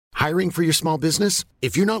Hiring for your small business?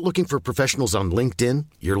 If you're not looking for professionals on LinkedIn,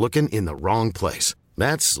 you're looking in the wrong place.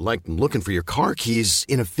 That's like looking for your car keys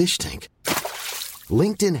in a fish tank.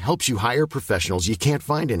 LinkedIn helps you hire professionals you can't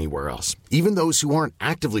find anywhere else, even those who aren't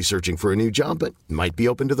actively searching for a new job but might be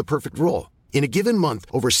open to the perfect role. In a given month,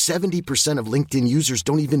 over 70% of LinkedIn users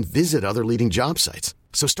don't even visit other leading job sites.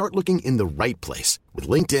 So start looking in the right place. With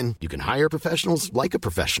LinkedIn, you can hire professionals like a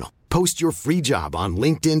professional. Post your free job on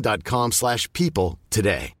linkedin.com/people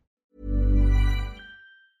today.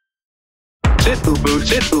 Sit, boo-boo,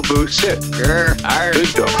 sit, boo-boo, sit. Good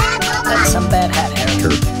dog. That's some bad hat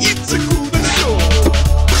hair. It's a cool show.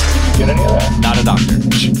 Get any of that? Not a doctor.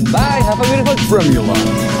 Bye, have a beautiful Formula.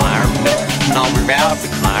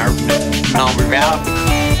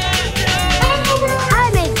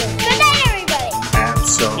 Hi, Mason. Good night, everybody.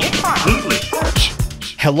 Absolutely.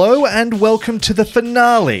 Hello and welcome to the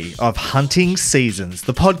finale of Hunting Seasons,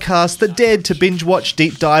 the podcast that dared to binge watch,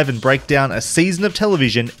 deep dive and break down a season of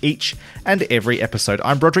television each and every episode.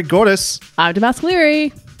 I'm Broderick Gordis. I'm Damask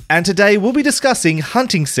Leary. And today we'll be discussing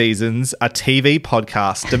Hunting Seasons, a TV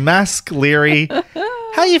podcast. Damask Leary,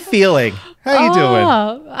 how are you feeling? How are you doing?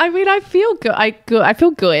 I mean, I feel good. I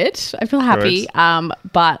feel good. I feel happy. Good.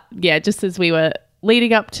 But yeah, just as we were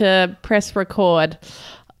leading up to press record,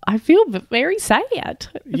 I feel very sad. I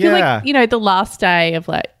feel like, the last day of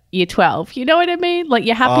like year 12, you know what I mean? Like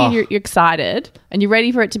you're happy and you're excited and you're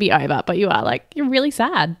ready for it to be over, but you are like, you're really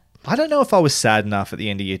sad. I don't know if I was sad enough at the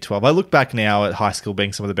end of year 12. I look back now at high school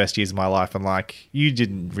being some of the best years of my life and like, you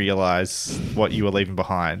didn't realise what you were leaving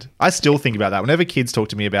behind. I still think about that. Whenever kids talk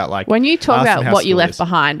to me about like... When you talk about what you left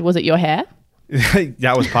behind, behind, was it your hair?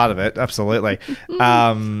 That was part of it, absolutely.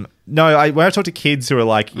 When I talk to kids who are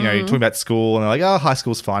like, talking about school and they're like, oh, high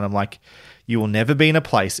school's fine. I'm like, you will never be in a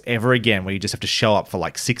place ever again where you just have to show up for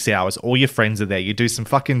like 6 hours. All your friends are there. You do some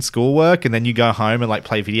fucking schoolwork and then you go home and like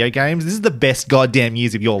play video games. This is the best goddamn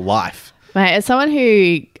years of your life. Mate, as someone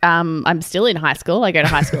who, I'm still in high school. I go to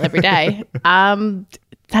high school every day.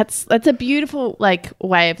 That's a beautiful like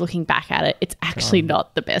way of looking back at it. It's actually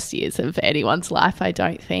not the best years of anyone's life, I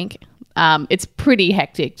don't think. It's pretty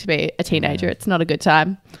hectic to be a teenager. It's not a good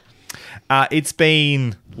time. It's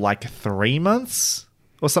been like 3 months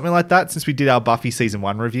or something like that since we did our Buffy season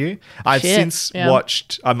 1 review. I've since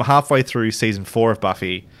watched, I'm halfway through season 4 of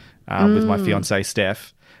Buffy with my fiance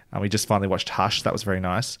Steph. We just finally watched Hush. That was very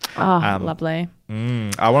nice. Oh, lovely.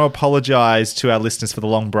 I want to apologise to our listeners for the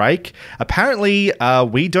long break. Apparently,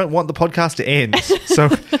 we don't want the podcast to end. So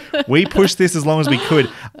we pushed this as long as we could.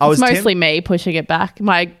 It's mostly me pushing it back.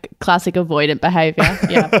 My classic avoidant behaviour.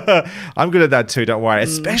 Yeah. I'm good at that too, don't worry.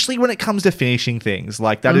 Especially when it comes to finishing things.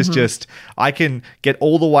 Like that is just, I can get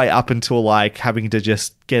all the way up until like having to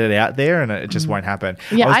just get it out there and it just won't happen.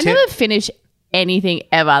 Yeah, I never finish anything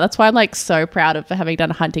ever. That's why I'm like so proud of having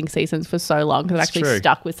done Hunting Seasons for so long because I've actually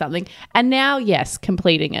stuck with something. And now, yes,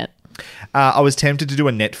 completing it. I was tempted to do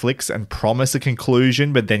a Netflix and promise a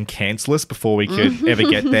conclusion, but then cancel us before we could ever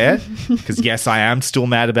get there. Because yes, I am still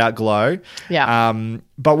mad about Glow. Yeah.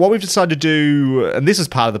 But what we've decided to do, and this is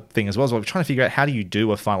part of the thing as well, is we're trying to figure out how do you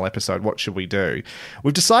do a final episode? What should we do?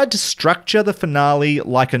 We've decided to structure the finale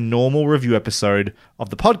like a normal review episode of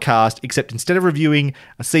the podcast, except instead of reviewing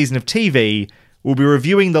a season of TV, we'll be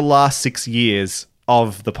reviewing the last 6 years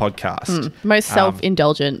of the podcast. Most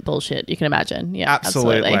self-indulgent bullshit you can imagine. Yeah,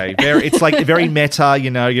 absolutely. It's like very meta,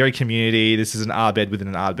 very community. This is an Arbed within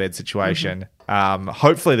an Arbed situation.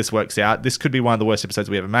 Hopefully this works out. This could be one of the worst episodes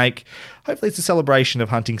we ever make. Hopefully it's a celebration of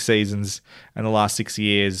Hunting Seasons and the last 6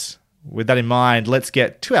 years. With that in mind, let's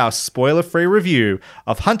get to our spoiler-free review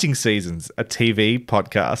of Hunting Seasons, a TV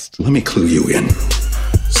podcast. Let me clue you in.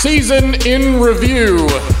 Season in review.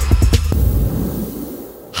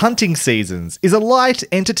 Hunting Seasons is a light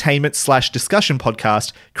entertainment/discussion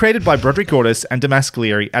podcast created by Broderick Gordis and Damask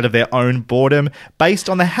Leary out of their own boredom, based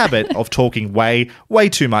on the habit of talking way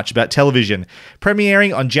too much about television.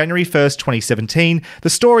 Premiering on January 1st, 2017, the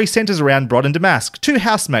story centres around Brod and Damask, two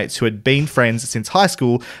housemates who had been friends since high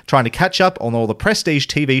school, trying to catch up on all the prestige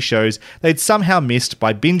TV shows they'd somehow missed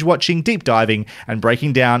by binge-watching, deep diving, and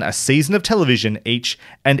breaking down a season of television each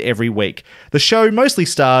and every week. The show mostly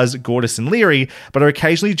stars Gordis and Leary, but are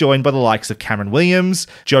occasionally joined by the likes of Cameron Williams,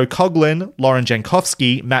 Joe Coughlin, Lauren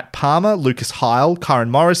Jankowski, Matt Palmer, Lucas Heil, Karen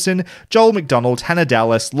Morrison, Joel McDonald, Hannah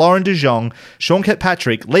Dallas, Lauren De Jong, Sean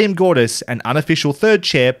Kirkpatrick, Liam Gordis, and unofficial third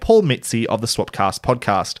chair Paul Mitzi of the Swapcast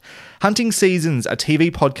podcast. Hunting Seasons, a TV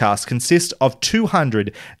podcast, consists of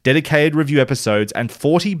 200 dedicated review episodes and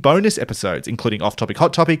 40 bonus episodes, including off-topic,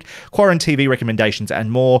 hot topic, quarantine TV recommendations, and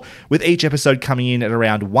more, with each episode coming in at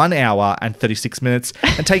around 1 hour and 36 minutes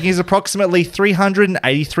and taking us approximately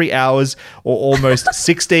 380 83 hours or almost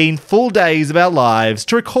 16 full days of our lives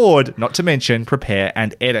to record, not to mention prepare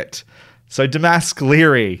and edit. So Damask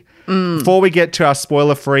Leary, before we get to our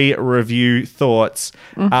spoiler-free review thoughts,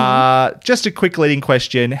 just a quick leading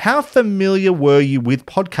question. How familiar were you with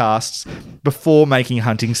podcasts before making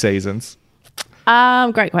Hunting Seasons?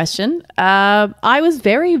 Great question. I was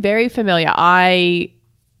very, very familiar. I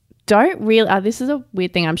don't really, this is a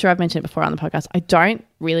weird thing. I'm sure I've mentioned it before on the podcast. I don't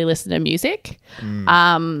really listen to music.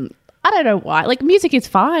 I don't know why. Like, music is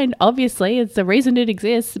fine, obviously. It's the reason it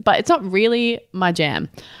exists, but it's not really my jam,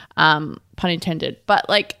 pun intended. But,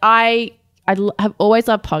 like, I have always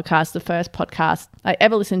loved podcasts. The first podcast I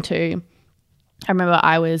ever listened to, I remember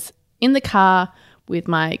I was in the car with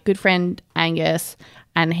my good friend Angus,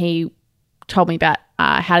 and he told me about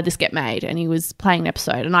how did this get made, and he was playing an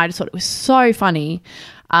episode, and I just thought it was so funny.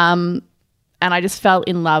 And I just fell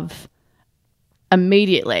in love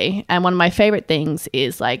immediately. And one of my favorite things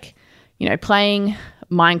is, like, you know, playing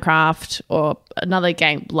Minecraft or another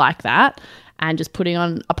game like that and just putting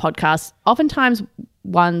on a podcast, oftentimes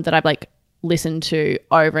one that I've, like, listened to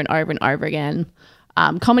over and over and over again.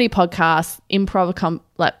 Comedy podcasts, improv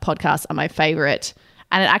podcasts are my favorite.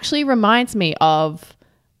 And it actually reminds me of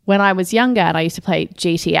when I was younger and I used to play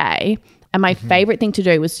GTA, and my favorite thing to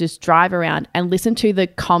do was just drive around and listen to the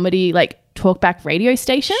comedy, like, talkback radio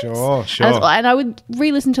stations. Sure. And I would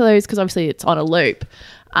re-listen to those because obviously it's on a loop.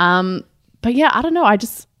 But yeah, I don't know. I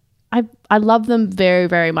love them very,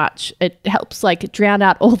 very much. It helps, like, drown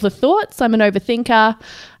out all the thoughts. I'm an overthinker.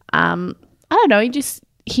 I don't know. You just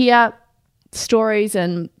hear stories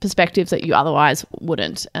and perspectives that you otherwise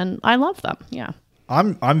wouldn't. And I love them. Yeah.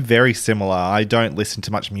 I'm very similar. I don't listen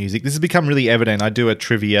to much music. This has become really evident. I do a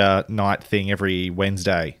trivia night thing every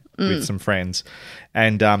Wednesday with some friends.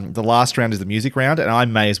 And the last round is the music round, and I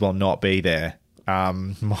may as well not be there.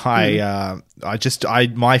 My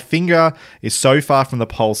finger is so far from the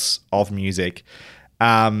pulse of music. So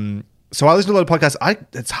I listen to a lot of podcasts.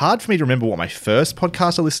 It's hard for me to remember what my first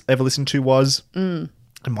podcast I ever listened to was. It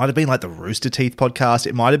might have been like the Rooster Teeth podcast.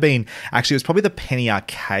 It might have been, actually, it was probably the Penny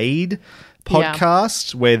Arcade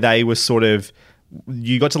podcast, where they were sort of,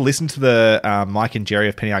 you got to listen to the Mike and Jerry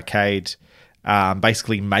of Penny Arcade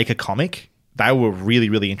basically make a comic. They were really,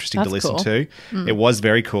 really interesting to listen to. It was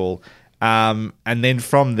very cool. And then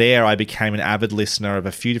from there, I became an avid listener of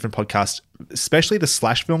a few different podcasts, especially the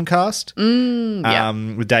Slash Filmcast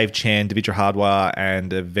with Dave Chan, Devitra Hardwar,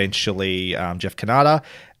 and eventually Jeff Kanata.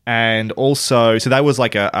 And also, so that was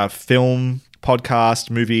like a film podcast,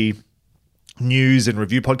 movie news and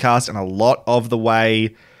review podcast, and a lot of the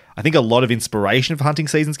way, I think a lot of inspiration for Hunting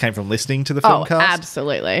Seasons came from listening to the Filmcast. Oh,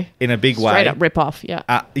 absolutely. In a big way. Straight up rip-off, yeah.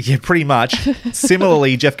 Yeah, pretty much.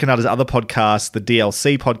 Similarly, Jeff Kanata's other podcast, the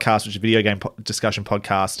DLC podcast, which is a video game discussion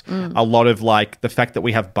podcast, a lot of, like, the fact that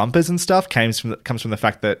we have bumpers and stuff comes from the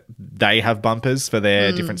fact that they have bumpers for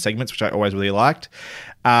their different segments, which I always really liked.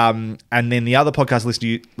 And then the other podcast I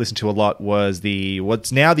listened to a lot was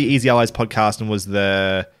what's now the Easy Allies podcast, and was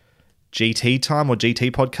the GT Time or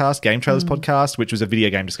GT podcast, Game Trailers podcast, which was a video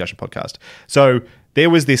game discussion podcast. So there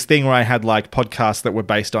was this thing where I had, like, podcasts that were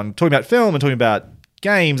based on talking about film and talking about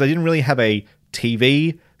games. I didn't really have a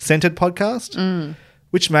TV-centered podcast,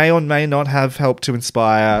 which may or may not have helped to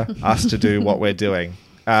inspire us to do what we're doing.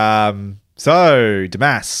 So,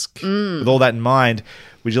 Damask, with all that in mind,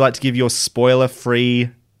 would you like to give your spoiler-free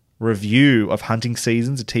review of Hunting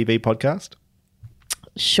Seasons, a TV podcast?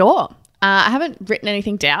 Sure. I haven't written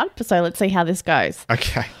anything down, so let's see how this goes.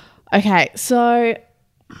 Okay, so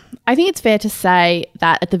I think it's fair to say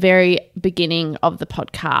that at the very beginning of the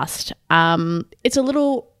podcast, it's a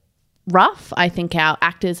little rough. I think our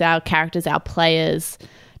actors, our characters, our players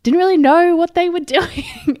didn't really know what they were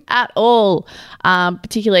doing at all,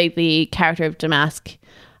 particularly the character of Damask.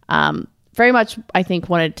 Very much, I think,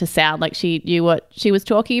 wanted to sound like she knew what she was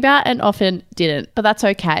talking about and often didn't, but that's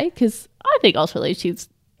okay because I think ultimately she's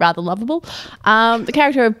rather lovable. The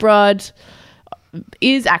character of Brod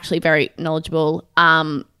is actually very knowledgeable,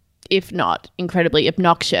 if not incredibly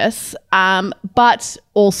obnoxious, but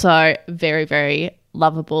also very, very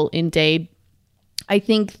lovable indeed. I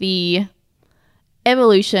think the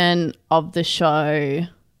evolution of the show,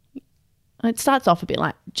 it starts off a bit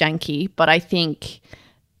like janky, but I think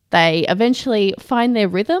they eventually find their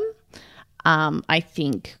rhythm. I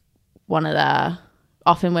think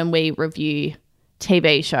often when we review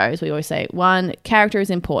TV shows, we always say, one, character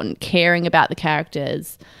is important, caring about the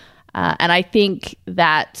characters. And I think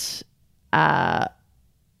that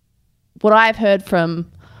what I've heard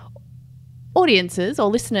from audiences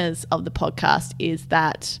or listeners of the podcast is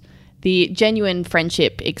that the genuine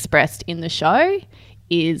friendship expressed in the show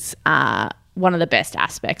is one of the best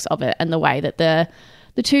aspects of it, and the way that the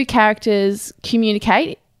two characters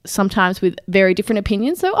communicate, sometimes with very different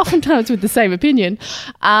opinions, so oftentimes with the same opinion.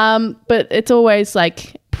 But it's always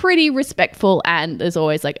like pretty respectful, and there's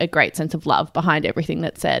always like a great sense of love behind everything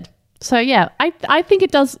that's said. So yeah, I think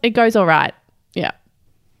it goes all right. Yeah.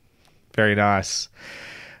 Very nice.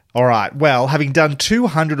 All right. Well, having done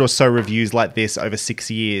 200 or so reviews like this over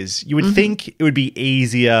 6 years, you would think it would be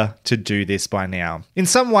easier to do this by now. In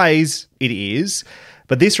some ways, it is,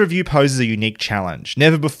 but this review poses a unique challenge.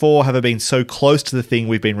 Never before have I been so close to the thing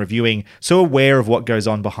we've been reviewing, so aware of what goes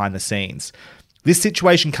on behind the scenes. This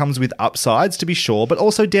situation comes with upsides, to be sure, but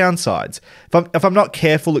also downsides. If I'm not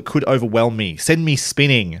careful, it could overwhelm me, send me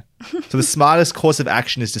spinning. So the smartest course of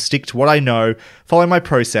action is to stick to what I know, follow my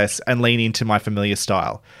process, and lean into my familiar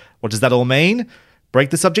style. What does that all mean? Break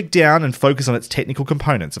the subject down and focus on its technical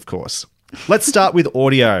components, of course. Let's start with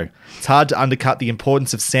audio. It's hard to undercut the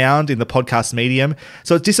importance of sound in the podcast medium,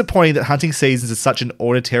 so it's disappointing that Hunting Seasons is such an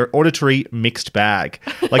auditory mixed bag.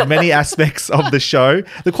 Like many aspects of the show,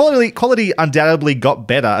 the quality undoubtedly got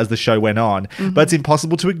better as the show went on, but it's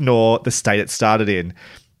impossible to ignore the state it started in.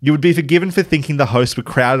 You would be forgiven for thinking the hosts were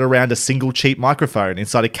crowded around a single cheap microphone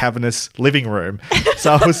inside a cavernous living room.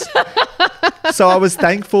 So I was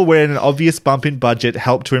thankful when an obvious bump in budget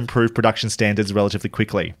helped to improve production standards relatively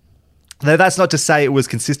quickly. Though that's not to say it was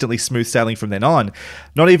consistently smooth sailing from then on.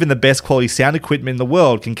 Not even the best quality sound equipment in the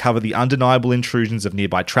world can cover the undeniable intrusions of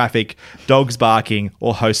nearby traffic, dogs barking,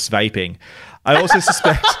 or hosts vaping. I also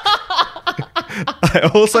suspect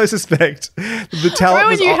the talent. Why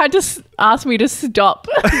would you had to ask me to stop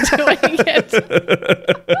doing it?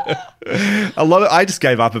 I just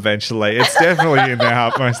gave up eventually. It's definitely in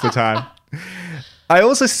there most of the time. I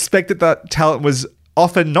also suspect that the talent was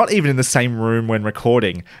often not even in the same room when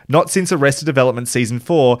recording. Not since Arrested Development Season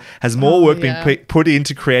 4 has more work been put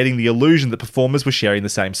into creating the illusion that performers were sharing the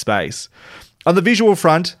same space. On the visual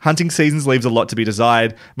front, Hunting Seasons leaves a lot to be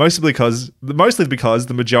desired, mostly because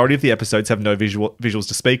the majority of the episodes have no visuals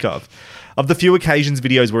to speak of. Of the few occasions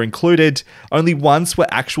videos were included, only once were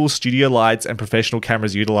actual studio lights and professional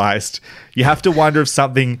cameras utilised. You have to wonder if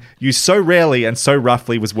something used so rarely and so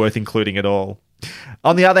roughly was worth including at all.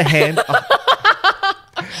 On the other hand...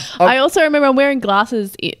 I also remember I'm wearing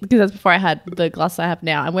glasses, because that's before I had the glasses I have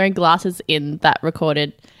now. I'm wearing glasses in that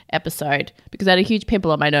recorded episode because I had a huge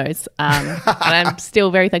pimple on my nose. And I'm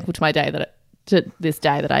still very thankful to this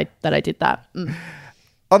day that I did that.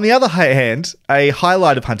 On the other hand, a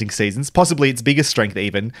highlight of Hunting Seasons, possibly its biggest strength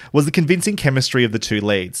even, was the convincing chemistry of the two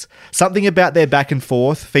leads. Something about their back and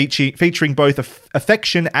forth, featuring both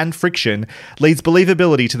affection and friction, leads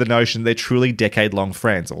believability to the notion they're truly decade-long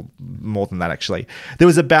friends, or more than that actually. There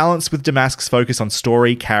was a balance with Damask's focus on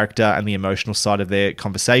story, character, and the emotional side of their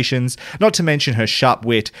conversations, not to mention her sharp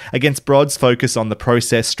wit, against Brod's focus on the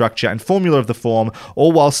process, structure, and formula of the form,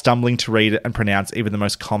 all while stumbling to read and pronounce even the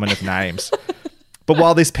most common of names. But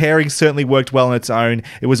while this pairing certainly worked well on its own,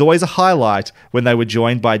 it was always a highlight when they were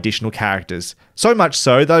joined by additional characters. So much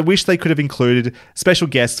so that I wish they could have included special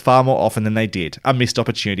guests far more often than they did. A missed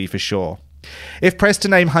opportunity for sure. If pressed to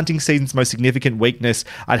name Hunting Season's most significant weakness,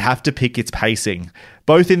 I'd have to pick its pacing,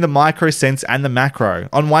 both in the micro sense and the macro.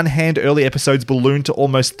 On one hand, early episodes ballooned to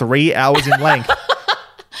almost 3 hours in length.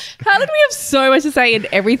 How did we have so much to say and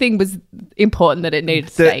everything was important that it needed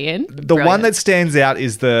to stay in? The one that stands out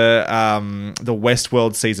is the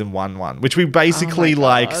Westworld Season 1 one, which we basically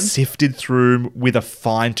sifted through with a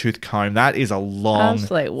fine-tooth comb. That is a long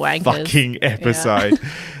fucking episode. Yeah.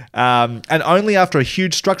 And only after a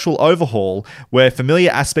huge structural overhaul, where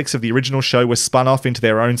familiar aspects of the original show were spun off into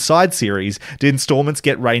their own side series, did installments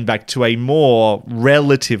get reined back to a more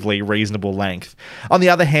relatively reasonable length. On the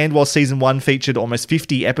other hand, while Season 1 featured almost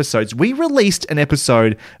 50 episodes, we released an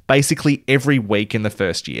episode basically every week in the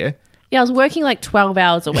first year. Yeah, I was working like 12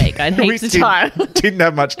 hours a week. I had heaps of time. Didn't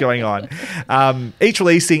have much going on. Each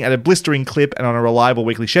releasing at a blistering clip and on a reliable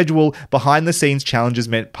weekly schedule. Behind-the-scenes challenges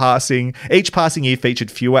meant each passing year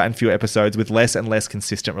featured fewer and fewer episodes with less and less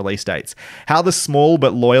consistent release dates. How the small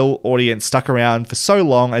but loyal audience stuck around for so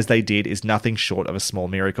long as they did is nothing short of a small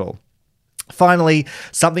miracle. Finally,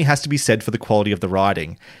 something has to be said for the quality of the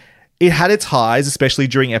writing. It had its highs, especially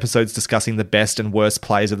during episodes discussing the best and worst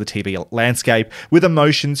players of the TV landscape, with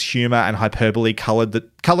emotions, humour, and hyperbole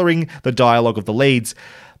colouring the dialogue of the leads.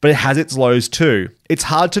 But it has its lows too. It's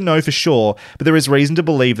hard to know for sure, but there is reason to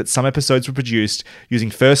believe that some episodes were produced using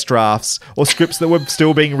first drafts or scripts that were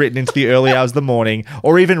still being written into the early hours of the morning,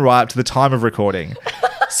 or even right up to the time of recording.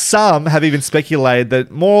 Some have even speculated that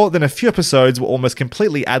more than a few episodes were almost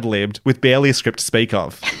completely ad-libbed, with barely a script to speak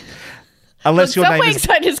of. Unless your name is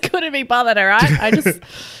I just couldn't couldn't be bothered, all right? I just,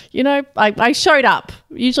 I showed up.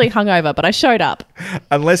 Usually hungover, but I showed up.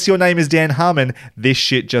 Unless your name is Dan Harmon, this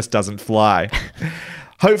shit just doesn't fly.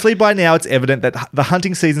 Hopefully by now it's evident that the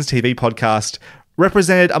Hunting Seasons TV podcast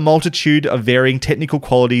represented a multitude of varying technical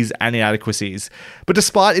qualities and inadequacies. But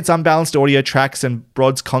despite its unbalanced audio tracks and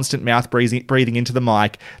Brod's constant mouth breathing into the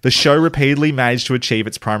mic, the show repeatedly managed to achieve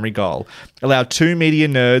its primary goal: allow two media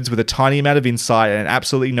nerds with a tiny amount of insight and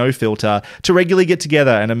absolutely no filter to regularly get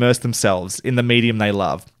together and immerse themselves in the medium they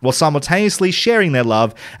love, while simultaneously sharing their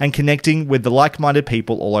love and connecting with the like-minded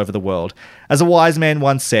people all over the world. As a wise man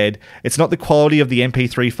once said, it's not the quality of the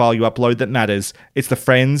MP3 file you upload that matters, it's the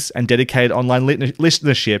friends and dedicated online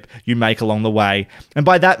listenership you make along the way. And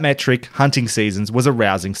by that metric, Hunting Seasons was a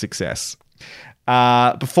rousing success.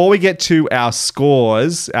 Before we get to our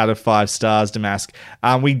scores out of 5 stars, Damask,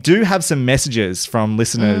 we do have some messages from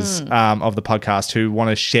listeners of the podcast who want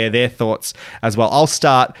to share their thoughts as well. I'll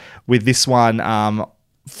start with this one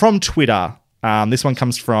from Twitter. This one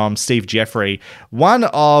comes from Steve Jeffrey, one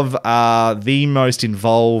of the most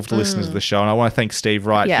involved listeners of the show. And I want to thank Steve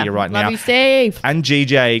here right now. Love you, Steve. And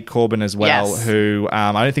GJ Corbin as well, Yes. who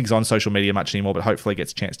I don't think is on social media much anymore, but hopefully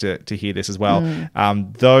gets a chance to hear this as well.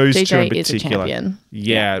 Those GJ two in is a particular. champion.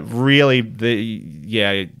 Yeah, really.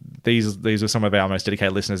 These are some of our most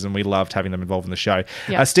dedicated listeners, and we loved having them involved in the show.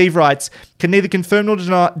 Yep. Steve writes, can neither confirm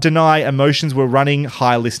nor deny emotions were running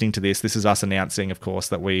high listening to this. This is us announcing, of course,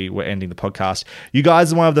 that we were ending the podcast. You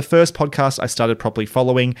guys are one of the first podcasts I started properly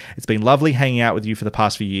following. It's been lovely hanging out with you for the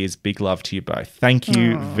past few years. Big love to you both. Thank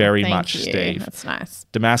you very much, Thank you. Steve. That's nice.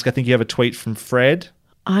 Damask, I think you have a tweet from Fred.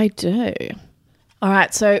 I do. All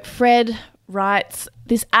right, so Fred writes,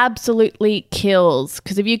 this absolutely kills,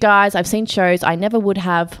 because of you guys, I've seen shows I never would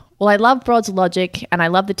have. Well, I love Brod's logic and I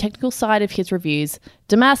love the technical side of his reviews.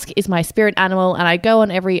 Damask is my spirit animal and I go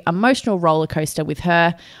on every emotional roller coaster with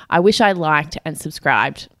her. I wish I liked and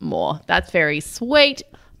subscribed more. That's very sweet.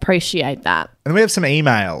 Appreciate that. And we have some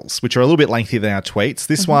emails, which are a little bit lengthier than our tweets.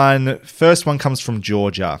 This first one comes from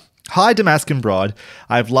Georgia. Hi, Damask and Brod.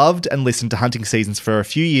 I've loved and listened to Hunting Seasons for a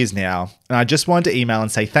few years now, and I just wanted to email and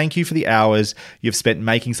say thank you for the hours you've spent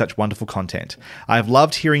making such wonderful content. I have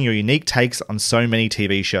loved hearing your unique takes on so many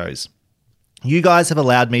TV shows. You guys have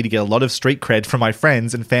allowed me to get a lot of street cred from my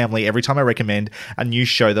friends and family every time I recommend a new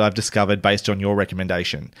show that I've discovered based on your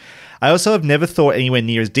recommendation. I also have never thought anywhere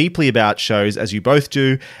near as deeply about shows as you both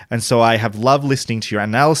do, and so I have loved listening to your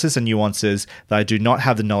analysis and nuances that I do not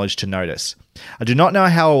have the knowledge to notice. I do not know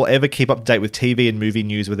how I will ever keep up to date with TV and movie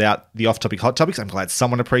news without the off-topic hot topics. I'm glad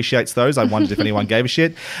someone appreciates those. I wondered if anyone gave a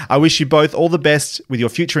shit. I wish you both all the best with your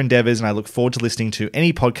future endeavors, and I look forward to listening to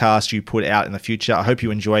any podcast you put out in the future. I hope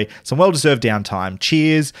you enjoy some well-deserved downtime.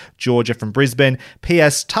 Cheers, Georgia from Brisbane.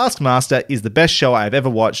 P.S. Taskmaster is the best show I have ever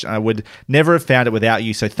watched, and I would never have found it without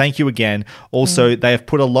you, so thank you again. Also, they have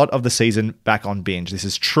put a lot of the season back on binge. This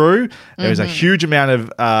is true. There is a huge amount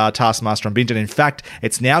of Taskmaster on binge, and in fact,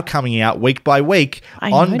 it's now coming out week by week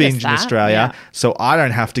on binge in Australia, so I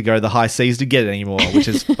don't have to go to the high seas to get it anymore, which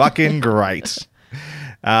is fucking great.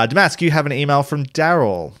 Damask, you have an email from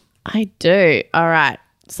Daryl. I do. All right.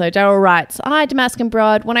 So Daryl writes, hi, Damask and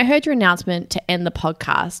Brod. When I heard your announcement to end the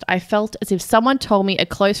podcast, I felt as if someone told me a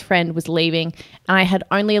close friend was leaving and I had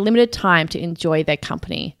only a limited time to enjoy their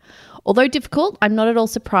company. Although difficult, I'm not at all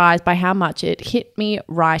surprised by how much it hit me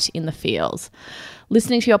right in the feels.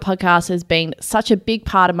 Listening to your podcast has been such a big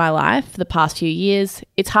part of my life for the past few years.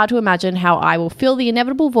 It's hard to imagine how I will fill the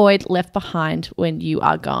inevitable void left behind when you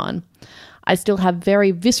are gone. I still have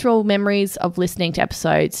very visceral memories of listening to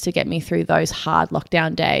episodes to get me through those hard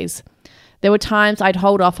lockdown days. There were times I'd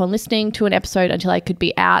hold off on listening to an episode until I could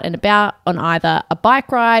be out and about on either a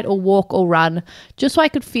bike ride or walk or run, just so I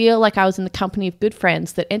could feel like I was in the company of good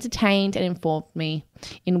friends that entertained and informed me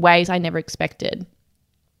in ways I never expected.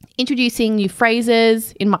 Introducing new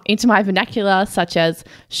phrases into my vernacular, such as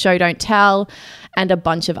show don't tell, and a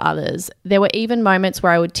bunch of others. There were even moments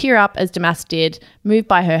where I would tear up, as Damask did, moved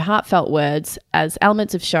by her heartfelt words, as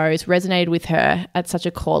elements of shows resonated with her at such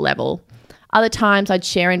a core level. Other times I'd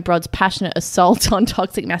share in Brod's passionate assault on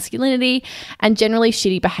toxic masculinity and generally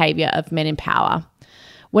shitty behaviour of men in power.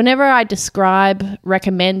 Whenever I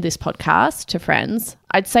recommend this podcast to friends,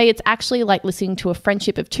 I'd say it's actually like listening to a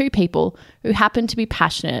friendship of two people who happen to be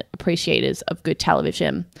passionate appreciators of good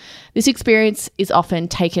television. This experience is often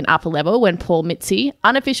taken up a level when Paul Mitzi,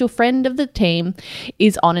 unofficial friend of the team,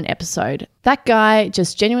 is on an episode. That guy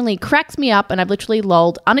just genuinely cracks me up, and I've literally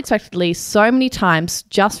lolled unexpectedly so many times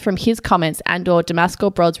just from his comments and or Damask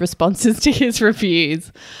or Brod's responses to his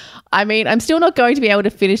reviews. I mean, I'm still not going to be able to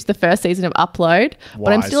finish the first season of Upload,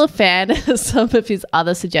 but I'm still a fan of some of his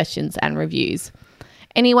other suggestions and reviews.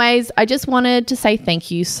 Anyways, I just wanted to say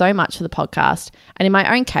thank you so much for the podcast and, in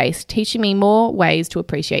my own case, teaching me more ways to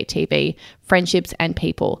appreciate TV, friendships, and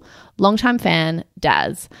people. Longtime fan,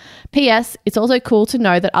 Daz. P.S. It's also cool to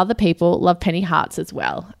know that other people love Penny Hearts as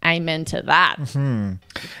well. Amen to that.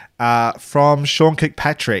 From Sean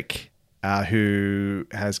Kirkpatrick, who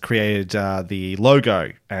has created the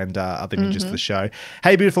logo and other images for the show.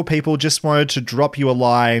 Hey, beautiful people, just wanted to drop you a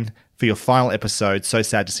line for your final episode. So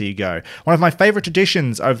sad to see you go. One of my favourite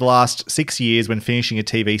traditions over the last 6 years when finishing a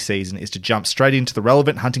TV season is to jump straight into the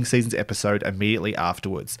relevant hunting season's episode immediately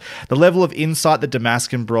afterwards. The level of insight that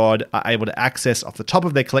Damask and Brod are able to access off the top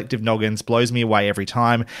of their collective noggins blows me away every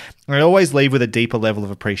time, and I always leave with a deeper level of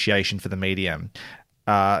appreciation for the medium.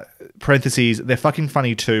 Parentheses, they're fucking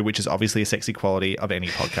funny too, which is obviously a sexy quality of any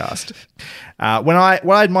podcast. What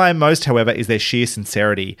I admire most, however, is their sheer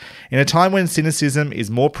sincerity. In a time when cynicism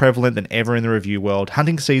is more prevalent than ever in the review world,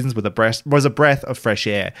 hunting seasons was a breath of fresh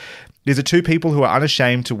air. These are two people who are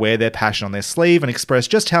unashamed to wear their passion on their sleeve and express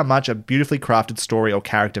just how much a beautifully crafted story or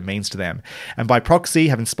character means to them, and by proxy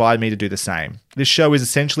have inspired me to do the same. This show is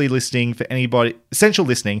essential listening for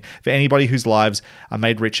anybody whose lives are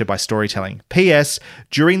made richer by storytelling. P.S.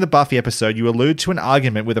 During the Buffy episode, you allude to an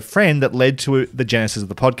argument with a friend that led to the genesis of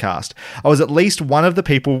the podcast. I was at least one of the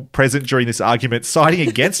people present during this argument siding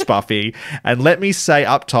against Buffy, and let me say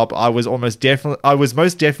up top, I was most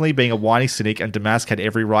definitely being a whiny cynic, and Damask had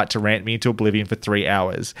every right to rant me into oblivion for 3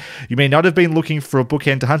 hours. You may not have been looking for a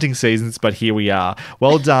bookend to hunting seasons, but here we are.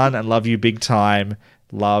 Well done, and love you big time.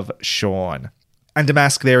 Love, Sean. And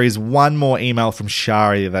Damask, there is one more email from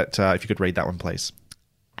Shari that if you could read that one, please.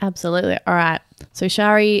 Absolutely. All right. So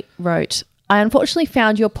Shari wrote, I unfortunately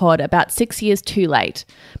found your pod about 6 years too late,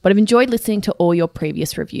 but I've enjoyed listening to all your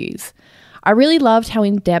previous reviews. I really loved how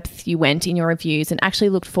in-depth you went in your reviews and actually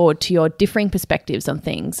looked forward to your differing perspectives on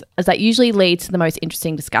things, as that usually leads to the most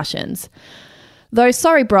interesting discussions. Though,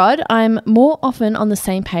 sorry, Brod, I'm more often on the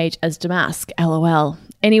same page as Damask, LOL.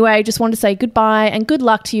 Anyway, just wanted to say goodbye and good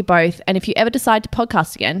luck to you both, and if you ever decide to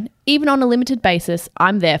podcast again, even on a limited basis,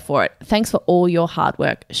 I'm there for it. Thanks for all your hard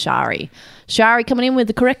work, Shari. Shari coming in with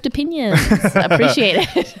the correct opinions. I appreciate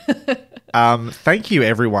it. Thank you,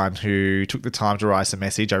 everyone who took the time to write us a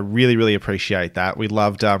message. I really, really appreciate that. We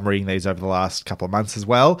loved reading these over the last couple of months as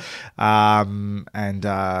well. And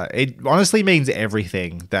it honestly means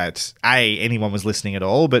everything that, A, anyone was listening at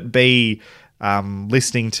all, but B,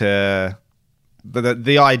 listening to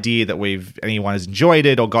the idea that anyone has enjoyed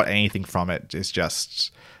it or got anything from it is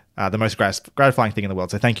just the most gratifying thing in the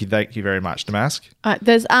world. So thank you very much, Damask.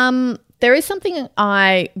 There is something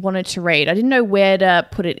I wanted to read. I didn't know where to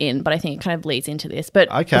put it in, but I think it kind of leads into this.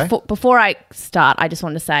 But okay. Before I start, I just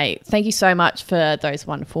wanted to say thank you so much for those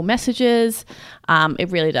wonderful messages.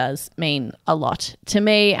 It really does mean a lot to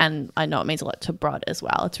me, and I know it means a lot to Brod as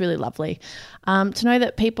well. It's really lovely to know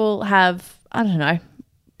that people have, I don't know,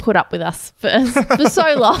 put up with us for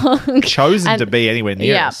so long. Chosen to be anywhere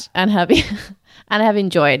near us. And have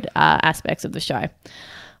enjoyed aspects of the show. All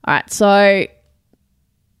right, so...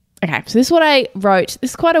 Okay, so this is what I wrote.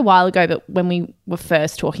 This is quite a while ago, but when we were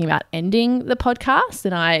first talking about ending the podcast,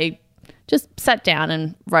 and I just sat down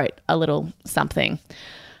and wrote a little something.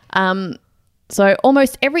 So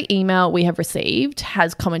almost every email we have received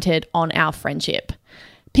has commented on our friendship.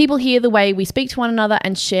 People hear the way we speak to one another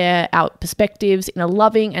and share our perspectives in a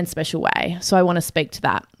loving and special way. So I want to speak to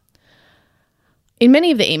that. In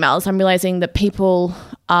many of the emails, I'm realizing that people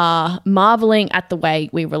are marveling at the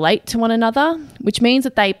way we relate to one another, which means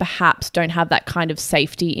that they perhaps don't have that kind of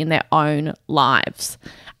safety in their own lives.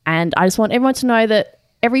 And I just want everyone to know that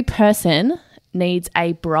every person needs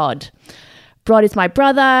a Brod. Brod is my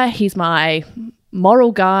brother. He's my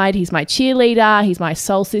moral guide. He's my cheerleader. He's my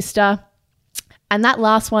soul sister. And that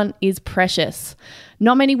last one is precious.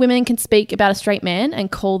 Not many women can speak about a straight man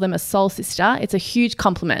and call them a soul sister. It's a huge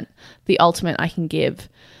compliment, the ultimate I can give.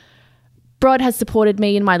 Brod has supported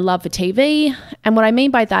me in my love for TV, and what I mean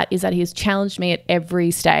by that is that he has challenged me at every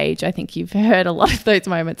stage. I think you've heard a lot of those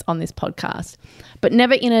moments on this podcast, but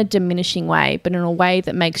never in a diminishing way, but in a way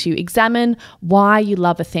that makes you examine why you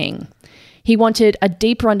love a thing. He wanted a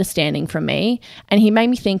deeper understanding from me, and he made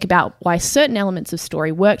me think about why certain elements of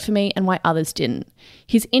story worked for me and why others didn't.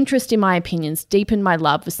 His interest in my opinions deepened my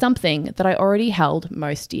love for something that I already held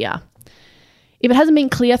most dear. If it hasn't been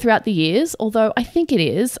clear throughout the years, although I think it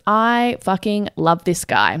is, I fucking love this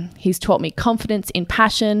guy. He's taught me confidence in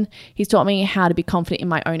passion. He's taught me how to be confident in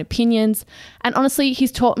my own opinions. And honestly,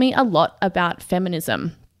 he's taught me a lot about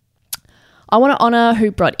feminism. I want to honour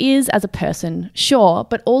who Brod is as a person, sure,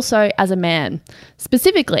 but also as a man,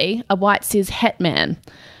 specifically a white cis het man.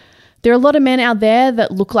 There are a lot of men out there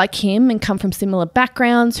that look like him and come from similar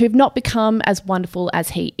backgrounds who have not become as wonderful as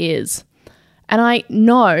he is. And I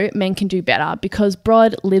know men can do better because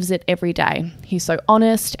Brod lives it every day. He's so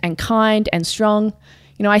honest and kind and strong.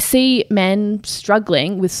 You know, I see men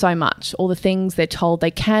struggling with so much, all the things they're told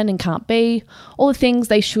they can and can't be, all the things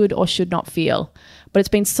they should or should not feel. But it's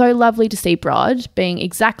been so lovely to see Brod being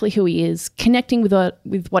exactly who he is, connecting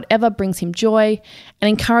with whatever brings him joy and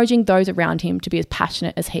encouraging those around him to be as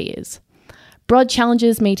passionate as he is. Brod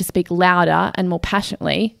challenges me to speak louder and more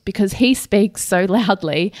passionately because he speaks so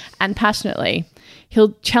loudly and passionately.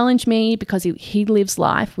 He'll challenge me because he lives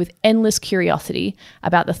life with endless curiosity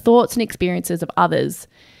about the thoughts and experiences of others.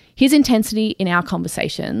 His intensity in our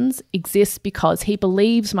conversations exists because he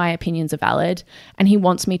believes my opinions are valid and he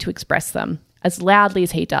wants me to express them as loudly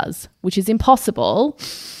as he does, which is impossible,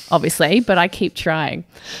 obviously, but I keep trying.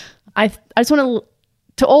 I just want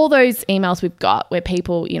to all those emails we've got where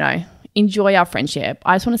people, you know, enjoy our friendship,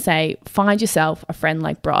 I just want to say, find yourself a friend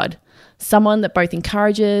like Brod, someone that both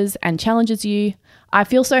encourages and challenges you. I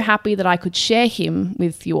feel so happy that I could share him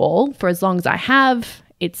with you all for as long as I have.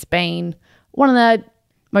 It's been one of the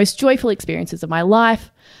most joyful experiences of my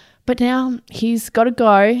life. But now he's got to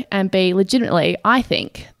go and be legitimately, I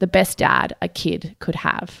think, the best dad a kid could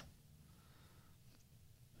have.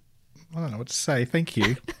 I don't know what to say. Thank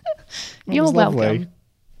you. You're welcome.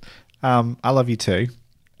 I love you too.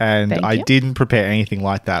 And Thank I you. didn't prepare anything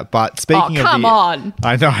like that. But speaking of come on.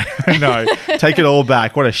 I know. Take it all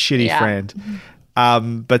back. What a shitty Yeah.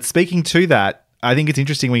 friend. But speaking to that, I think it's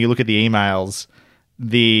interesting when you look at the emails,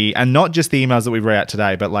 and not just the emails that we've read out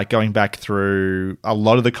today, but like going back through a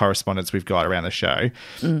lot of the correspondence we've got around the show,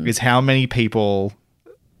 is how many people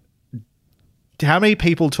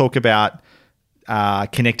talk about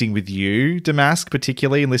connecting with you, Damask,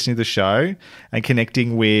 particularly, and listening to the show and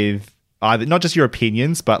connecting with either not just your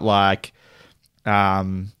opinions, but like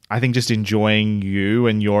I think just enjoying you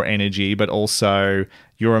and your energy, but also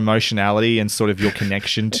your emotionality and sort of your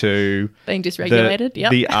connection to Being dysregulated,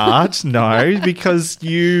 yep. the art. No, because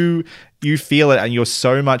you feel it, and you're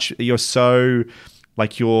so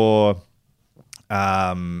like your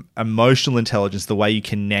emotional intelligence, the way you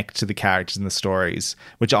connect to the characters and the stories,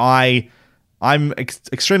 which I'm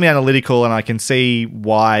extremely analytical, and I can see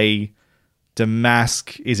why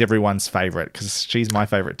Damask is everyone's favorite because she's my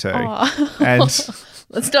favorite too. And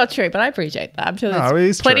That's not true, but I appreciate that. I'm sure No, it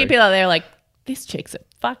there's is plenty true. of people out there like, this chick's a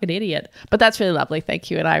fucking idiot. But that's really lovely.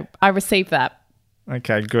 Thank you. And I received that.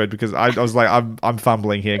 okay, good, because I was like, I'm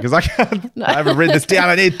fumbling here because I haven't written this down.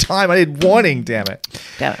 I need time. I need warning. Damn it.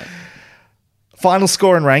 Damn it. Final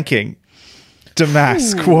score and ranking.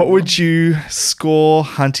 Damask, what would you score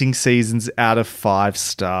Hunting Seasons out of 5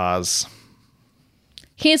 stars?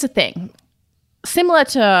 Here's the thing. Similar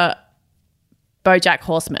to BoJack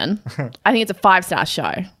Horseman, I think it's a 5-star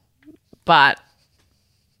show. But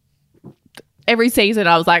every season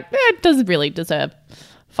I was like, it doesn't really deserve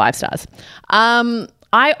 5 stars. I'm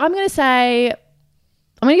going to say, I'm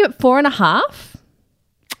going to give it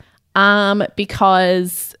 4.5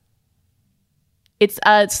 because it's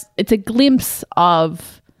a glimpse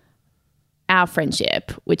of our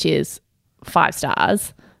friendship, which is 5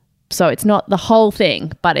 stars. So it's not the whole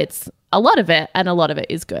thing, but it's a lot of it, and a lot of it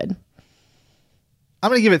is good. I'm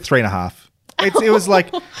going to give it 3.5. It was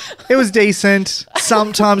like, it was decent.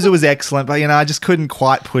 Sometimes it was excellent, but I just couldn't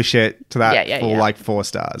quite push it to that full like 4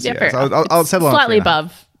 stars. Yeah, Yeah, fair so enough. I'll settle on slightly 3.5.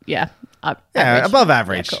 above. Yeah. Yeah, above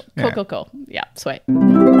average. Yeah, cool. Yeah, sweet.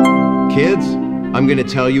 Kids, I'm going to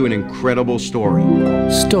tell you an incredible story.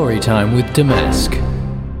 Story time with Damask.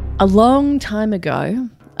 A long time ago,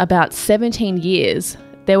 about 17 years,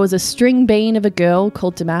 there was a string bean of a girl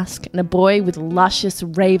called Damask and a boy with luscious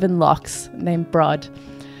raven locks named Brod.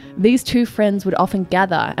 These two friends would often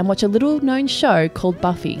gather and watch a little-known show called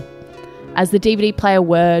Buffy. As the DVD player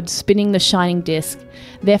whirred, spinning the shining disc,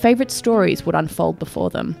 their favourite stories would unfold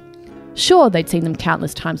before them. Sure, they'd seen them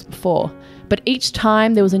countless times before, but each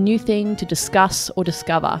time there was a new thing to discuss or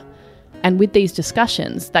discover. And with these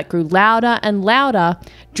discussions that grew louder and louder,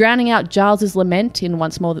 drowning out Giles's lament in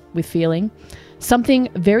Once More with Feeling, something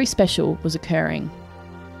very special was occurring.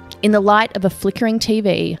 In the light of a flickering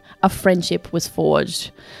TV, a friendship was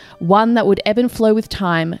forged, one that would ebb and flow with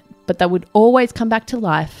time, but that would always come back to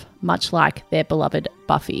life, much like their beloved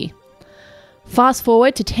Buffy. Fast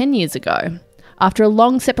forward to 10 years ago. After a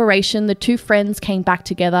long separation, the two friends came back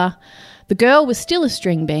together. The girl was still a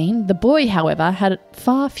string bean. The boy, however, had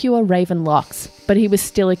far fewer raven locks, but he was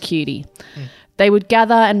still a cutie. They would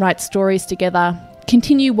gather and write stories together,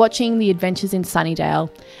 continue watching The Adventures in Sunnydale,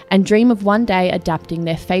 and dream of one day adapting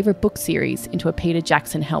their favourite book series into a Peter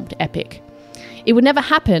Jackson-helmed epic. It would never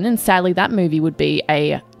happen, and sadly that movie would be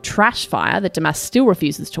a trash fire that Damask still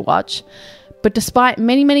refuses to watch. But despite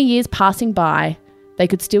many, many years passing by, they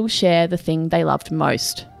could still share the thing they loved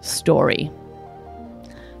most, story.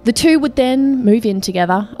 The two would then move in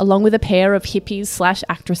together, along with a pair of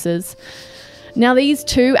hippies/actresses. Now, these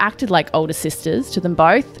two acted like older sisters to them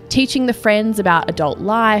both, teaching the friends about adult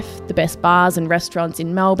life, the best bars and restaurants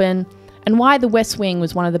in Melbourne, and why The West Wing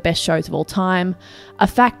was one of the best shows of all time, a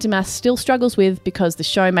fact Damask still struggles with because the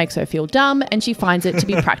show makes her feel dumb and she finds it to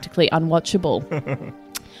be practically unwatchable.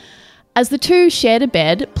 As the two shared a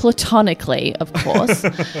bed, platonically, of course,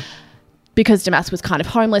 because Damask was kind of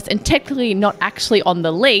homeless and technically not actually on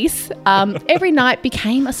the lease, every night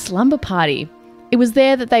became a slumber party. It was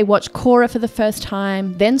there that they watched Cora for the first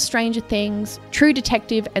time, then Stranger Things, True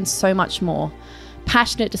Detective, and so much more.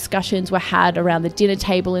 Passionate discussions were had around the dinner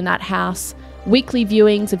table in that house. Weekly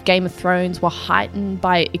viewings of Game of Thrones were heightened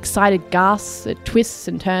by excited gasps at twists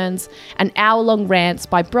and turns, and hour-long rants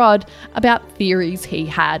by Brod about theories he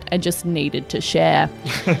had and just needed to share.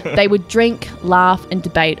 They would drink, laugh, and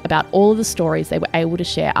debate about all of the stories they were able to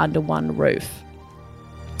share under one roof.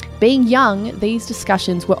 Being young, these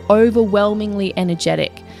discussions were overwhelmingly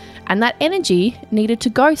energetic, and that energy needed to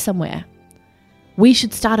go somewhere. "We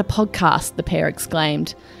should start a podcast," the pair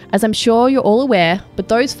exclaimed. As I'm sure you're all aware, but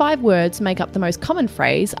those 5 words make up the most common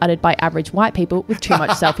phrase uttered by average white people with too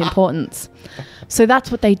much self-importance. So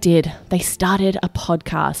that's what they did. They started a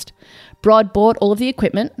podcast. Brod bought all of the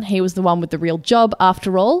equipment. He was the one with the real job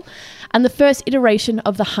after all. And the first iteration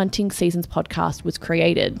of the Hunting Seasons podcast was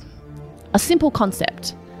created. A simple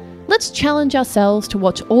concept. Let's challenge ourselves to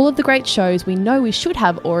watch all of the great shows we know we should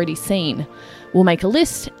have already seen. We'll make a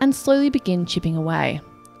list and slowly begin chipping away.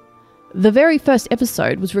 The very first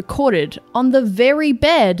episode was recorded on the very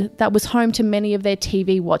bed that was home to many of their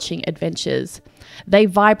TV watching adventures. They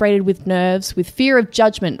vibrated with nerves, with fear of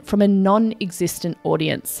judgment from a non-existent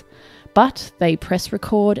audience. But they pressed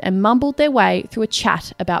record and mumbled their way through a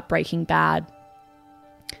chat about Breaking Bad.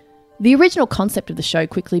 The original concept of the show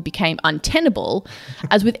quickly became untenable,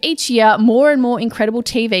 as with each year more and more incredible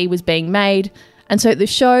TV was being made, and so the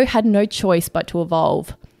show had no choice but to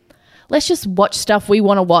evolve. Let's just watch stuff we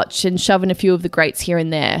want to watch and shove in a few of the greats here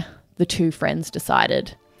and there, the two friends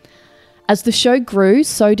decided. As the show grew,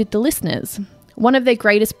 so did the listeners. One of their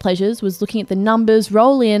greatest pleasures was looking at the numbers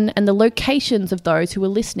roll in and the locations of those who were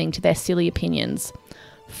listening to their silly opinions.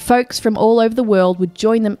 Folks from all over the world would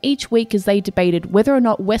join them each week as they debated whether or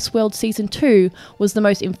not Westworld Season 2 was the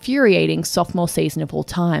most infuriating sophomore season of all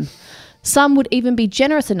time. Some would even be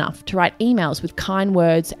generous enough to write emails with kind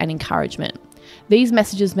words and encouragement. These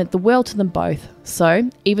messages meant the world to them both, so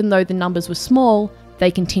even though the numbers were small,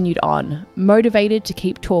 they continued on, motivated to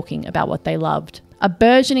keep talking about what they loved. A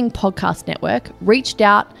burgeoning podcast network reached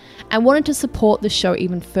out and wanted to support the show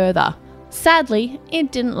even further. Sadly,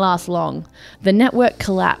 it didn't last long. The network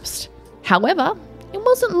collapsed. However, it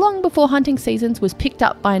wasn't long before Hunting Seasons was picked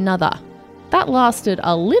up by another. That lasted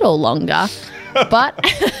a little longer, but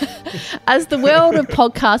as the world of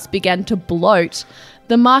podcasts began to bloat,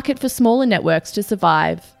 the market for smaller networks to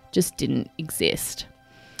survive just didn't exist.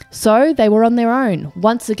 So they were on their own,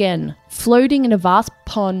 once again, floating in a vast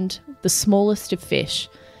pond, the smallest of fish.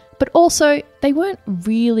 But also, they weren't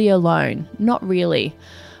really alone, not really.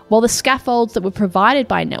 While the scaffolds that were provided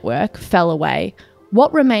by network fell away,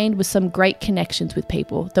 what remained was some great connections with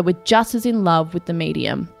people that were just as in love with the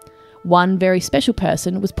medium. One very special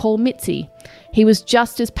person was Paul Mitzi. He was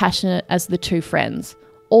just as passionate as the two friends,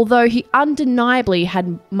 although he undeniably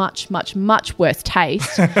had much, much, much worse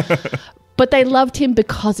taste. But they loved him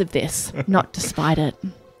because of this, not despite it.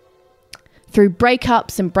 Through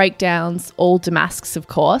breakups and breakdowns, all Damasks of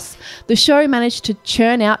course, the show managed to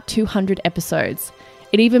churn out 200 episodes.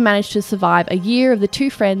 It even managed to survive a year of the two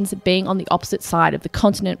friends being on the opposite side of the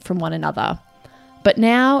continent from one another. But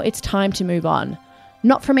now it's time to move on.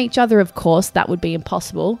 Not from each other, of course, that would be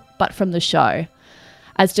impossible, but from the show.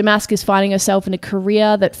 As Damask is finding herself in a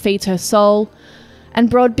career that feeds her soul, and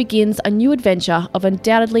Brod begins a new adventure of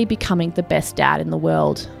undoubtedly becoming the best dad in the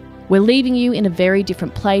world. We're leaving you in a very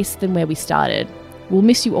different place than where we started. We'll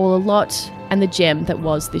miss you all a lot, and the gem that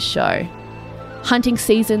was this show. Hunting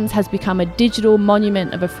Seasons has become a digital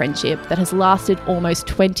monument of a friendship that has lasted almost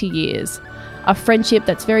 20 years. A friendship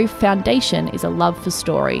that's very foundation is a love for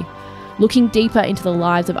story, looking deeper into the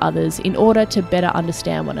lives of others in order to better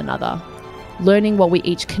understand one another, learning what we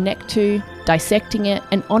each connect to, dissecting it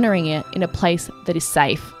and honouring it in a place that is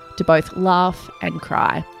safe to both laugh and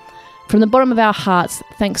cry. From the bottom of our hearts,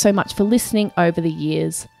 thanks so much for listening over the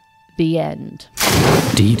years. The end.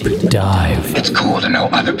 Deep dive. It's cool to know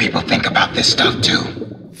other people think about this stuff too.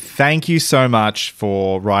 Thank you so much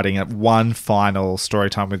for writing one final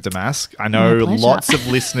Storytime with Damask. I know My pleasure. lots of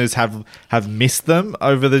listeners have missed them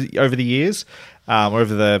over the years,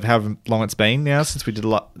 over the however long it's been now since we did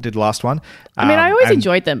the last one. I mean, I always and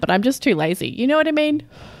enjoyed them, but I'm just too lazy. You know what I mean?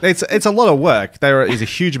 It's a lot of work. There is a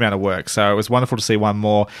huge amount of work, so it was wonderful to see one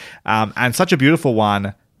more, and such a beautiful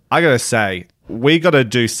one. I gotta say, we got to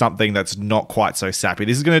do something that's not quite so sappy.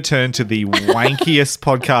 This is going to turn to the wankiest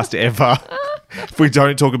podcast ever if we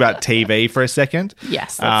don't talk about TV for a second.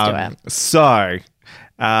 Yes, let's do it. So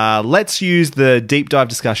let's use the deep dive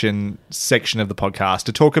discussion section of the podcast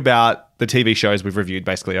to talk about the TV shows we've reviewed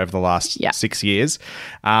basically over the last 6 years.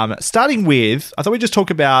 Starting with, I thought we'd just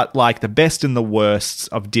talk about like the best and the worsts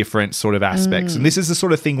of different sort of aspects. And this is the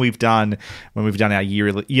sort of thing we've done when we've done our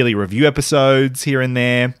yearly review episodes here and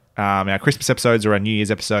there. Our Christmas episodes or our New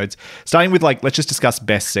Year's episodes, starting with let's just discuss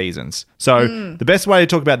best seasons. So the best way to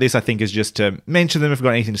talk about this, I think, is just to mention them. If we've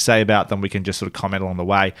got anything to say about them, we can just sort of comment along the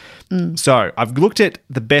way. So I've looked at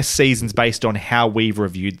the best seasons based on how we've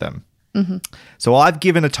reviewed them. So I've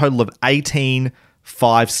given a total of 18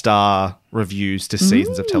 5-star reviews to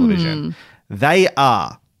seasons of television. They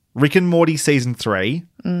are Rick and Morty Season 3,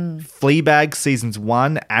 Fleabag Seasons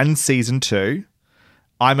 1 and Season 2,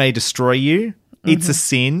 I May Destroy You, It's a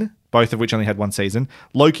Sin, both of which only had one season,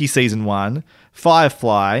 Loki Season 1,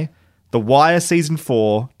 Firefly, The Wire Season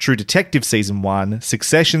 4, True Detective Season 1,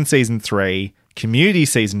 Succession Season 3, Community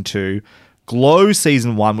Season 2, Glow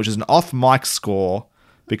Season 1, which is an off-mic score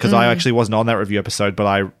because I actually wasn't on that review episode,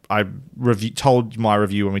 but I told my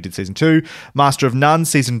review when we did Season 2, Master of None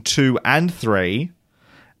Season 2 and 3,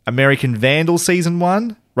 American Vandal Season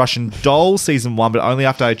 1, Russian Doll Season 1, but only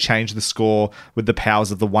after I changed the score with the powers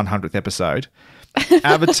of the 100th episode.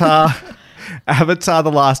 Avatar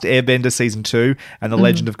The Last Airbender Season 2, and The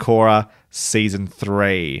Legend of Korra Season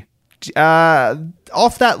 3.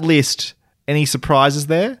 Off that list, any surprises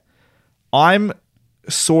there? I'm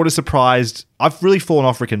sort of surprised. I've really fallen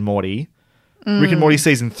off Rick and Morty. Rick and Morty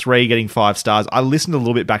Season 3 getting 5 stars. I listened a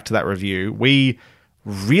little bit back to that review. We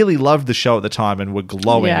really loved the show at the time and were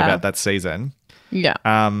glowing about that season. Yeah.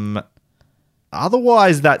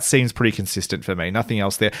 Otherwise, that seems pretty consistent for me. Nothing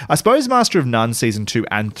else there. I suppose Master of None Season 2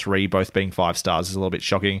 and 3 both being 5 stars is a little bit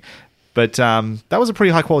shocking. But that was a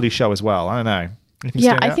pretty high-quality show as well. I don't know. Anything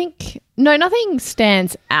stand out? Think... No, nothing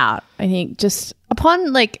stands out. I think just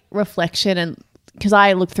upon, reflection and... Because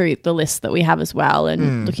I looked through the list that we have as well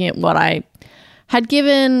and looking at what I had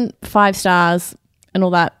given 5 stars and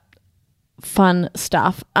all that fun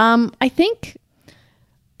stuff. I think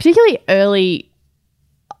particularly early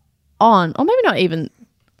on, or maybe not even,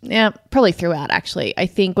 probably throughout actually, I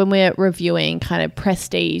think when we're reviewing kind of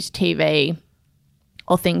prestige TV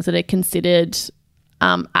or things that are considered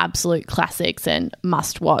absolute classics and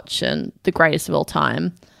must watch and the greatest of all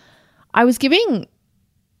time, I was giving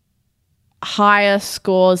higher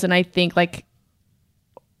scores and I think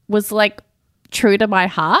was true to my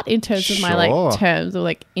heart in terms of my terms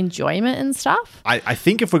of enjoyment and stuff. I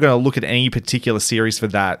think if we're going to look at any particular series for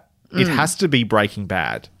that, it has to be Breaking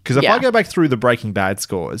Bad. Because if I go back through the Breaking Bad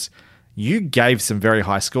scores, you gave some very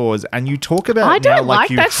high scores and you talk about I it now don't like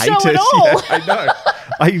you that hate show it. at all. Yeah,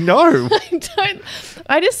 I know.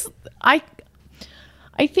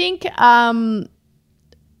 I think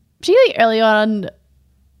particularly early on,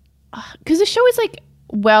 because the show is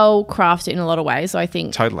well crafted in a lot of ways. So I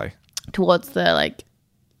think Totally. towards the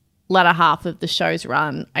latter half of the show's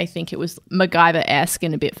run, I think it was MacGyver-esque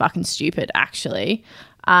and a bit fucking stupid actually.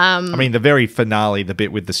 I mean, the very finale, the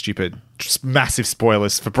bit with the stupid, massive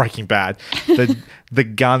spoilers for Breaking Bad, the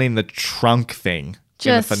gun in the trunk thing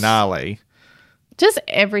in the finale. Just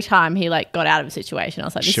every time he got out of a situation, I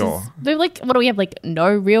was like, this is, they're what do we have?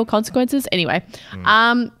 No real consequences? Anyway.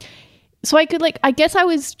 So I could I guess I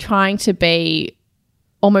was trying to be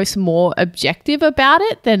almost more objective about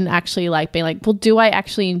it than actually being well, do I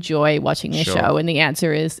actually enjoy watching this show? And the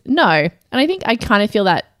answer is no. And I think I kind of feel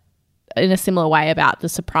that in a similar way about The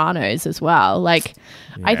Sopranos as well. I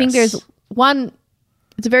think there's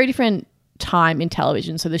it's a very different time in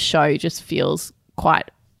television. So the show just feels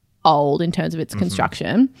quite old in terms of its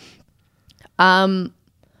construction.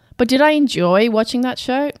 But did I enjoy watching that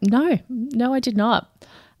show? No, I did not.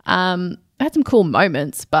 I had some cool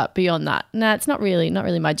moments, but beyond that, it's not really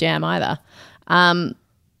my jam either.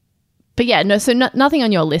 But yeah, no. So nothing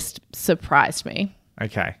on your list surprised me.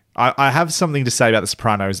 Okay, I have something to say about The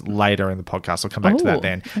Sopranos later in the podcast. I'll come back to that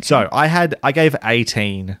then. Okay. So I gave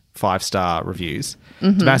 18 5-star reviews.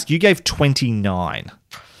 Damask, you gave 29.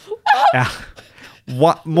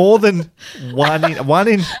 What more than one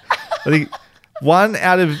in I think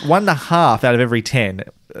 1.5 out of every 10.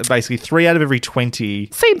 basically 3 out of every 20.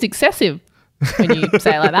 Seems excessive when you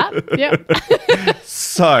say it like that. Yep.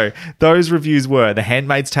 So those reviews were The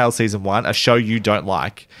Handmaid's Tale Season 1, a show you don't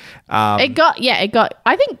like. It got,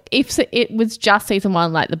 I think if it was just season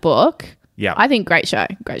 1 like the book, Yeah. I think great show.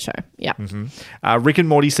 Yeah. Rick and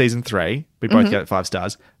Morty Season 3, we both get it 5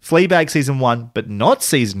 stars. Fleabag Season 1, but not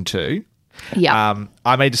Season 2. Yeah.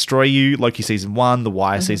 I May Destroy You, Loki Season 1, The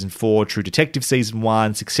Wire Season 4, True Detective Season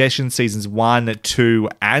 1, Succession Seasons 1, 2,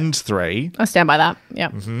 and 3. I stand by that.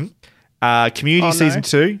 Yeah. Community Season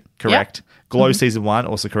 2, correct. Glow Season 1,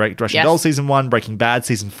 also correct. Russian Yes. Doll Season 1, Breaking Bad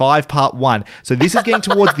Season 5, Part 1. So this is getting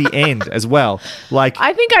towards the end as well. Like,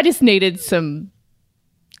 I think I just needed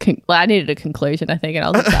I needed a conclusion, I think, and I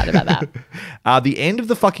was excited about that. The End of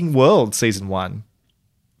the Fucking World Season 1.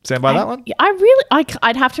 Stand by that one? Yeah,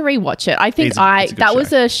 I'd have to rewatch it. I think It's a good that was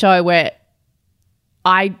show. a show where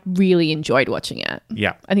I really enjoyed watching it.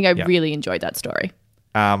 Yeah. I think I Yeah. really enjoyed that story.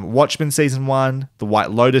 Watchmen Season 1, The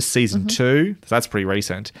White Lotus Season 2, so that's pretty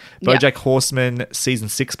recent. BoJack Horseman Season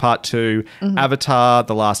 6 Part 2, Avatar,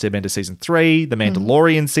 The Last Airbender Season 3, The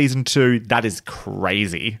Mandalorian Season 2, that is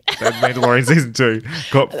crazy. The Mandalorian Season 2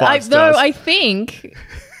 got 5 stars. Though I think,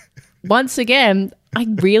 once again, I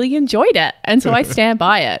really enjoyed it, and so I stand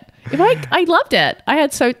by it. I loved it. I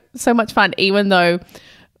had so much fun, even though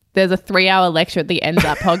there's a 3-hour lecture at the end of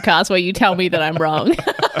that podcast where you tell me that I'm wrong.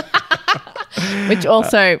 Which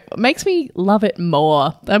also makes me love it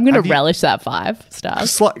more. I'm going to relish that 5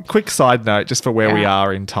 stars. Quick side note, just for where we Yeah.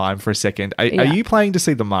 are in time for a second. Are you planning to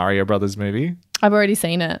see the Mario Brothers movie? I've already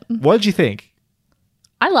seen it. What did you think?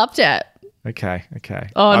 I loved it. Okay.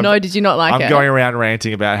 Oh, no, did you not like I'm it? going around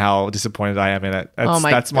ranting about how disappointed I am in it.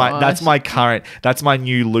 That's my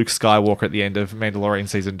new Luke Skywalker at the end of Mandalorian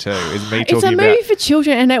Season 2. Is me It's a talking movie about for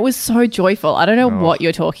children, and it was so joyful. I don't know what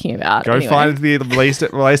you're talking about. go anyway. find the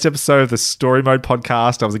latest episode of the Story Mode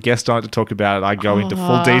podcast. I was a guest on it to talk about it. I go into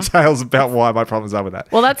full details about why my problems are with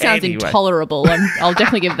that. Well, that sounds Anyway. intolerable. I'll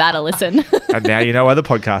definitely give that a listen. And now you know why the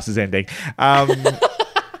podcast is ending.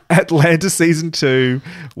 Atlanta Season 2,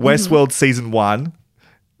 Westworld Season 1.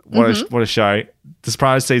 What a show. The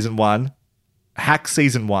Sopranos Season 1. Hack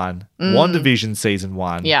Season 1. WandaVision Season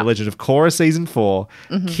 1. Yeah. The Legend of Korra Season 4.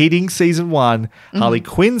 Kidding Season 1. Harley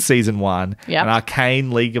Quinn Season 1. Yep. And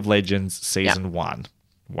Arcane League of Legends Season 1.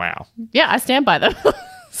 Wow. Yeah, I stand by them.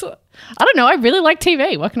 So, I don't know. I really like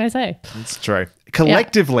TV. What can I say? It's true.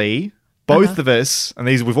 Collectively, both of us, and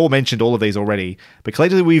these we've all mentioned all of these already, but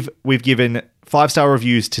collectively we've given 5-star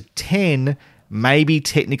reviews to 10, maybe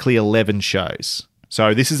technically 11 shows.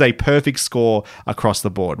 So this is a perfect score across the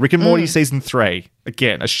board. Rick and Morty Season 3.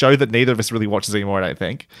 Again, a show that neither of us really watches anymore, I don't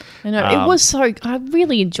think. I know. It was I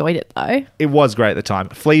really enjoyed it, though. It was great at the time.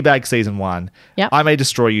 Fleabag Season 1. Yep. I May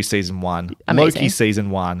Destroy You Season 1. Amazing. Loki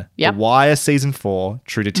Season 1. Yep. The Wire Season 4.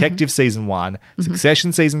 True Detective Season 1.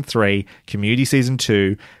 Succession Season 3. Community Season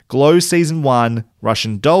 2. Glow Season 1.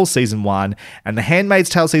 Russian Doll Season 1. And The Handmaid's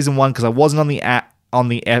Tale Season 1 because I wasn't on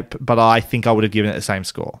the app, but I think I would have given it the same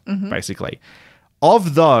score, basically.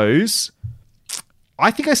 Of those,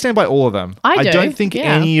 I think I stand by all of them. I do, don't think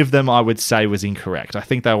yeah. any of them I would say was incorrect. I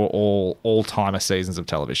think they were all all-timer seasons of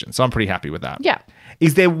television. So I'm pretty happy with that. Yeah.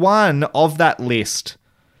 Is there one of that list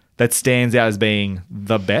that stands out as being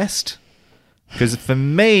the best? Because for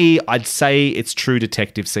me, I'd say it's True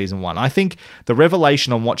Detective Season 1. I think the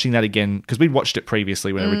revelation on watching that again, because we'd watched it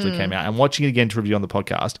previously when it originally came out, and watching it again to review on the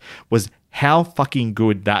podcast, was how fucking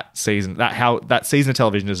good that season, how that season of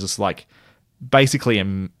television is just like basically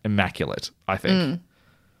immaculate, I think.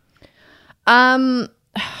 I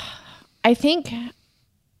think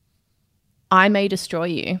I May Destroy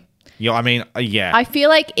You. Yeah, I mean, yeah. I feel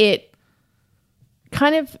like it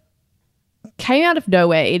kind of came out of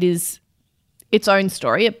nowhere. It is its own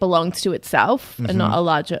story. It belongs to itself and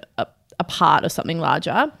not a part of something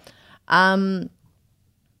larger. Yeah,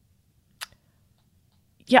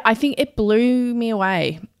 I think it blew me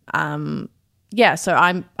away. Yeah, so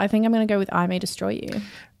I think I'm going to go with I May Destroy You.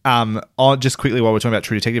 Just quickly while we're talking about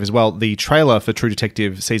True Detective as well, the trailer for True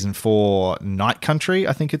Detective Season 4 Night Country,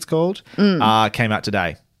 I think it's called, came out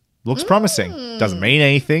today. Looks promising. Doesn't mean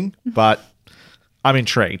anything, but I'm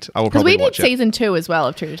intrigued. I will Because probably we watch did it. Season 2 as well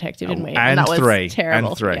of True Detective, didn't we? And that was 3. terrible.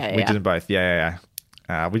 And 3. Yeah, We yeah. did them both. Yeah.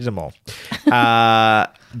 We did them all.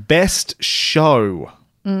 Best show.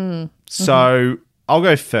 So I'll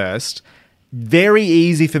go first. Very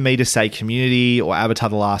easy for me to say Community or Avatar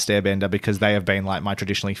The Last Airbender because they have been like my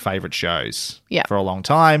traditionally favorite shows for a long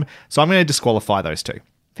time. So I'm going to disqualify those two.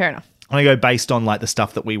 Fair enough. I'm going to go based on like the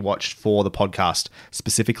stuff that we watched for the podcast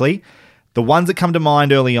specifically. The ones that come to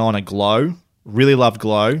mind early on are Glow. Really loved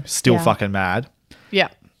Glow. Still Yeah. fucking mad. Yeah.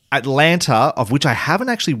 Atlanta, of which I haven't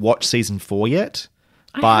actually watched season 4 yet.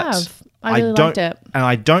 But have. I really don't, liked it. And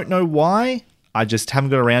I don't know why. I just haven't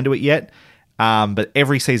got around to it yet. But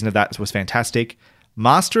every season of that was fantastic.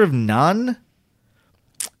 Master of None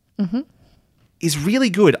is really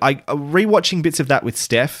good. Rewatching bits of that with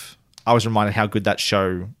Steph, I was reminded how good that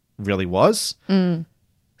show really was.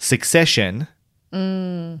 Succession,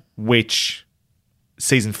 which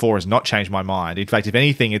season 4 has not changed my mind. In fact, if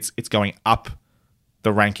anything, it's going up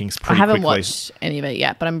the rankings pretty quickly. I haven't watched any of it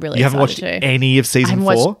yet, but I'm really You haven't excited watched to. any of season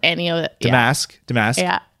 4? I haven't watched any of it. Damask.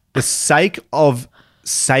 Yeah. The sake of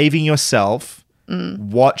saving yourself,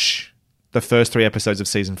 watch the first 3 episodes of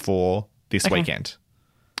season 4 this weekend.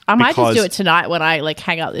 I might just Because- do it tonight when I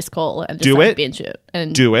hang up this call and just Do it. binge it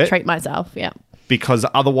and Do it. treat myself. Yeah. Because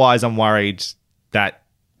otherwise I'm worried that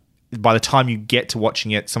by the time you get to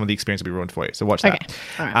watching it, some of the experience will be ruined for you. So watch that. Okay.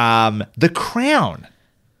 All right. The Crown.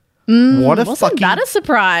 What a Wasn't fucking that a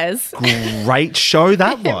surprise? great show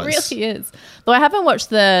that It was. really is. Though I haven't watched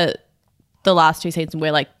the last 2 seasons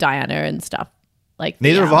where Diana and stuff.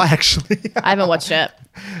 Neither have I, actually. I haven't watched it.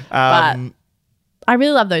 But I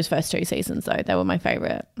really love those first 2 seasons though. They were my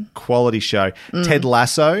favorite. Quality show. Ted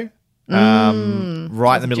Lasso.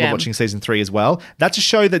 Right in the middle of gem. watching season 3 as well. That's a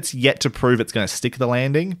show that's yet to prove it's going to stick the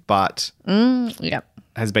landing, but Yeah.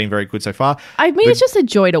 has been very good so far. I mean, it's just a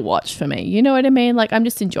joy to watch for me. You know what I mean? I'm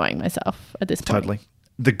just enjoying myself at this point. Totally.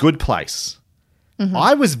 The Good Place.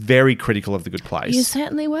 I was very critical of The Good Place. You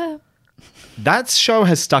certainly were. That show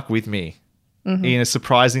has stuck with me in a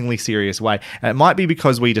surprisingly serious way. And it might be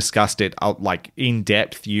because we discussed it in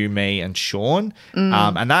depth, you, me, and Sean.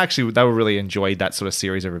 And they were really enjoyed that sort of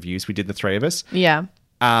series of reviews we did, the 3 of us. Yeah.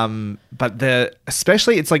 But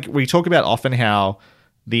especially it's we talk about often how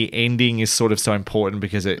the ending is sort of so important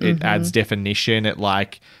because it adds definition. It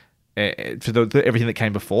for everything that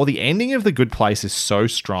came before. The ending of The Good Place is so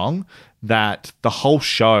strong that the whole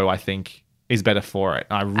show, I think, is better for it.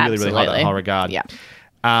 I really, really like that in the whole regard. Yeah.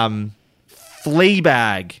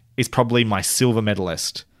 Fleabag is probably my silver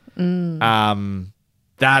medalist.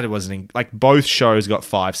 That was both shows got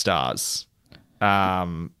 5 stars.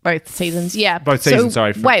 Both seasons. Yeah. Both seasons,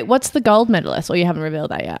 sorry. Wait, what's the gold medalist? Or you haven't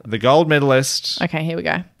revealed that yet? The gold medalist Okay, here we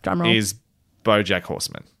go. Drum roll. is BoJack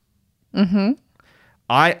Horseman.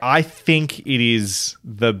 I think it is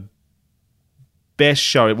the best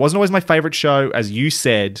show. It wasn't always my favorite show, as you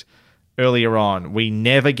said earlier on. We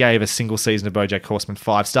never gave a single season of BoJack Horseman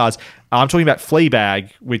 5 stars. I'm talking about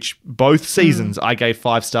Fleabag, which both seasons I gave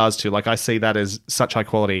 5 stars to. I see that as such high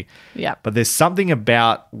quality. Yeah. But there's something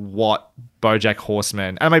about what BoJack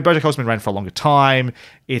Horseman... I mean, BoJack Horseman ran for a longer time.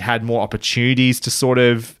 It had more opportunities to sort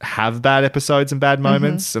of have bad episodes and bad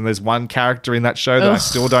moments. And there's one character in that show that I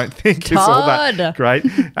still don't think is all that Todd. great.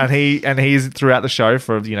 And he's throughout the show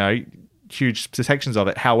for, huge sections of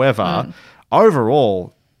it. However,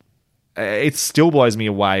 overall, it still blows me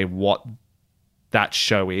away what that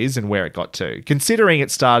show is and where it got to. Considering it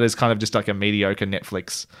started as kind of just a mediocre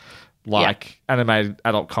Netflix animated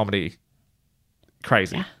adult comedy.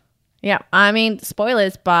 Crazy. Yeah. I mean,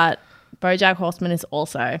 spoilers, but BoJack Horseman is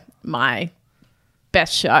also my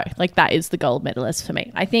best show. That is the gold medalist for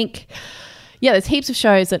me. I think, there's heaps of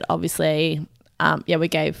shows that obviously, we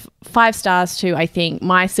gave 5 stars to. I think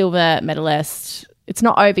my silver medalist, it's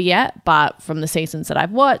not over yet, but from the seasons that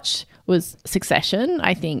I've watched, was Succession.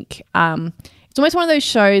 I think it's almost one of those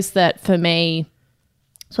shows that for me,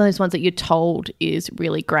 it's one of those ones that you're told is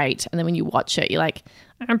really great. And then when you watch it, you're like,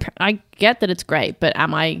 I get that it's great, but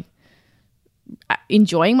am I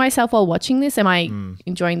enjoying myself while watching this? Am I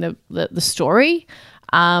enjoying the story?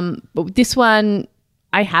 But with this one,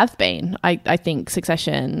 I have been. I think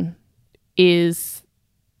Succession is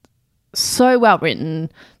so well written.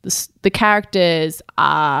 The characters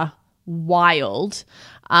are wild.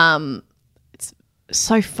 It's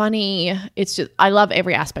so funny. It's just, I love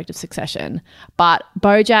every aspect of Succession. But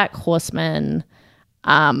BoJack Horseman,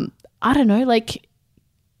 I don't know,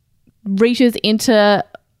 reaches into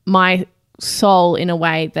my soul in a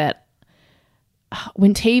way that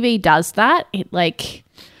when TV does that, it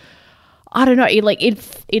I don't know,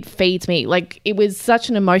 it feeds me. It was such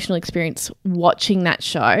an emotional experience watching that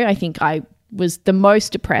show. I think I was the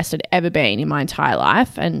most depressed I'd ever been in my entire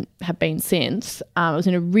life and have been since. I was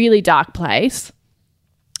in a really dark place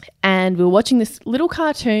and we were watching this little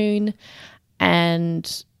cartoon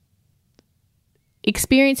and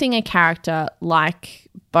experiencing a character like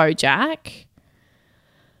BoJack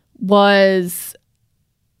was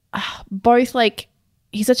both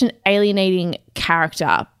he's such an alienating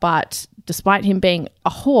character, but despite him being a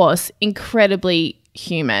horse, incredibly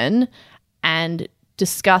human and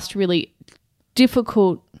discussed really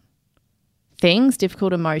difficult things,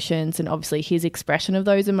 difficult emotions, and obviously his expression of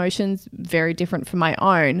those emotions very different from my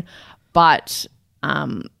own, but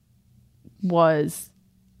was,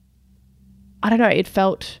 I don't know, it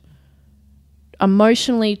felt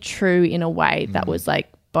emotionally true in a way that was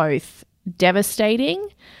like both devastating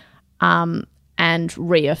and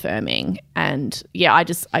reaffirming. And yeah,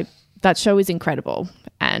 that show is incredible.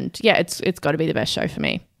 And yeah, it's got to be the best show for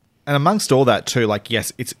me. And amongst all that too, like,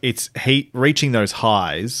 yes, it's he reaching those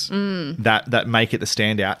highs that make it the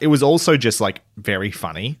standout. It was also just like very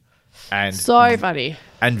funny and so funny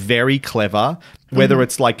and very clever, whether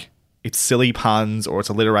it's like it's silly puns or it's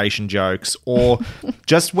alliteration jokes or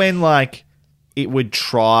just when like it would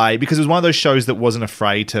try, because it was one of those shows that wasn't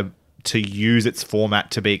afraid to use its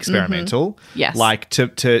format to be experimental. Yes. Like to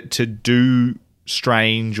do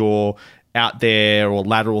strange or out there or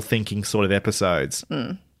lateral thinking sort of episodes.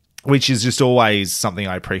 Which is just always something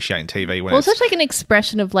I appreciate in TV. Well, it's such like an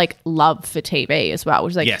expression of like love for TV as well,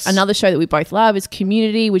 which is like another show that we both love is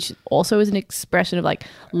Community, which also is an expression of like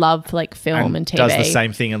love for like film and TV. Does the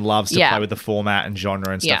same thing and loves to play with the format and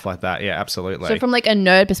genre and stuff like that. Yeah, absolutely. So from like a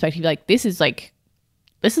nerd perspective, like this is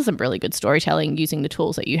some really good storytelling using the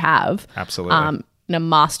tools that you have. Absolutely. In a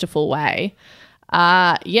masterful way.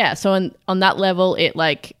 So on that level, it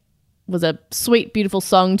like was a sweet, beautiful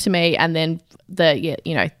song to me, and then the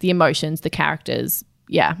emotions, the characters,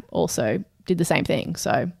 also did the same thing.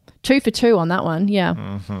 So 2 for 2 on that one.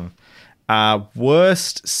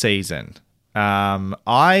 Worst season.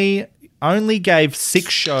 I only gave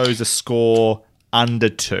 6 shows a score under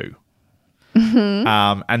 2.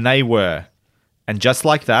 And they were, and Just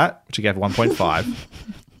Like That, which I gave 1.5.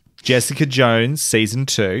 Jessica Jones season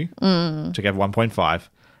 2, which I gave 1.5.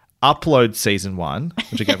 Upload season 1,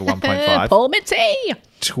 which I gave a 1.5. Paul Mitzi.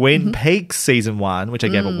 Twin Peaks season 1, which I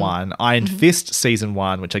gave a 1. Iron Fist season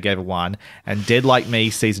 1, which I gave a 1. And Dead Like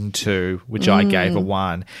Me season 2, which I gave a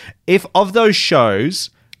 1. If of those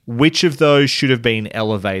shows, which of those should have been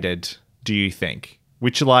elevated, do you think?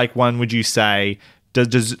 Which like one would you say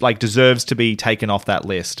deserves to be taken off that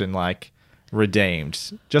list and like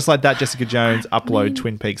redeemed? Just Like That, Jessica Jones, Upload,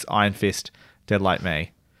 Twin Peaks, Iron Fist, Dead Like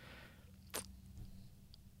Me.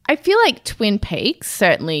 I feel like Twin Peaks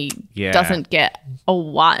certainly doesn't get a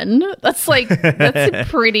 1. That's like, that's a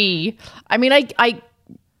pretty, I mean, I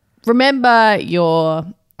remember your,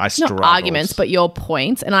 not arguments, but your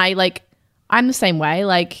points. And I'm the same way.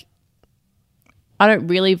 Like, I don't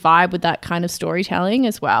really vibe with that kind of storytelling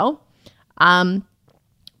as well. But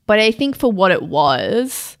I think for what it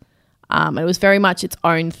was very much its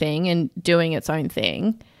own thing and doing its own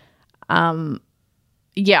thing.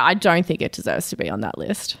 I don't think it deserves to be on that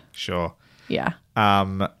list. Sure. Yeah.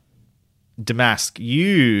 Damask,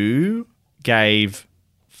 you gave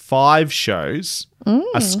 5 shows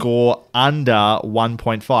a score under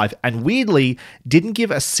 1.5 and weirdly didn't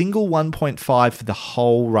give a single 1.5 for the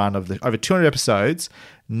whole run of over 200 episodes.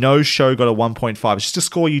 No show got a 1.5. It's just a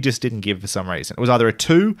score you just didn't give for some reason. It was either a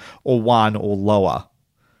 2 or 1 or lower.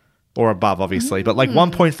 Or above, obviously. But like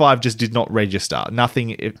 1.5 just did not register.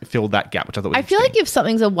 Nothing filled that gap, which I thought was I feel like if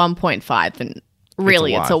something's a 1.5, then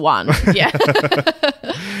really it's a 1.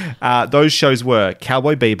 Yeah. Those shows were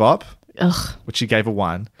Cowboy Bebop, which you gave a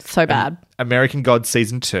 1. So bad. American Gods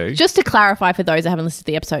Season 2. Just to clarify for those that haven't listened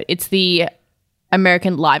to the episode, it's the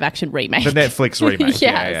American live action remake. The Netflix remake.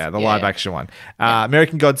 The live action one.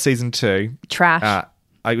 American Gods Season 2. Trash.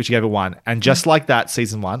 Which you gave a 1. And Just Like That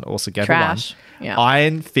Season 1 also gave Trash. a 1. Yeah.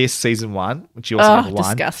 Iron Fist Season 1, which you also gave a 1.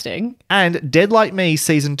 Disgusting. And Dead Like Me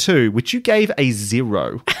Season 2, which you gave a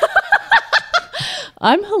 0.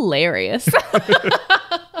 I'm hilarious.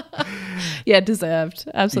 Deserved.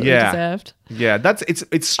 Absolutely deserved. Yeah,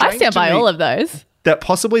 it's strange. I stand by all of those. That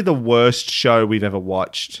possibly the worst show we've ever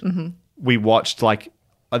watched. We watched like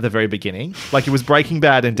at the very beginning. Like it was Breaking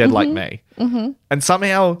Bad and Dead Like Me. And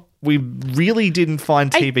somehow we really didn't find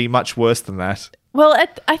TV much worse than that. Well,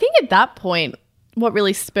 I think at that point, what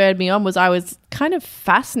really spurred me on was I was kind of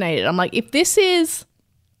fascinated. I'm like, if this is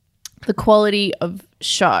the quality of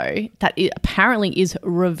show that apparently is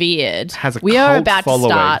revered, we are about to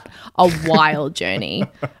start a wild journey.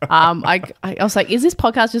 I was like, is this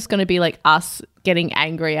podcast just going to be like us getting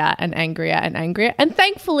angrier and angrier and angrier? And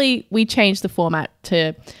thankfully, we changed the format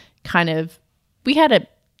to kind of, we had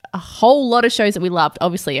a whole lot of shows that we loved.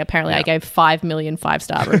 Obviously, apparently I gave 5 million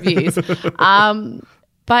 5-star reviews.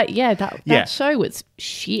 But yeah, that show was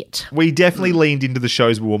shit. We definitely leaned into the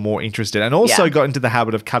shows we were more interested in, and also Yeah. got into the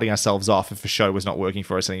habit of cutting ourselves off if a show was not working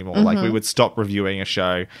for us anymore. Like we would stop reviewing a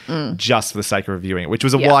show just for the sake of reviewing it, which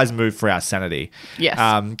was a wise move for our sanity. Yes.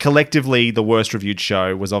 Collectively, the worst reviewed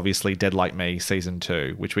show was obviously Dead Like Me season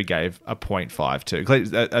 2, which we gave a 0.5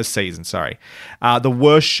 to. A season, sorry. The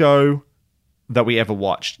worst show that we ever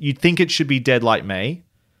watched. You'd think it should be Dead Like Me.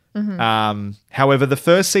 However, the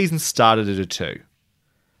first season started at a 2.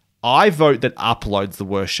 I vote that Upload's the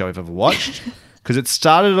worst show I've ever watched because it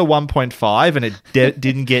started at a 1.5 and it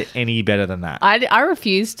didn't get any better than that. I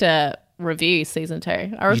refuse to review season 2.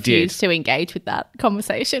 I refuse to engage with that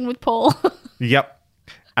conversation with Paul. Yep.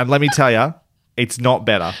 And let me tell you, it's not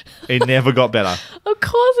better. It never got better. Of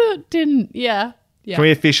course it didn't. Yeah. Can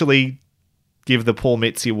we officially give the Paul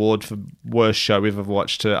Mitzi Award for worst show we've ever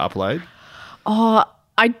watched to Upload?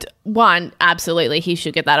 Absolutely, he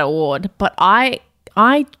should get that award. But I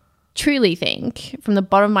truly think, from the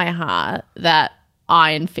bottom of my heart, that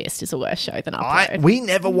Iron Fist is a worse show than Upload. We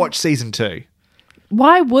never watched season 2.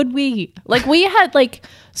 Why would we? Like, we had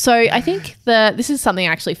so I think this is something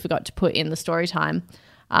I actually forgot to put in the story time,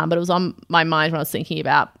 but it was on my mind when I was thinking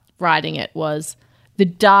about writing it, was the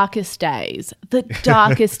darkest days of the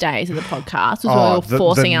podcast was when we were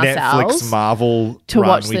forcing ourselves Netflix Marvel to run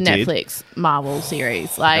watch we the did. Netflix Marvel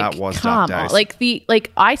series. Like, That was come dark on. days.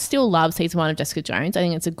 I still love season 1 of Jessica Jones. I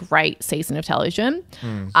think it's a great season of television.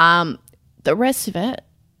 The rest of it,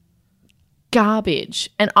 garbage.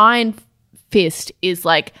 And Iron Fist is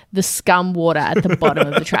like the scum water at the bottom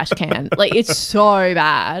of the trash can. Like, it's so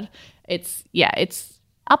bad. It's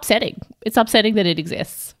upsetting. It's upsetting that it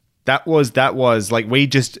exists. That was like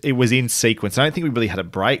it was in sequence. I don't think we really had a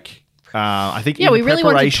break. I think in we really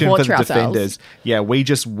wanted to preparation for the torture ourselves. Defenders, we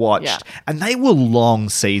just watched, Yeah. and they were long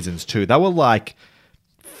seasons too. They were like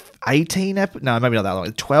 18, no, maybe not that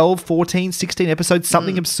long, 12, 14, 16 episodes,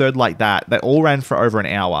 something absurd like that. They all ran for over an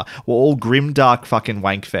hour. Were all grimdark fucking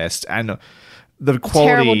wankfest, and the quality,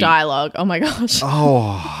 Terrible dialogue. Oh my gosh.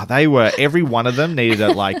 Oh, they were. Every one of them needed a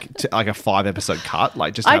a 5-episode cut,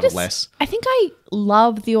 just to have less. I think I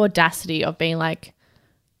love the audacity of being like,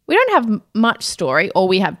 we don't have much story, or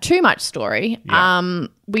we have too much story. Yeah.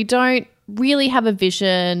 We don't really have a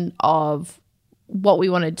vision of what we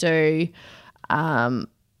want to do.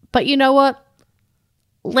 But you know what?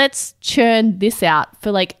 Let's churn this out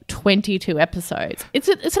for 22 episodes. It's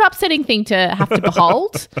an upsetting thing to have to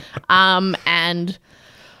behold. And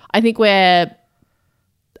I think we're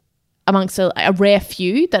amongst a rare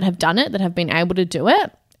few that have done it, that have been able to do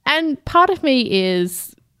it. And part of me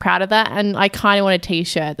is proud of that. And I kind of want a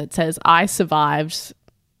t-shirt that says, I survived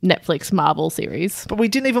Netflix Marvel series. But we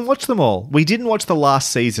didn't even watch them all. We didn't watch the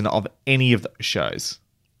last season of any of those shows,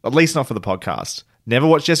 at least not for the podcast. Never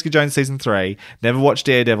watched Jessica Jones season 3, never watched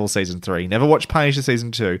Daredevil season 3, never watched Punisher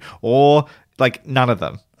season 2, or none of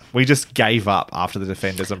them. We just gave up after the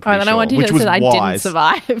Defenders, I'm pretty Then sure. I want you which to was say I wise. didn't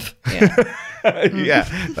survive. Yeah.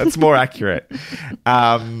 Yeah, that's more accurate.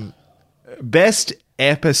 Best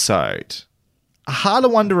episode. A harder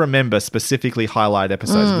one to remember, specifically highlight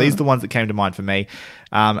episodes. These are the ones that came to mind for me.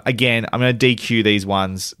 Again, I'm going to DQ these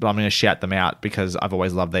ones, but I'm going to shout them out because I've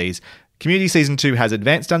always loved these. Community Season 2 has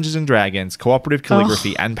Advanced Dungeons & Dragons, Cooperative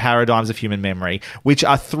Calligraphy, and Paradigms of Human Memory, which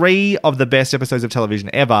are 3 of the best episodes of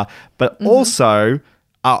television ever, but also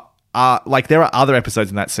there are other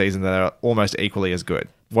episodes in that season that are almost equally as good.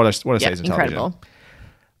 What a season of television. Incredible.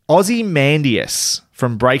 Ozymandias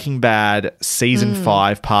from Breaking Bad Season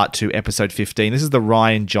 5, Part 2, Episode 15. This is the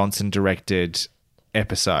Ryan Johnson directed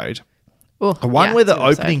episode. Ooh, The one yeah, where the it's a good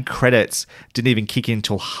episode. opening credits didn't even kick in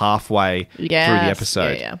till halfway through the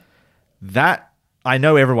episode. Yeah. That, I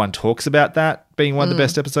know everyone talks about that being one of the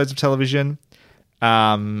best episodes of television,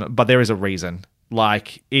 but there is a reason.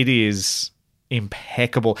 It is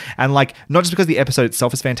impeccable. And not just because the episode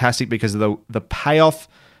itself is fantastic, because of the payoff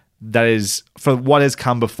that is for what has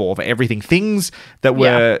come before, for everything. Things that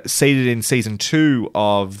were seeded in season 2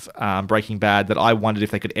 of Breaking Bad that I wondered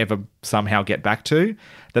if they could ever somehow get back to,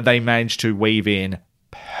 that they managed to weave in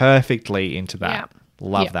perfectly into that. Yeah.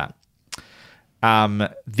 Love that.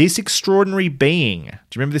 This Extraordinary Being. Do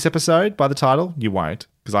you remember this episode by the title? You won't,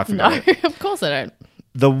 because I forgot No, it. of course I don't.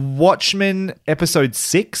 The Watchmen episode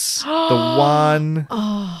 6, the one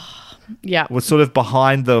Yeah. was sort of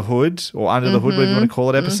behind the hood or under the hood, whatever you want to call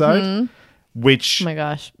it, episode, which Oh my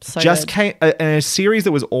gosh. So just good. came in a series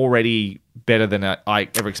that was already better than I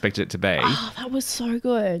ever expected it to be. Oh, that was so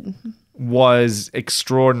good. Was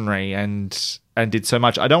extraordinary and did so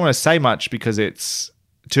much. I don't want to say much because it's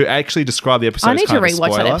to actually describe the episode. I need to kind of a rewatch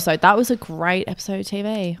that spoiler. episode. That was a great episode of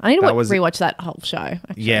TV. I need to rewatch that whole show.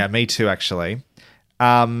 Actually. Yeah, me too, actually.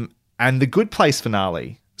 And the Good Place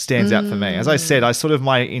finale stands out for me. As I said,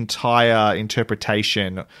 my entire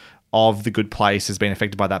interpretation of The Good Place has been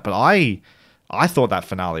affected by that. But I thought that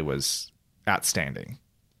finale was outstanding.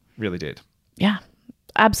 Really did. Yeah,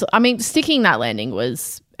 absolutely. I mean, sticking that landing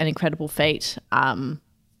was an incredible feat. And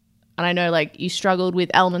I know, like, you struggled with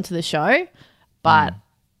elements of the show, but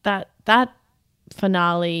that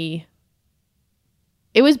finale,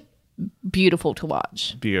 it was beautiful to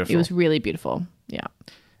watch. Beautiful. It was really beautiful. Yeah.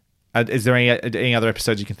 Is there any other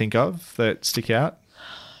episodes you can think of that stick out?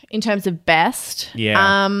 In terms of best,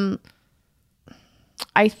 Yeah.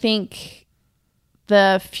 I think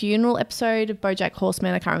the funeral episode of BoJack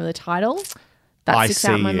Horseman, I can't remember the title. That I sticks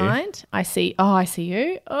out in my See You. mind. I see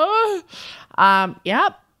you. Oh,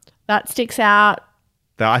 yep. That sticks out.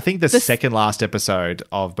 I think the second last episode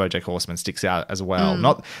of BoJack Horseman sticks out as well.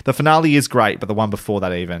 Not the finale is great, but the one before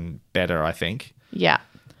that even better, I think. Yeah.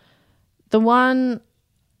 The one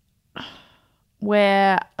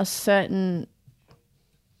where a certain,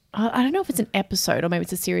 I don't know if it's an episode or maybe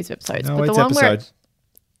it's a series of episodes, No, but the it's one where episode. it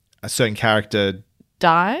A certain character.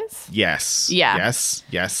 dies. Yes. Yeah.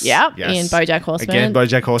 Yes. Yep. In BoJack Horseman. Again,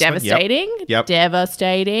 BoJack Horseman. Devastating. Yep.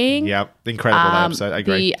 Devastating. Yep. Incredible that episode. I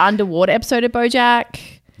agree. The underwater episode of BoJack,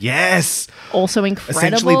 Yes. also incredible.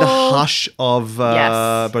 Essentially the hush of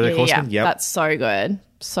Yes. BoJack Horseman. Yeah. Yep. That's so good.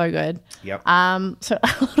 So good. Yep. So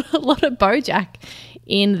a lot of BoJack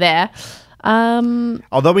in there.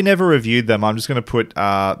 Although we never reviewed them, I'm just going to put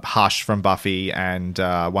Hush from Buffy and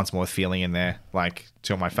Once More with Feeling in there, like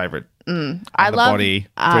two of my favorite. I the love Body,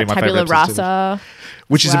 three of my Tabula favorite episodes. Rasa.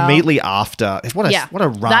 Which is well. immediately after. What a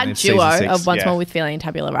run That in duo season 6. of Once Yeah. More with Feeling and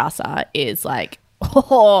Tabula Rasa is like,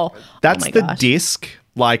 oh That's my the gosh. disc,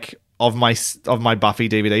 like, of my Buffy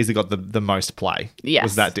DVDs that got the most play. Yes.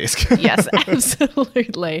 Was that disc. Yes,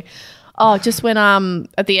 absolutely. Oh, just when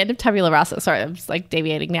at the end of Tabula Rasa, sorry, I'm just like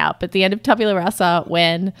deviating now, but the end of Tabula Rasa,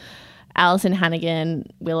 when Alison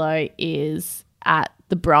Hannigan Willow is at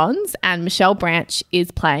the Bronze and Michelle Branch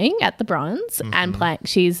is playing at the Bronze and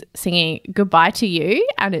she's singing Goodbye to You,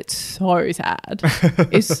 and it's so sad.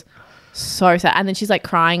 It's so sad. And then she's like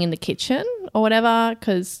crying in the kitchen or whatever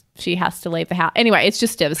because she has to leave the house. Anyway, it's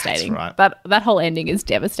just devastating. That's right. That whole ending is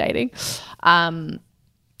devastating.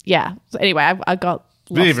 Yeah. So anyway, I got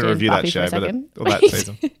We didn't lost even in review that Buffy for show, a second. or that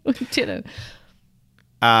season. We didn't.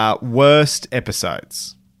 Worst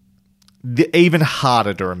episodes. Even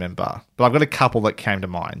harder to remember. But I've got a couple that came to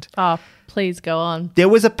mind. Oh, please go on. There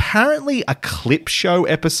was apparently a clip show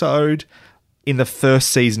episode in the first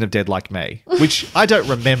season of Dead Like Me, which I don't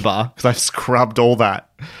remember because I've scrubbed all that.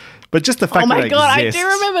 But just the fact Oh that my it God, exists. I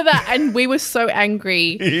do remember that. And we were so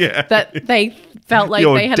angry Yeah. that they felt like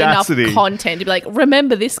The they had audacity. enough content to be like,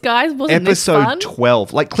 remember this, guys? Wasn't this fun? Episode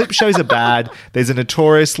 12. Like, clip shows are bad. There's a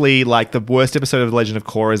notoriously, like, the worst episode of The Legend of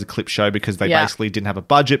Korra is a clip show because they Yeah. basically didn't have a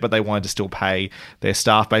budget, but they wanted to still pay their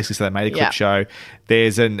staff, basically, so they made a clip Yeah. show.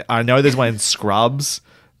 I know there's one in Scrubs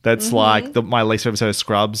that's Mm-hmm. like my least favorite episode of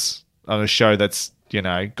Scrubs on a show that's,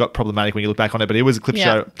 got problematic when you look back on it, but it was a clip Yeah.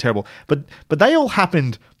 show, terrible. But they all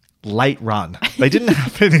happened late run. They didn't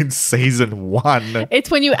happen in season 1.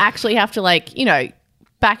 It's when you actually have to, like,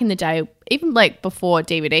 back in the day, even like before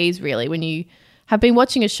DVDs, really, when you have been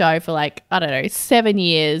watching a show for like, I don't know, 7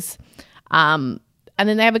 years, and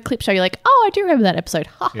then they have a clip show, you're like, oh, I do remember that episode.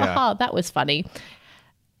 Ha ha Yeah. ha, that was funny.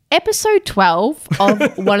 Episode 12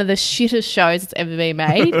 of one of the shittest shows that's ever been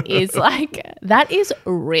made is like, that is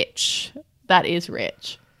rich. That is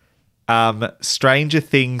rich. Stranger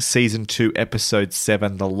Things season 2 episode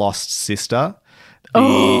 7, The Lost Sister.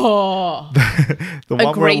 The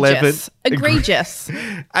one where 11 Egregious.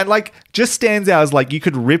 and like just stands out as like you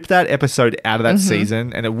could rip that episode out of that Mm-hmm.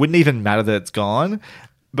 season and it wouldn't even matter that it's gone.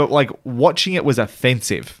 But like watching it was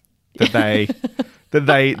offensive that they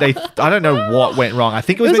I don't know what went wrong. I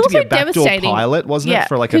think it was It was meant to be a also backdoor devastating. pilot, wasn't Yeah, it,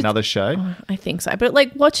 for like 'cause- another show? I think so. But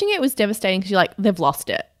like watching it was devastating because you're like, they've lost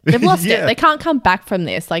it. They've lost Yeah. it. They can't come back from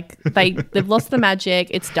this. Like they've lost the magic.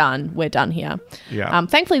 It's done. We're done here. Yeah.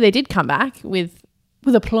 Thankfully they did come back with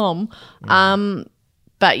aplomb.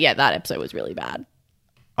 But yeah, that episode was really bad.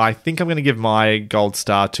 I think I'm going to give my gold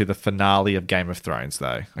star to the finale of Game of Thrones,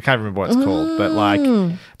 though. I can't remember what it's called, but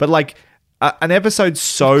like an episode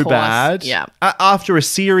so Of course, bad, yeah. After a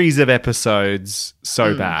series of episodes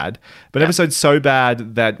so bad, but episode so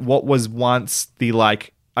bad that what was once the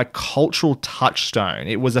like a cultural touchstone,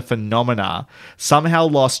 it was a phenomena, somehow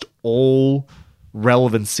lost all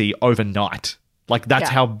relevancy overnight. Like that's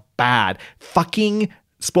Yeah. how bad. Fucking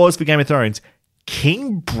spoilers for Game of Thrones.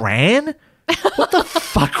 King Bran? What the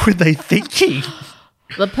fuck were they thinking?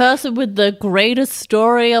 the person with the greatest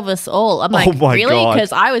story of us all. I'm like, Oh my really? God.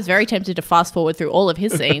 Because I was very tempted to fast forward through all of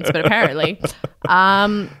his scenes, but apparently,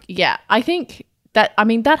 yeah, I think that, I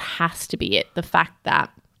mean, that has to be it. The fact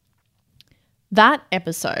that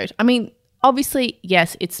episode, I mean, obviously,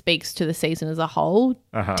 yes, it speaks to the season as a whole,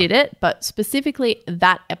 did it? But specifically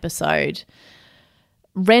that episode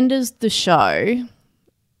renders the show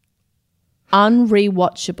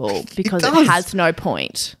unrewatchable because it does. has no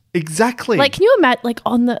point. Exactly. Like, can you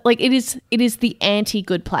imagine? Like, it is the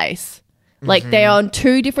anti-Good Place. Like, they're on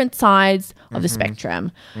two different sides of the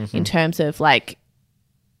spectrum in terms of, like,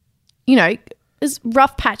 you know, there's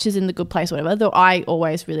rough patches in the Good Place, or whatever. Though I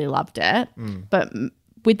always really loved it, but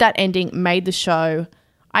with that ending, made the show,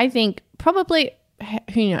 I think, probably,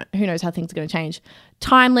 who knows how things are going to change,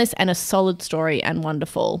 timeless and a solid story and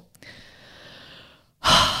wonderful.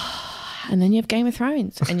 And then you have Game of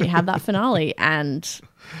Thrones, and you have that finale, and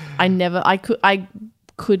I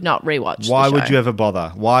could not rewatch. Why the show. would you ever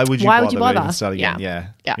bother? Why would you Why bother? would you to even bother? start again? Yeah.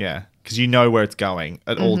 Yeah. Because you know where it's going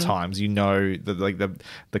at all times. You know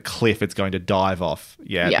the cliff it's going to dive off.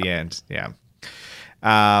 Yeah, at the end. Yeah.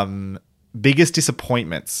 Biggest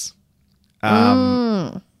disappointments.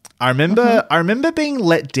 I remember being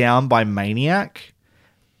let down by Maniac.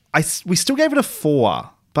 We still gave it a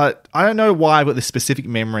 4. But I don't know why I've got this specific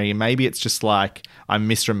memory. Maybe it's just like I'm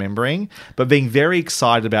misremembering, but being very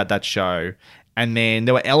excited about that show. And then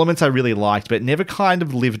there were elements I really liked, but it never kind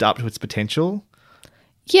of lived up to its potential.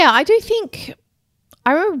 Yeah, I do think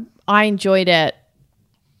I enjoyed it,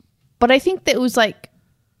 but I think that it was like,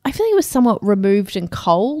 I feel like it was somewhat removed and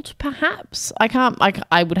cold, perhaps. I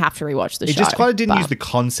would have to rewatch the show. It just kind of didn't but- use the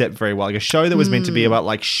concept very well. Like a show that was meant to be about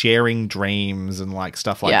like sharing dreams and like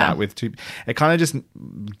stuff like that with two. It kind of just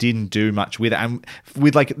didn't do much with it. And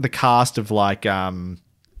with like the cast of like, who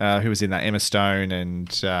was in that? Emma Stone and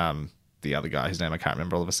the other guy whose name I can't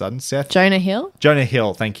remember all of a sudden. Seth? Jonah Hill? Jonah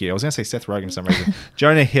Hill, thank you. I was going to say Seth Rogen for some reason.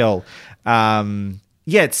 Jonah Hill.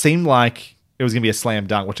 It seemed like it was going to be a slam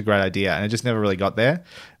dunk. What a great idea. And it just never really got there.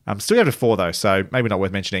 Still gave it a 4 though, so maybe not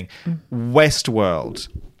worth mentioning. Westworld,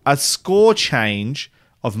 a score change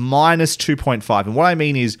of minus 2.5. And what I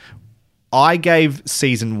mean is I gave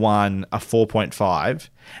season 1 a 4.5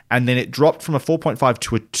 and then it dropped from a 4.5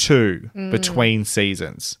 to a 2 between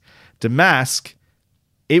seasons. Damask,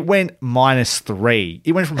 it went minus 3.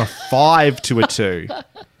 It went from a 5 to a 2.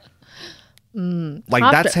 Like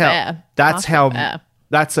Half that's bit fair. that's Half bit how fair.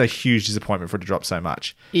 that's a huge disappointment for it to drop so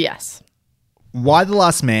much. Yes. Why the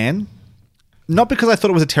Last Man? Not because I thought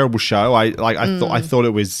it was a terrible show. I thought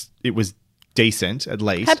it was decent at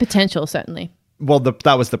least. Had potential, certainly. Well,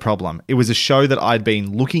 that was the problem. It was a show that I'd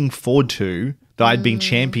been looking forward to, that I'd been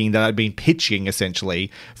championing, that I'd been pitching essentially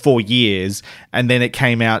for years, and then it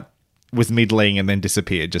came out was middling and then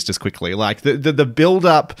disappeared just as quickly. Like the build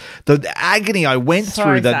up, the agony I went So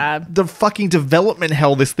through, sad. the fucking development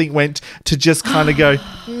hell this thing went to just kind of go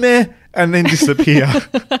meh and then disappear.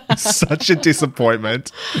 Such a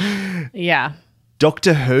disappointment. Yeah.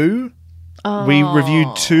 Doctor Who. We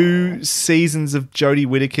reviewed 2 seasons of Jodie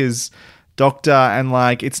Whittaker's Doctor, and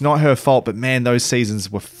like it's not her fault, but man, those seasons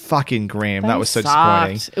were fucking grim. That was so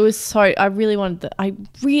disappointing. It was so. I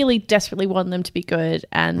really desperately wanted them to be good,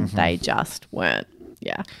 and they just weren't.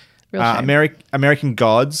 Yeah. Real shame. American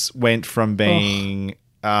Gods went from being it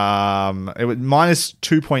was minus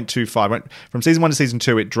 2.25. Went from season 1 to season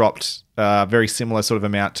 2. It dropped very similar sort of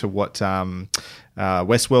amount to what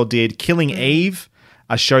Westworld did. Killing Eve,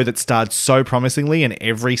 a show that started so promisingly, and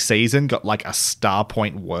every season got like a star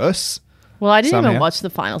point worse. Well, I didn't somehow. even watch the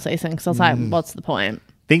final season because I was like, what's the point?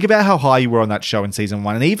 Think about how high you were on that show in season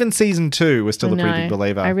 1, and even season 2 was still a pretty No, big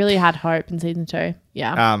believer. I really had hope in season 2.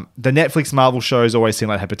 Yeah. The Netflix Marvel shows always seemed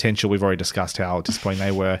like they had potential. We've already discussed how disappointing they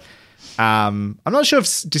were. I'm not sure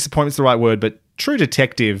if disappointment's the right word, but True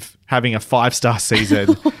Detective having a 5-star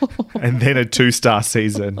season and then a 2-star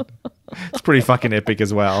season. It's pretty fucking epic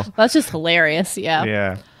as well. That's just hilarious. Yeah.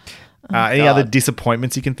 Yeah. Any other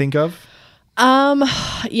disappointments you can think of?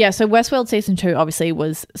 Yeah, so Westworld season 2 obviously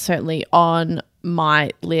was certainly on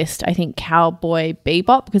my list. I think Cowboy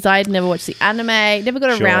Bebop, because I had never watched the anime, never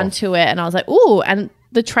got Sure. around to it, and I was like, ooh, and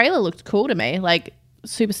the trailer looked cool to me, like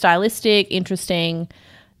super stylistic, interesting.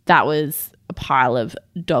 That was a pile of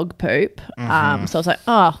dog poop. So I was like,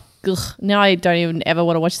 oh, ugh, now I don't even ever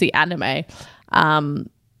want to watch the anime.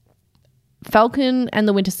 Falcon and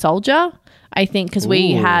the Winter Soldier, I think, because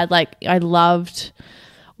we had I loved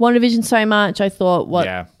WandaVision so much. I thought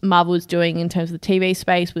what Marvel was doing in terms of the TV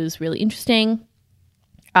space was really interesting.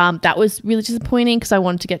 That was really disappointing because I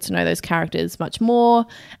wanted to get to know those characters much more,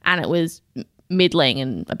 and it was middling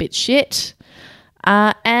and a bit shit.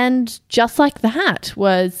 And Just Like That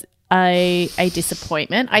was a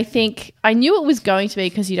disappointment. I think I knew it was going to be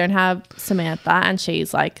because you don't have Samantha, and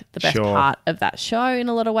she's like the best part of that show in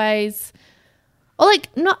a lot of ways. Or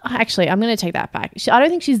like, not actually, I'm going to take that back. I don't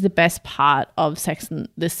think she's the best part of Sex and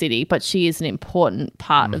the City, but she is an important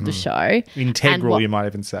part of the show. Integral, you might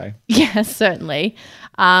even say. Yes, certainly.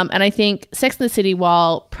 And I think Sex and the City,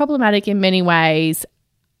 while problematic in many ways,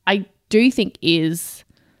 I do think is,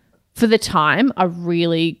 for the time, a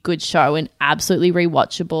really good show and absolutely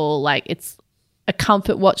rewatchable. Like, it's a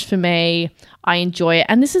comfort watch for me. I enjoy it.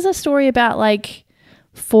 And this is a story about like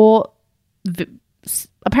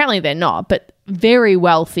apparently they're not, but very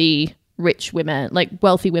wealthy, rich women, like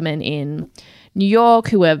wealthy women in New York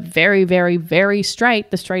who are very, very, very straight,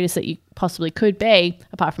 the straightest that you possibly could be,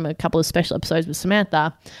 apart from a couple of special episodes with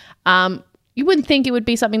Samantha. You wouldn't think it would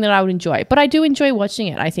be something that I would enjoy, but I do enjoy watching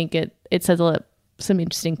it. I think it says some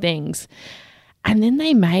interesting things. And then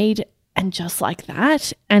they made And Just Like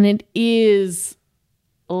That, and it is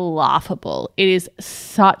laughable. It is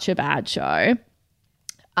such a bad show.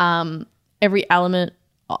 Every element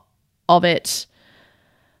of it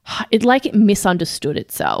misunderstood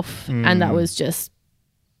itself, and that was just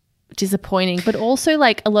disappointing. But also,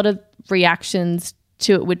 like, a lot of reactions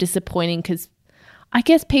to it were disappointing because I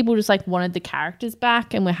guess people just like wanted the characters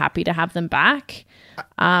back and were happy to have them back.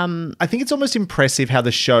 I think it's almost impressive how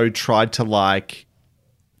the show tried to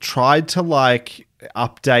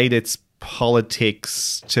update its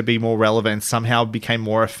politics to be more relevant and somehow became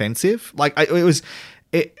more offensive. Like, it was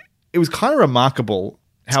kind of remarkable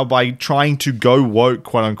how by trying to go woke,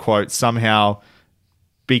 quote unquote, somehow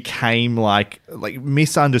became like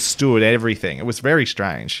misunderstood everything. It was very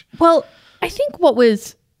strange. Well, I think what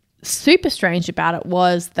was super strange about it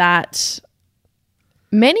was that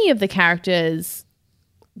many of the characters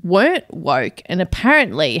weren't woke and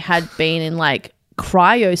apparently had been in like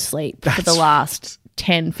cryo sleep for the last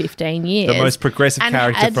 10, 15 years. The most progressive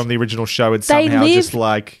character from the original show had somehow just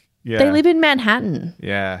like, yeah. They live in Manhattan.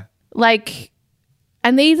 Yeah. Like,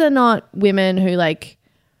 and these are not women who like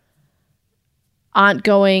aren't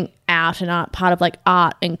going out and aren't part of like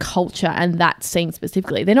art and culture and that scene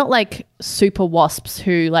specifically. They're not like super wasps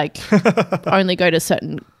who like only go to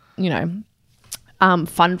certain,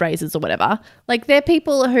 fundraisers or whatever. Like, they're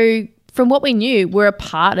people who, from what we knew, were a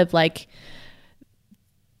part of like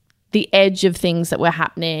the edge of things that were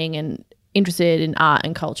happening and interested in art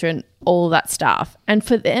and culture and all of that stuff. And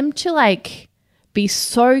for them to like be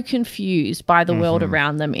so confused by the world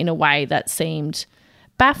around them in a way that seemed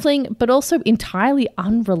baffling but also entirely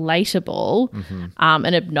unrelatable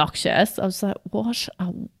and obnoxious, I was like,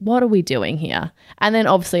 what are we doing here? And then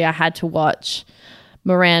obviously I had to watch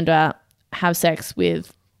Miranda have sex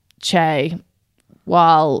with Che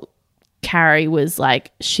while Carrie was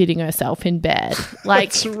like shitting herself in bed.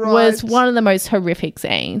 Like, was one of the most horrific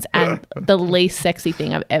scenes and the least sexy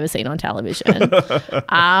thing I've ever seen on television.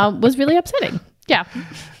 Was really upsetting. Yeah.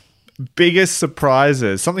 Biggest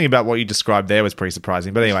surprises. Something about what you described there was pretty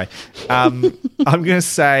surprising. But anyway, I'm going to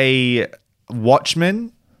say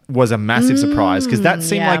Watchmen was a massive surprise because that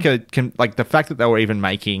seemed like the fact that they were even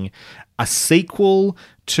making a sequel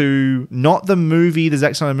to not the movie, the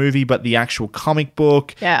Zack Snyder movie, but the actual comic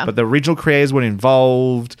book. Yeah. But the original creators were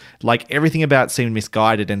involved. Like, everything about it seemed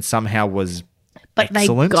misguided and somehow was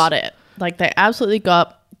excellent. They got it. Like, they absolutely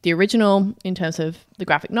got the original in terms of the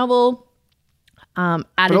graphic novel. Added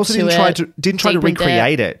but also didn't try to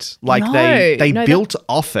recreate it. Like, they built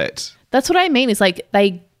off it. That's what I mean. Is like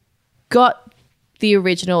they got the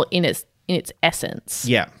original in its essence.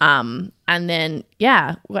 Yeah. And then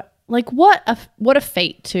what a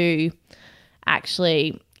feat to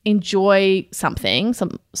actually enjoy something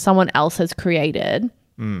someone else has created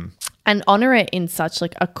and honor it in such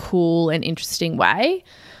like a cool and interesting way.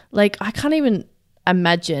 Like, I can't even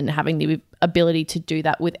imagine having the ability to do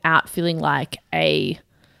that without feeling like an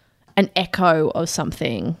echo of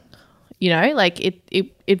something, like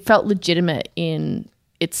it felt legitimate in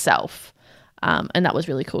itself. And that was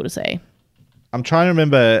really cool to see. I'm trying to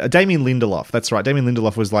remember Damien Lindelof. That's right. Damien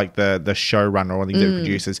Lindelof was like the showrunner or the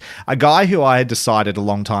producers. A guy who I had decided a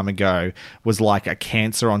long time ago was like a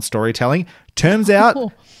cancer on storytelling. Turns out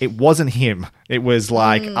it wasn't him. It was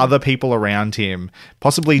like other people around him,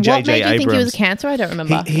 possibly J.J. Abrams. What made you think he was a cancer? I don't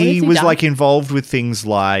remember. He was like involved with things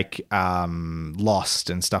like Lost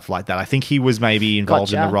and stuff like that. I think he was maybe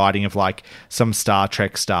involved in the writing of like some Star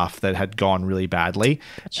Trek stuff that had gone really badly.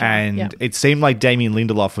 Gotcha. And it seemed like Damien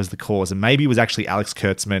Lindelof was the cause, and maybe it was actually Alex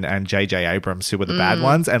Kurtzman and J.J. Abrams who were the bad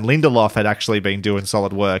ones. And Lindelof had actually been doing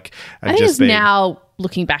solid work. And I think it's now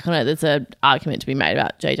looking back on it, there's an argument to be made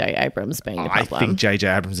about J.J. Abrams being the problem. I think J.J.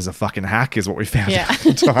 Abrams is a fucking hack, is what we found Yeah. out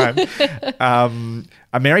at the time.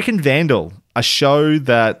 American Vandal, a show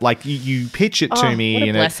that, like, you pitch it to me. What a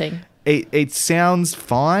and blessing. It sounds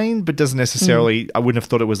fine, but doesn't necessarily. I wouldn't have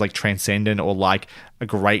thought it was like transcendent or like a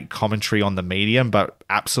great commentary on the medium, but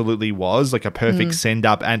absolutely was like a perfect send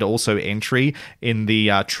up and also entry in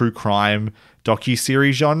the true crime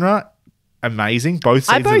docuseries genre. Amazing. Both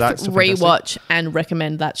I seasons of both that. So fantastic. rewatch and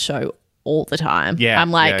recommend that show all the time. Yeah, I'm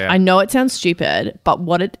like, yeah. I know it sounds stupid, but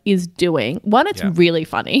what it is doing, one, it's really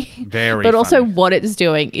funny. Very But also funny. what it's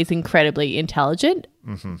doing is incredibly intelligent,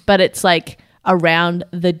 but it's like around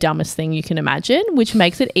the dumbest thing you can imagine, which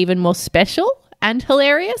makes it even more special and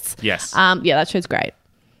hilarious. Yes. Yeah, that show's great.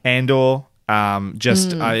 Andor,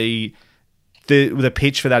 the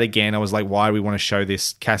pitch for that again, I was like, why do we want to show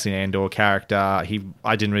this Cassian Andor character?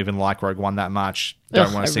 I didn't even like Rogue One that much. Don't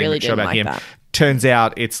Ugh, want I to see really a show didn't about like him. that. Turns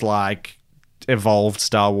out it's like evolved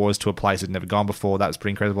Star Wars to a place it'd never gone before. That was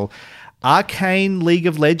pretty incredible. Arcane League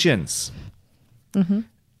of Legends.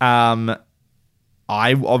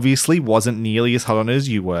 I obviously wasn't nearly as hot on it as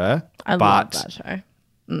you were. I love that show.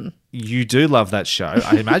 You do love that show.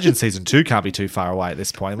 I imagine season 2 can't be too far away at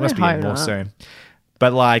this point. It must be I getting hope more not. soon.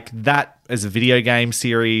 But like that as a video game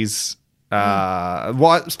series, well,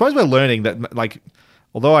 I suppose we're learning that, like,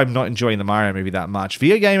 although I'm not enjoying the Mario movie that much,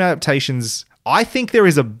 video game adaptations, I think there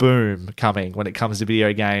is a boom coming when it comes to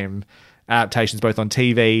video game adaptations, both on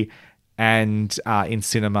TV and in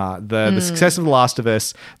cinema. The success of The Last of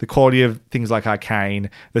Us, the quality of things like Arcane,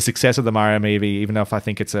 the success of the Mario movie, even though if I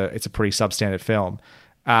think it's a pretty substandard film,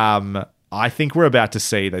 I think we're about to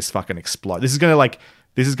see this fucking explode. This is gonna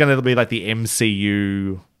be like the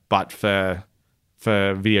MCU, but for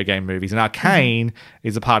video game movies. And Arcane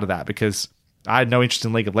is a part of that because I had no interest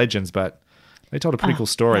in League of Legends, but they told a pretty cool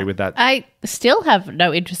story with that. I still have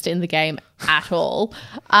no interest in the game at all.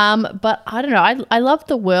 But I don't know. I love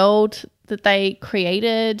the world that they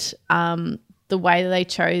created, the way that they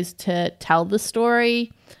chose to tell the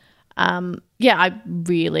story. Yeah, I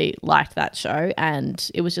really liked that show. And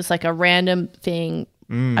it was just like a random thing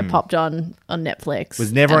I popped on Netflix. It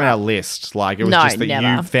was never on our list. Like, it was No, just that never.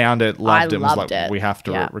 you found it, loved I it, and was loved like, it. we have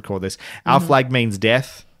to Yeah. record this. Our Flag Means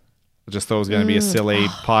Death. I just thought it was going to be a silly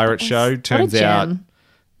pirate show. Turns out,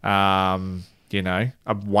 gem.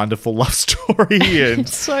 A wonderful love story. And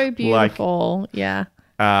It's so beautiful. Yeah.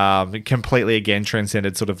 completely, again,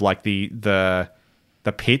 transcended sort of like the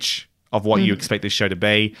pitch of what you expect this show to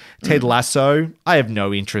be. Ted Lasso, I have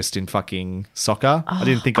no interest in fucking soccer. I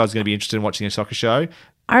didn't think I was going to be interested in watching a soccer show.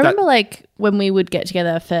 I remember like when we would get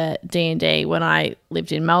together for D&D when I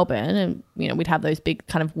lived in Melbourne, and we'd have those big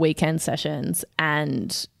kind of weekend sessions,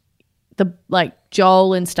 and the like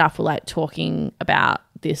Joel and stuff were like talking about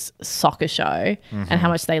this soccer show and how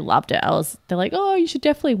much they loved it. They're like, oh, you should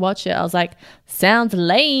definitely watch it. I was like, sounds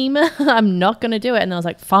lame. I'm not going to do it. And I was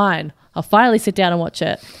like, fine, I'll finally sit down and watch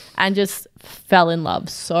it, and just fell in love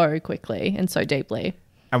so quickly and so deeply.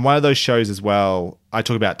 And one of those shows as well, I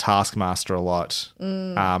talk about Taskmaster a lot,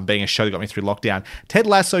 being a show that got me through lockdown. Ted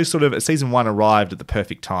Lasso sort of, season 1 arrived at the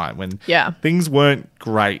perfect time when things weren't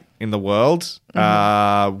great in the world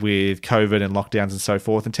with COVID and lockdowns and so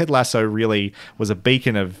forth. And Ted Lasso really was a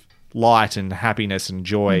beacon of light and happiness and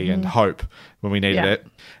joy and hope when we needed it.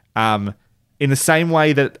 In the same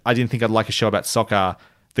way that I didn't think I'd like a show about soccer,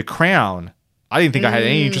 The Crown, I didn't think I had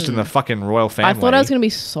any interest in the fucking royal family. I thought I was going to be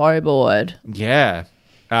so bored. Yeah.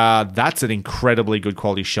 That's an incredibly good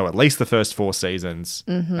quality show, at least the first 4 seasons.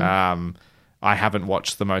 I haven't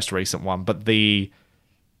watched the most recent one, but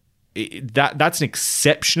that's an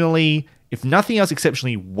exceptionally, if nothing else,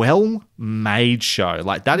 exceptionally well-made show.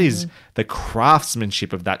 Like, that is, the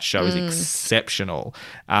craftsmanship of that show is exceptional.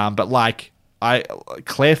 But like,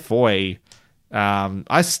 Claire Foy,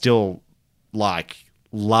 I still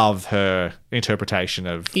love her interpretation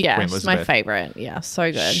of Queen Yeah, Elizabeth. it's my favorite. Yeah,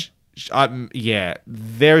 so good.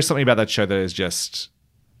 There is something about that show that is just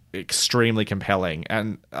extremely compelling,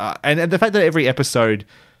 and the fact that every episode,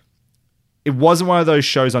 it wasn't one of those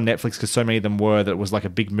shows on Netflix because so many of them were that it was like a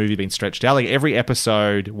big movie being stretched out. Like, every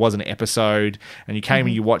episode was an episode, and you came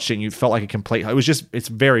and you watched it and you felt like a complete. It's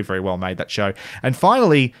very, very well made, that show. And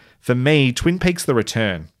finally, for me, Twin Peaks: The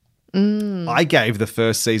Return. I gave the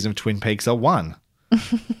first season of Twin Peaks a 1.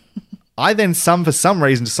 I then for some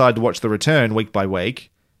reason decided to watch The Return week by week,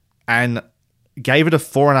 and gave it a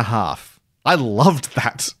 4.5. I loved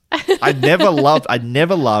that. I never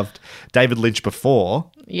loved David Lynch before,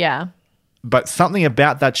 Yeah. but something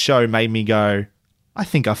about that show made me go, I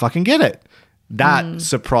think I fucking get it. That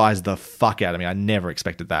surprised the fuck out of me. I never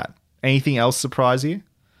expected that. Anything else surprise you?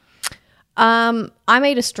 I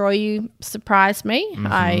May Destroy You surprised me.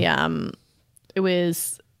 It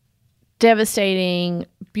was devastating,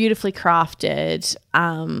 beautifully crafted.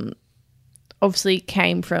 Obviously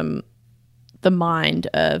came from the mind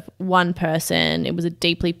of one person. It was a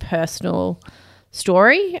deeply personal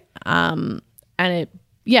story. And it,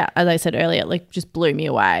 as I said earlier, like just blew me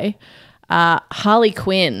away. Harley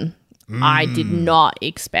Quinn, I did not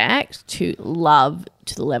expect to love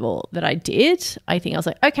to the level that I did. I think I was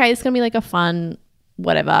like, okay, it's going to be like a fun,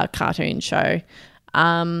 whatever, cartoon show.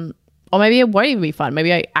 Or maybe it won't even be fun.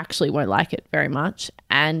 Maybe I actually won't like it very much.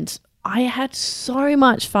 And I had so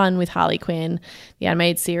much fun with Harley Quinn, the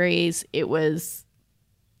animated series. It was,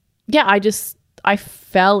 I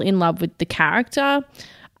fell in love with the character.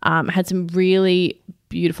 Had some really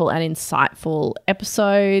beautiful and insightful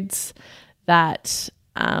episodes that,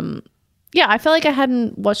 I felt like I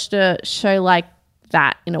hadn't watched a show like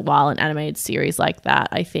that in a while, an animated series like that.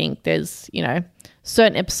 I think there's,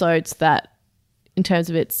 certain episodes that in terms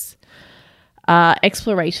of its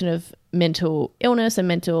exploration of mental illness and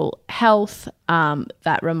mental health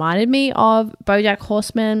that reminded me of BoJack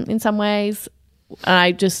Horseman in some ways. And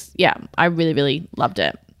I really, really loved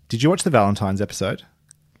it. Did you watch the Valentine's episode?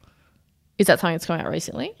 Is that something that's come out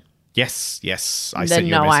recently? Yes. I sent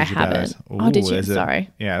you a I message about haven't. it. Oh, did you? Sorry.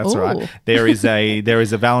 Yeah, that's all right. There is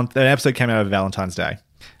an episode came out of Valentine's Day.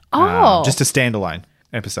 Just a standalone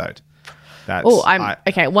episode.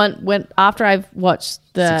 Okay. When after I've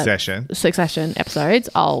watched the Succession episodes,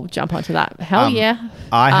 I'll jump onto that. Hell yeah!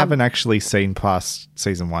 I haven't actually seen past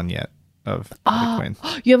season 1 yet of Harley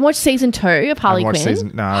Quinn. You haven't watched season 2 of Harley Quinn?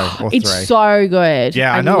 Or 3. It's so good.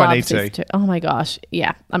 Yeah, I know. I need season to. 2. Oh my gosh!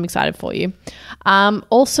 Yeah, I'm excited for you.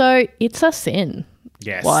 Also, It's a Sin.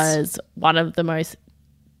 Yes, was one of the most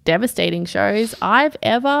devastating shows I've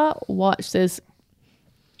ever watched. There's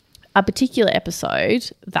a particular episode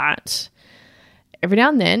that every now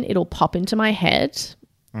and then it'll pop into my head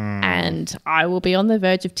and I will be on the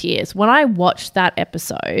verge of tears. When I watched that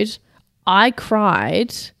episode, I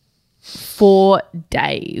cried for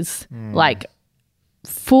days, like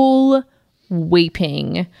full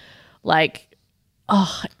weeping. Like,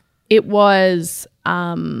 it was,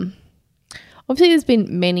 obviously there's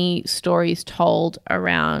been many stories told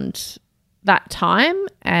around that time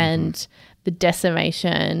and the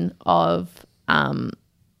decimation of,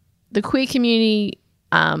 the queer community,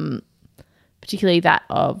 particularly that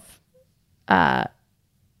of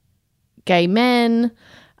gay men,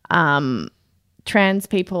 trans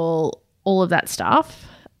people, all of that stuff.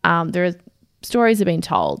 There are stories have been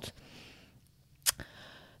told.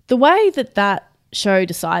 The way that show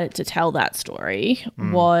decided to tell that story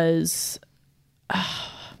was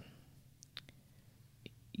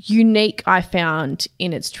unique, I found,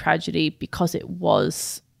 in its tragedy because it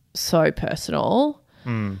was so personal.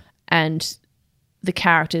 And the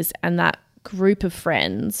characters and that group of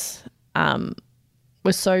friends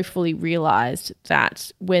were so fully realised that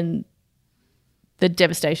when the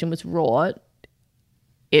devastation was wrought,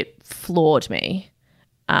 it floored me,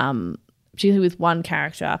 particularly with one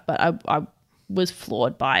character, but I was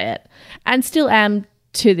floored by it and still am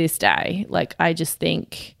to this day. Like, I just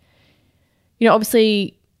think,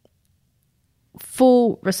 obviously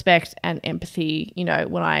full respect and empathy,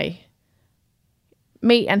 when I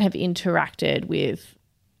meet and have interacted with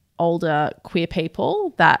older queer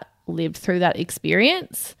people that lived through that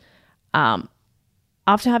experience.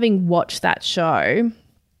 After having watched that show,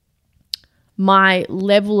 my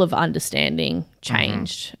level of understanding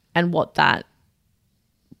changed and what that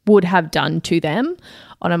would have done to them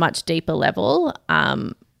on a much deeper level.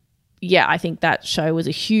 I think that show was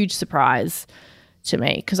a huge surprise to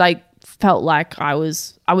me because I felt like I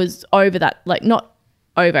was over that, like not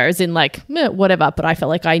over as in like whatever, but I felt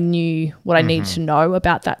like I knew what I needed to know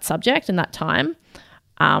about that subject and that time.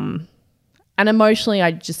 And emotionally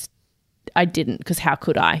I didn't, because how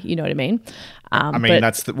could I? You know what I mean?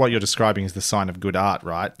 That's what you're describing is the sign of good art,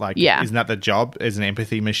 right? Like, isn't that the job as an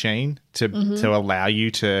empathy machine to allow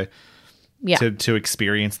you to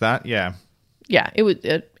experience that? Yeah. Yeah, it was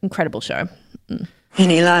an incredible show.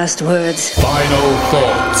 Any last words? Final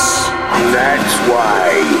thoughts. That's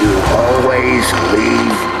why you always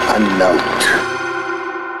leave a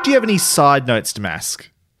note. Do you have any side notes, Damask?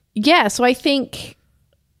 Yeah, so I think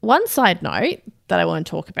one side note that I want to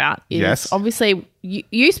talk about is obviously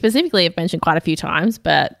you specifically have mentioned quite a few times,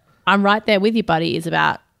 but I'm right there with you, buddy, is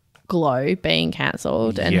about Glow being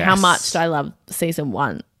cancelled and how much I love season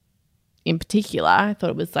 1 in particular. I thought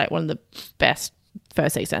it was like one of the best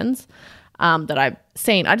first seasons that I've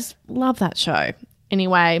seen. I just love that show.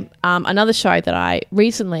 Anyway, another show that I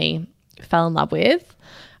recently fell in love with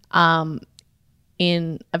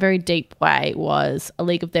in a very deep way was A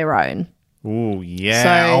League of Their Own. Oh, yeah.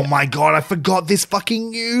 So- oh, my God. I forgot this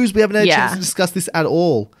fucking news. We haven't had a chance to discuss this at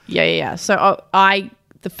all. Yeah. So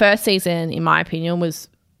the first season, in my opinion, was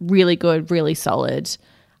really good, really solid.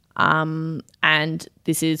 And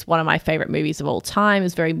this is one of my favorite movies of all time. It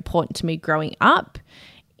was very important to me growing up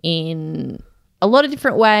in a lot of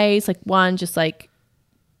different ways. Like one, just like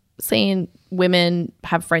seeing women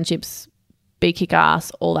have friendships, be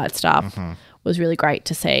kick-ass, all that stuff was really great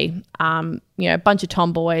to see. A bunch of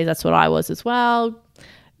tomboys, that's what I was as well.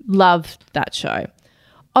 Loved that show.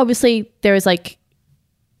 Obviously, there is like,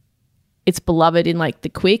 it's beloved in like the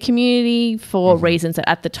queer community for reasons that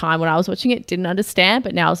at the time when I was watching it didn't understand,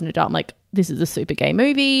 but now as an adult I'm like, this is a super gay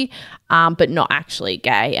movie, but not actually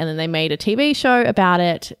gay. And then they made a TV show about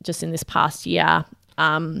it just in this past year.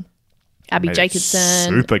 Abby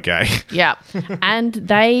Jacobson. Super gay. Yeah. And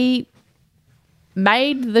they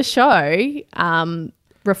made the show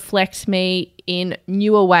reflect me in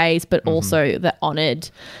newer ways, but also that honoured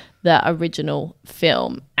the original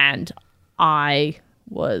film. And I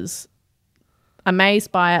was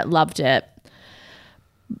amazed by it, loved it.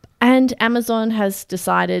 And Amazon has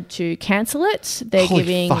decided to cancel it. They're Holy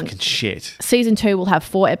giving fucking shit. Season 2 will have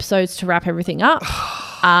 4 episodes to wrap everything up.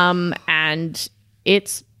 And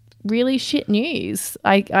it's really shit news.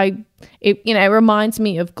 It reminds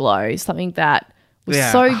me of Glow, something that was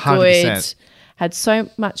so 100%. good, had so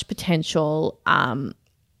much potential.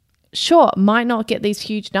 Sure, might not get these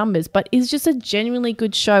huge numbers, but is just a genuinely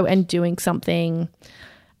good show and doing something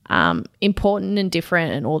important and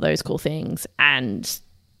different and all those cool things, and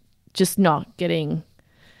just not getting,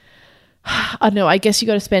 I don't know, I guess you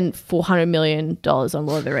got to spend $400 million on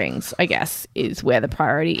Lord of the Rings, I guess, is where the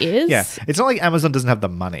priority is. Yeah. It's not like Amazon doesn't have the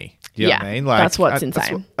money. You know what I mean? Like, that's what's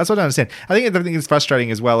insane. That's what I understand. I think the thing that's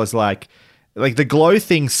frustrating as well is like the Glow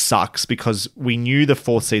thing sucks because we knew the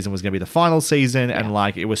 4th season was going to be the final season and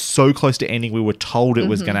like it was so close to ending. We were told it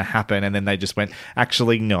was going to happen and then they just went,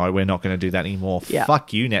 actually, no, we're not going to do that anymore. Yeah.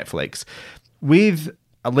 Fuck you, Netflix. With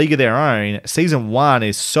A League of Their Own, season 1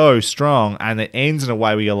 is so strong and it ends in a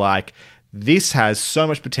way where you're like, this has so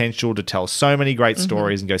much potential to tell so many great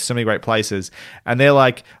stories and go so many great places. And they're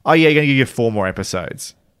like, oh yeah, you're going to give you 4 more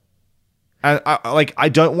episodes. And I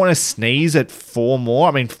don't want to sneeze at 4 more.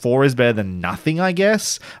 I mean, 4 is better than nothing, I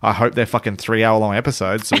guess. I hope they're fucking 3-hour-long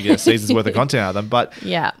episodes so we get a season's worth of content out of them. But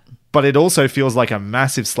yeah. But it also feels like a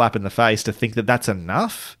massive slap in the face to think that that's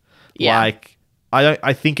enough. Yeah. Like,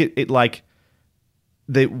 I think it like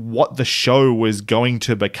what the show was going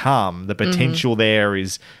to become, the potential there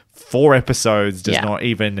is 4 episodes does not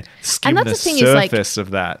even skim the surface of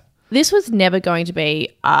that. This was never going to be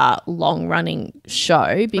a long-running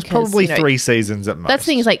show because it's probably 3 seasons at most. That's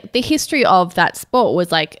the thing is like the history of that sport was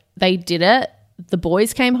like they did it. The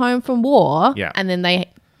boys came home from war, and then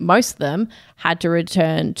most of them had to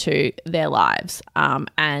return to their lives,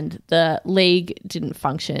 and the league didn't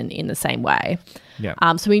function in the same way. Yeah.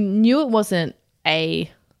 So we knew it wasn't a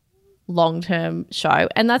long-term show,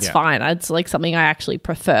 and that's fine. It's like something I actually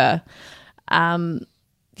prefer.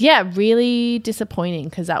 Yeah, really disappointing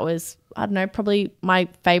because that was, I don't know, probably my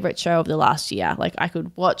favorite show of the last year. Like I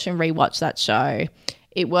could watch and rewatch that show.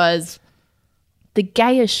 It was the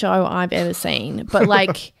gayest show I've ever seen. But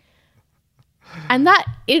like, and that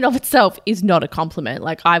in and of itself is not a compliment.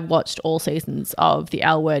 Like I've watched all seasons of The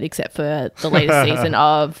L Word except for the latest season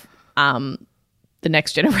of The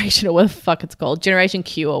Next Generation or whatever the fuck it's called, Generation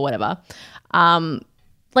Q or whatever.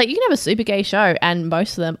 Like, you can have a super gay show and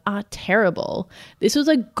most of them are terrible. This was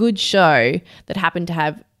a good show that happened to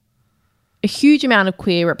have a huge amount of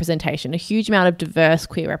queer representation, a huge amount of diverse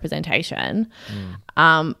queer representation.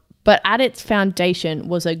 But at its foundation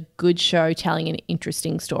was a good show telling an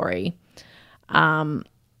interesting story. And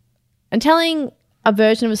telling a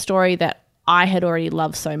version of a story that I had already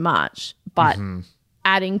loved so much, but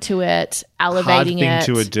adding to it, elevating it,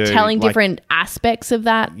 telling different aspects of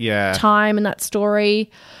that time and that story.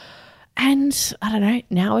 And I don't know,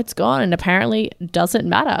 now it's gone and apparently doesn't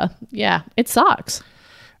matter. Yeah, it sucks.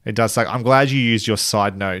 It does suck. I'm glad you used your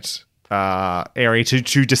side note area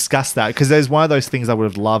to discuss that because there's one of those things I would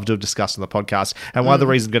have loved to have discussed on the podcast. And one of the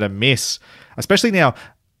reasons I'm going to miss, especially now,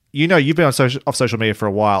 you know, you've been off social media for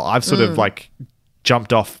a while. I've sort of like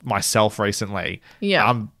jumped off myself recently.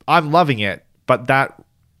 Yeah. I'm loving it. But that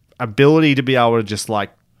ability to be able to just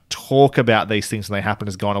like talk about these things when they happen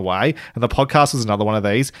has gone away. And the podcast was another one of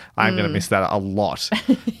these. I'm going to miss that a lot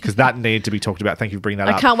because that needed to be talked about. Thank you for bringing that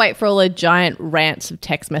up. I can't wait for all the giant rants of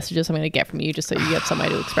text messages I'm going to get from you just so you have some way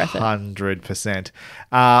to express it. 100%.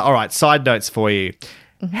 All right, side notes for you.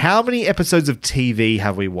 How many episodes of TV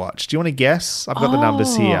have we watched? Do you want to guess? I've got the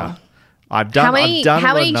numbers here. I've done. How many I've done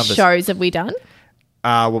a lot of numbers. shows have we done?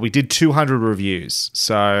 Well, we did 200 reviews.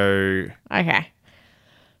 So Okay.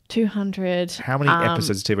 200. how many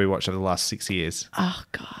episodes of TV we watched over the last 6 years? Oh,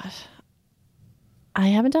 God. I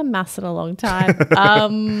haven't done maths in a long time.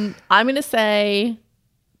 I'm going to say...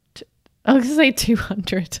 I was going to say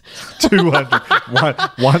 200. 200.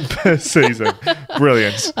 one per season.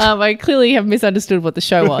 Brilliant. I clearly have misunderstood what the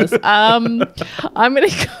show was. I'm going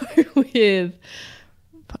to go with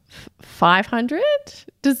 500.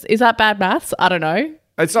 Is that bad maths? I don't know.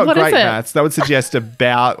 It's not What great is it? maths. That would suggest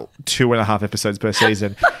about 2.5 episodes per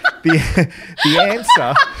season. The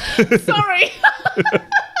answer... Sorry.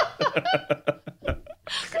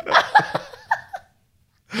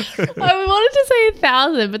 I wanted to say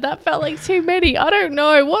 1,000, but that felt like too many. I don't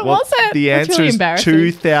know. What was it? The That's answer really is embarrassing.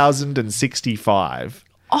 2,065.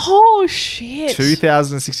 Oh, shit.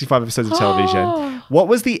 2,065 episodes of television. What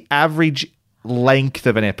was the average length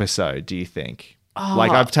of an episode, do you think?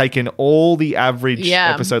 Like, I've taken all the average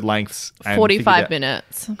episode lengths and 45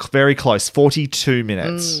 minutes. Very close. 42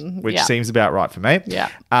 minutes, which yeah. seems about right for me. Yeah.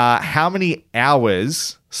 How many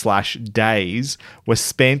hours/days were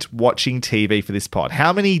spent watching TV for this pod?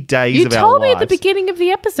 How many days You of our told me at lives? the beginning of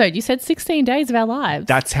the episode. You said 16 days of our lives.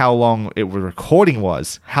 That's how long it was recording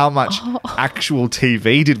was. How much actual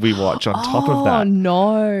TV did we watch on top of that? Oh,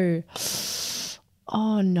 no.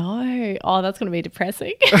 Oh, no. Oh, that's going to be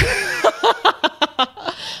depressing.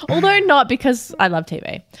 Although not, because I love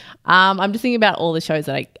TV. I'm just thinking about all the shows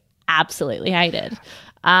that I absolutely hated.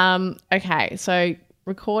 Okay, so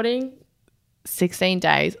recording 16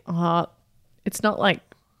 days. It's not like,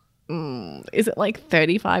 is it like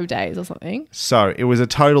 35 days or something? So it was a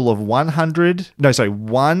total of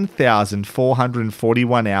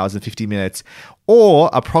 1,441 hours and 50 minutes, or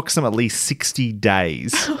approximately 60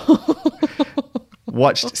 days.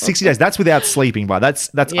 Watched 60 days. That's without sleeping, by that's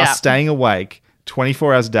us staying awake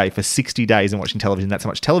 24 hours a day for 60 days and watching television. That's how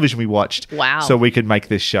much television we watched. Wow. So we could make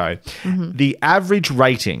this show. The average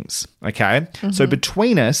ratings, okay? So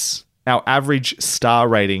between us, our average star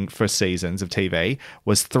rating for seasons of TV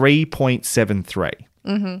was 3.73.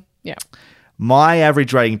 Yeah. My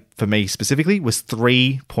average rating for me specifically was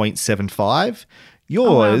 3.75.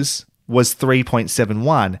 Yours was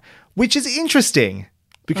 3.71, which is interesting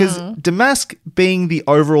because Damask being the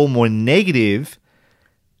overall more negative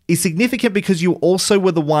is significant because you also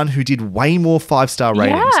were the one who did way more 5-star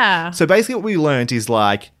ratings. Yeah. So basically what we learned is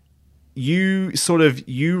like you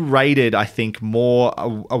rated, I think, more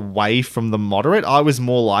away from the moderate. I was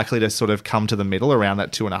more likely to sort of come to the middle around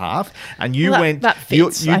that 2.5. And you that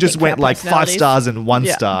fits, you I just think, went our like 5 personalities. stars and 1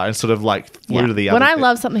 star and sort of like flew to the other. When I bit.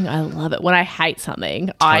 love something, I love it. When I hate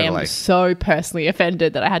something, I Totally. am so personally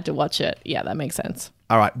offended that I had to watch it. Yeah, that makes sense.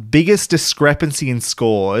 All right. Biggest discrepancy in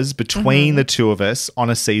scores between the two of us on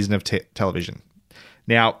a season of television.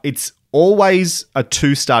 Now, it's always a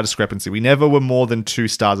 2-star discrepancy. We never were more than 2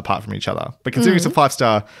 stars apart from each other. But considering it's a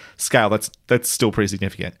 5-star scale, that's still pretty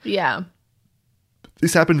significant. Yeah.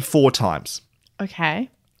 This happened 4 times. Okay.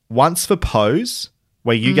 Once for Pose,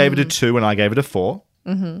 where you gave it a 2 and I gave it a 4.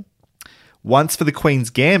 Once for The Queen's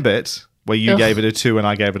Gambit, where you gave it a 2 and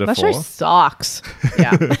I gave it a That 4. show sucks.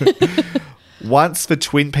 Yeah. Once for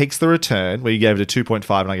Twin Peaks The Return, where you gave it a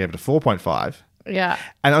 2.5 and I gave it a 4.5. Yeah.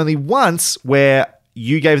 And only once where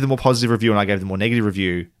you gave the more positive review and I gave the more negative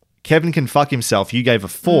review. Kevin Can Fuck Himself, you gave a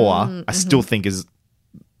 4, I still think is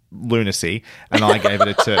lunacy, and I gave it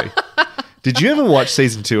a 2. Did you ever watch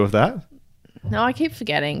season 2 of that? No, I keep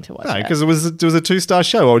forgetting to watch No, it. because it was a 2-star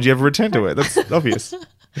show. Or would you ever return to it? That's obvious.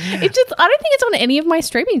 It's just, I don't think it's on any of my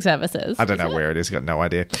streaming services. I don't know where it is. Got no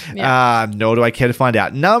idea. Yeah. Nor do I care to find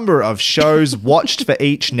out. Number of shows watched for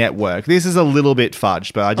each network. This is a little bit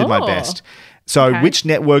fudged, but I did my Oh. best. So Okay. which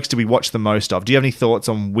networks do we watch the most of? Do you have any thoughts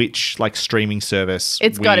on which like streaming service?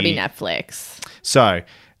 It's got to be Netflix. So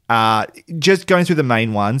just going through the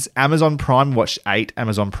main ones, Amazon Prime watched 8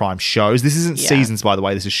 Amazon Prime shows. This isn't Yeah. seasons, by the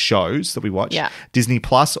way. This is shows that we watch. Yeah. Disney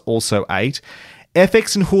Plus, also 8.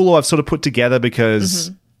 FX and Hulu I've sort of put together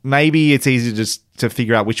because maybe it's easy just to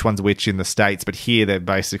figure out which one's which in the States, but here they're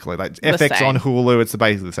basically like FX same. on Hulu, it's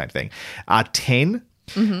basically the same thing. 10.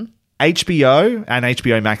 HBO and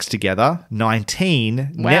HBO Max together,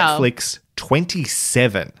 19. Wow. Netflix,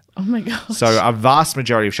 27. Oh my God. So a vast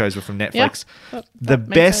majority of shows were from Netflix. Yeah, the that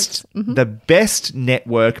makes best, sense. the best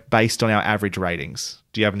network based on our average ratings.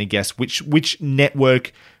 Do you have any guess which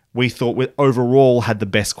network we thought overall had the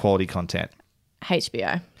best quality content?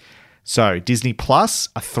 HBO. So Disney Plus,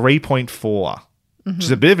 a 3.4, which is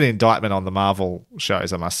a bit of an indictment on the Marvel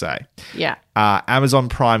shows, I must say. Yeah. Amazon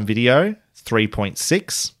Prime Video,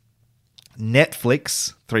 3.6.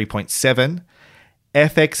 Netflix, 3.7.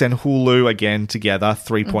 FX and Hulu, again, together,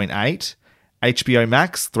 3.8. HBO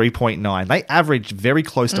Max, 3.9. They averaged very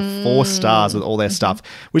close to 4 stars with all their stuff,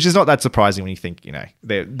 which is not that surprising when you think,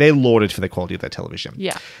 they're lauded for the quality of their television.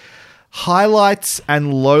 Yeah. Highlights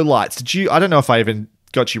and lowlights. I don't know if I even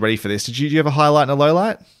got you ready for this. Do you have a highlight and a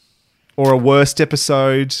lowlight? Or a worst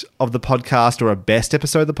episode of the podcast or a best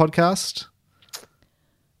episode of the podcast?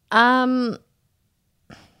 I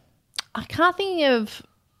can't think of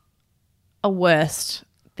a worst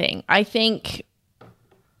thing. I think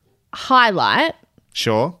highlight.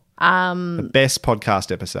 Sure. The best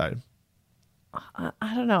podcast episode.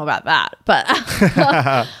 I don't know about that, but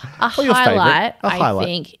your highlight, favourite? I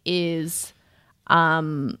think, is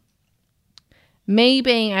me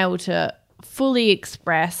being able to fully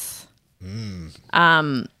express the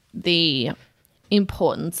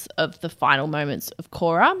importance of the final moments of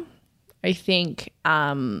Cora. I think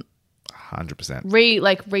 100%.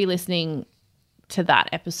 re-listening to that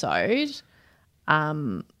episode,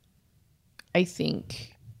 I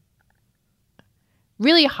think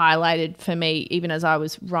really highlighted for me, even as I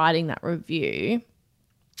was writing that review.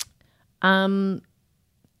 And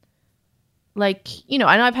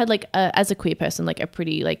I've had as a queer person, a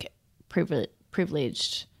pretty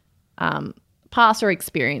privileged past or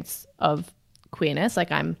experience of queerness.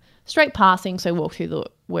 I'm straight passing, so I walk through the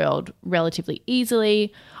world relatively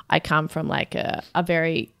easily. I come from a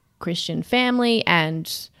very Christian family,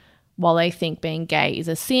 and while they think being gay is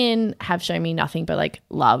a sin, have shown me nothing but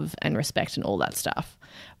love and respect and all that stuff.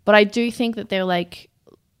 But I do think that there are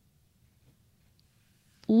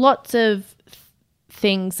lots of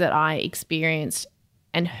things that I experienced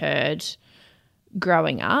and heard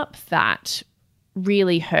growing up that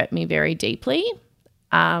really hurt me very deeply.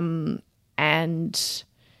 And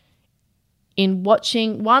in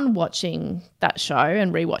watching that show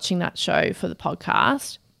and rewatching that show for the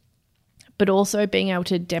podcast, but also being able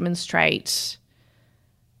to demonstrate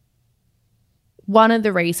one of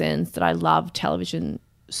the reasons that I love television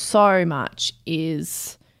so much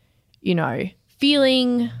is,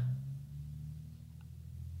 feeling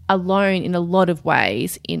alone in a lot of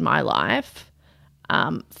ways in my life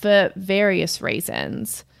for various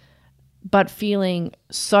reasons, but feeling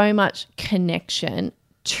so much connection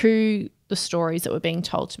to the stories that were being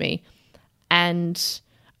told to me and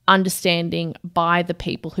understanding by the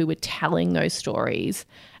people who were telling those stories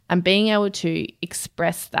and being able to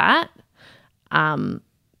express that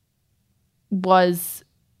was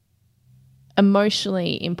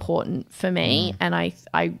emotionally important for me. And I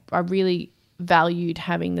really valued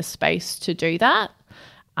having the space to do that.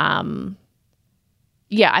 I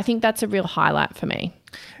think that's a real highlight for me.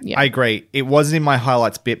 Yeah. I agree. It wasn't in my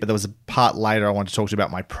highlights bit, but there was a part later I want to talk to you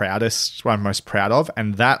about what I'm most proud of.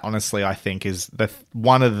 And that, honestly, I think is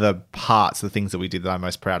one of the parts, the things that we did that I'm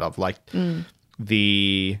most proud of. I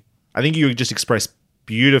think you just expressed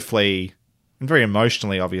beautifully and very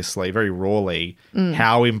emotionally, obviously, very rawly,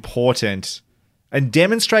 how important and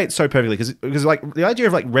demonstrate so perfectly because the idea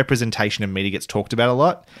of representation in media gets talked about a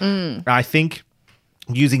lot. I think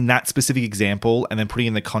using that specific example and then putting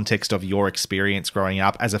in the context of your experience growing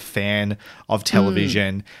up as a fan of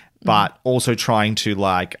television, but also trying to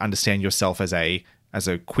understand yourself as a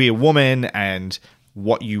queer woman and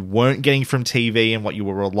what you weren't getting from TV and what you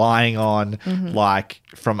were relying on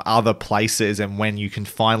from other places, and when you can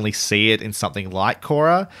finally see it in something like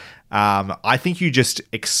Cora. I think you just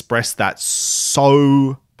expressed that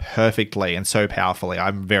so perfectly and so powerfully.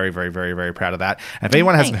 I'm very, very, very, very proud of that. And if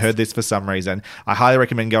anyone hasn't heard this for some reason, I highly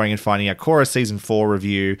recommend going and finding a Cora Season 4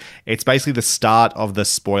 review. It's basically the start of the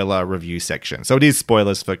spoiler review section. So it is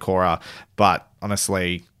spoilers for Cora, but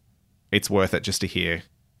honestly, it's worth it just to hear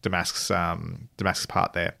Damask's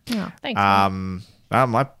part there. Oh, thanks.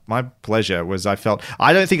 My pleasure.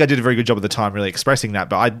 I don't think I did a very good job at the time really expressing that,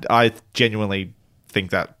 but I genuinely think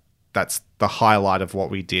that that's the highlight of what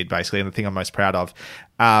we did, basically, and the thing I'm most proud of.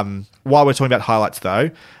 While we're talking about highlights,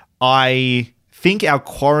 though, I think our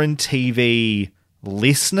Quarantine TV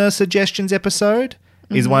listener suggestions episode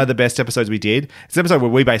is one of the best episodes we did. It's an episode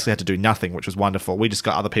where we basically had to do nothing, which was wonderful. We just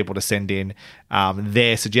got other people to send in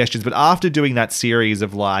their suggestions. But after doing that series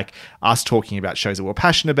of us talking about shows that we're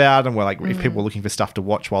passionate about, and we're if people were looking for stuff to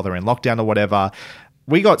watch while they're in lockdown or whatever,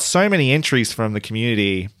 we got so many entries from the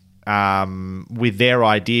community with their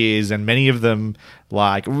ideas, and many of them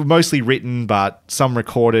mostly written, but some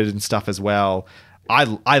recorded and stuff as well.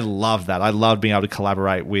 I love that. I love being able to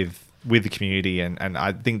collaborate with the community, and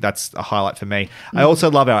I think that's a highlight for me. I also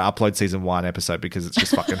love our Upload Season 1 episode because it's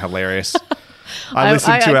just fucking hilarious. I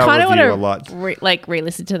listened to our review a lot.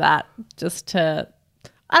 Re-listen to that just to,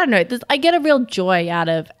 I don't know, I get a real joy out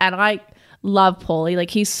of, and love Paulie. Like,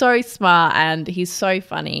 he's so smart and he's so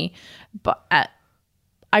funny. But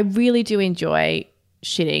I really do enjoy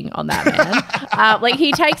shitting on that man. Like,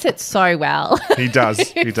 he takes it so well. He does.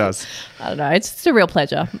 He does. I don't know. It's just a real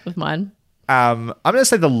pleasure of mine. I'm going to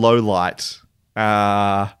say the low light.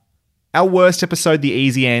 Our worst episode, the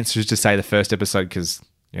easy answer is to say the first episode because,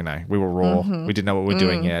 you know, we were raw. We didn't know what we were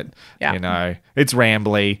doing yet. Yeah. You know, it's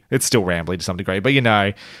rambly. It's still rambly to some degree, but, you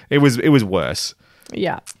know, it was worse.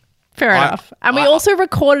 Yeah. Fair enough. And we also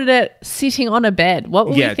recorded it sitting on a bed. What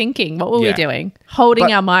were we thinking? What were we doing?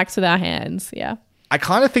 Holding our mics with our hands. Yeah. I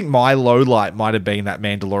kind of think my low light might have been that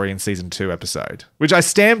Mandalorian season 2 episode, which I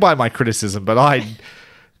stand by my criticism, but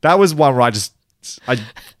that was one where I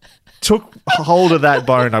took hold of that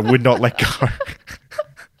bone. I would not let go.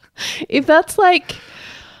 If that's like,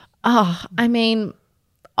 I mean,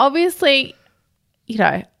 obviously, you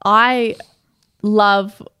know, I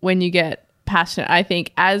love when you get passionate. I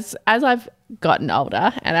think as I've gotten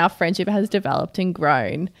older and our friendship has developed and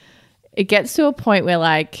grown, it gets to a point where,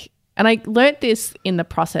 like, and I learnt this in the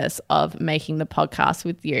process of making the podcast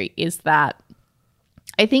with you, is that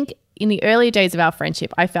I think in the early days of our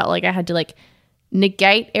friendship, I felt like I had to, like,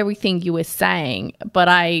 negate everything you were saying, but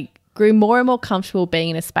I grew more and more comfortable being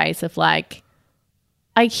in a space of, like,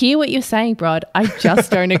 I hear what you're saying, Brod. I just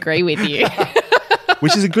don't agree with you.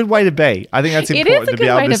 Which is a good way to be. I think that's important to be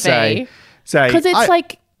able to say. Because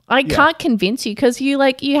it's I can't convince you because you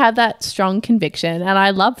have that strong conviction and I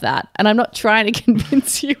love that. And I'm not trying to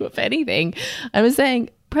convince you of anything. I was saying,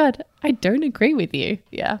 Brad, I don't agree with you.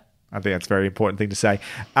 Yeah. I think that's a very important thing to say.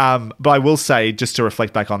 But I will say, just to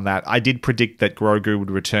reflect back on that, I did predict that Grogu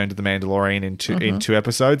would return to The Mandalorian in 2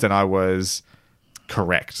 episodes, and I was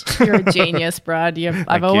correct. You're a genius, Brad.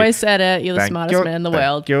 I've always said it. You're the smartest man in the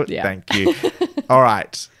world. Thank you. All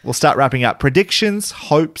right. We'll start wrapping up. Predictions,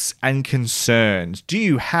 hopes, and concerns. Do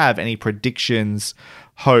you have any predictions,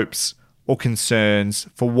 hopes, or concerns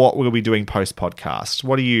for what we'll be doing post-podcast?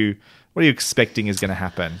 What are you expecting is going to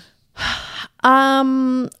happen?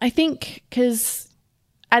 I think because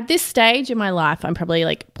at this stage in my life, I'm probably,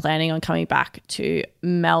 like, planning on coming back to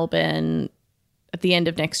Melbourne at the end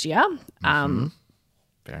of next year.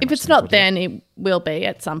 If it's not then, it will be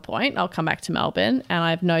at some point. I'll come back to Melbourne, and I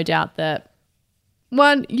have no doubt that,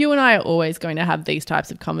 one, you and I are always going to have these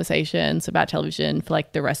types of conversations about television for,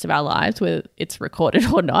 like, the rest of our lives, whether it's recorded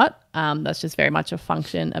or not. That's just very much a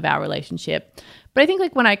function of our relationship. But I think,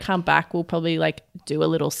 like, when I come back, we'll probably, like, do a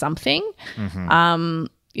little something,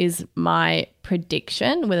 is my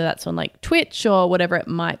prediction, whether that's on, like, Twitch or whatever it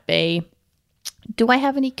might be. Do I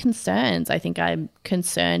have any concerns? I think I'm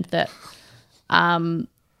concerned that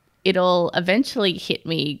it'll eventually hit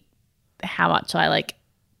me how much I, like,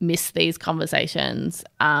 miss these conversations,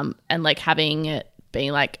 and, like, having it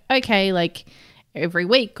being like, okay, like, every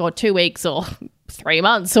week or 2 weeks or 3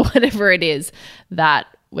 months or whatever it is that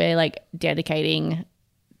we're, like, dedicating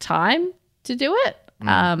time to do it.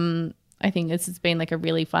 I think this has been, like, a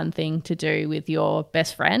really fun thing to do with your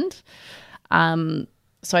best friend.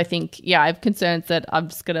 So I think, I have concerns that I'm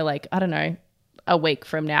just going to, like, I don't know, a week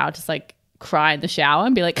from now, just, like, cry in the shower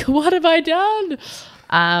and be like, what have I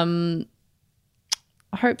done?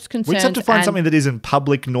 Hopes, concerns. We just have to find something that isn't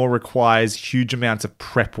public nor requires huge amounts of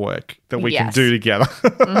prep work that we can do together.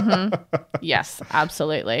 Yes,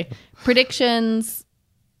 absolutely. Predictions.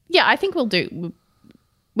 Yeah, I think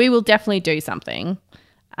we will definitely do something.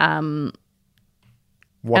 What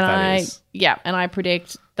that is. Yeah, and I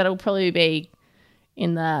predict that it'll probably be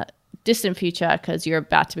in the distant future because you're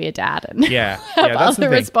about to be a dad and have that's other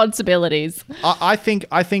responsibilities. I think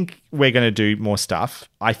we're going to do more stuff.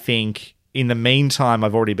 I think in the meantime,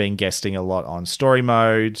 I've already been guesting a lot on Story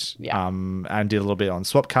Mode, and did a little bit on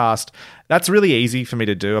Swapcast. That's really easy for me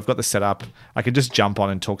to do. I've got the setup. I can just jump on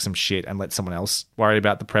and talk some shit and let someone else worry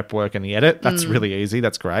about the prep work and the edit. That's really easy.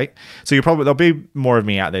 That's great. So there'll be more of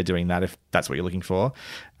me out there doing that if that's what you're looking for.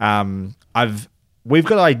 We've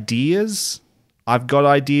got ideas. I've got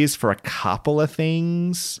ideas for a couple of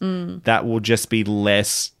things that will just be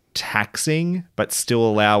less taxing, but still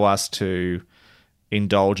allow us to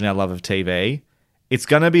indulge in our love of TV. It's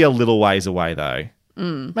going to be a little ways away though.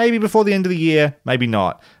 Maybe before the end of the year, maybe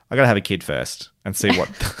not. I got to have a kid first and see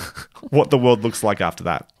what the world looks like after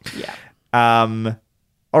that. Yeah.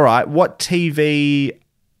 All right. What TV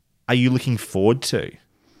are you looking forward to?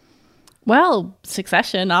 Well,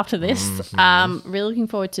 Succession after this. Really looking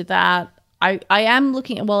forward to that. I am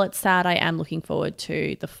looking, well, it's sad. I am looking forward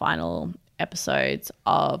to the final episodes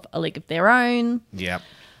of A League of Their Own. Yep.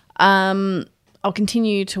 I'll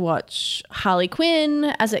continue to watch Harley Quinn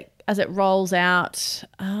as it rolls out.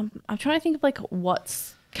 I'm trying to think of, like,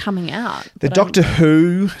 what's coming out. The but Doctor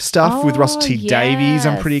Who stuff with Russell T Davies,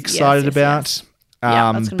 I'm pretty excited about. Yes.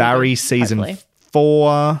 Yeah, that's gonna Barry be good, season hopefully.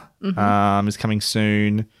 4 is coming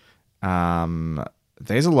soon.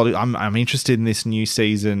 There's a lot of. I'm interested in this new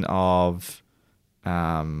season of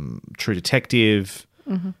True Detective.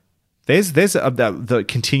 There's the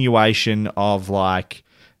continuation of like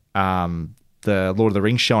the Lord of the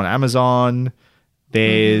Rings show on Amazon.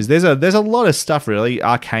 There's a lot of stuff really.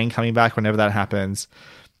 Arcane coming back whenever that happens.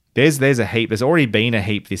 There's a heap. There's already been a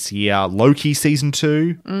heap this year. Loki season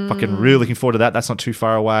 2. Fucking really looking forward to that. That's not too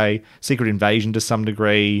far away. Secret Invasion to some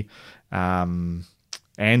degree.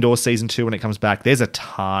 Andor season 2 when it comes back. There's a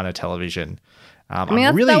ton of television. I mean,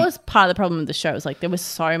 that was part of the problem with the show. It was like there was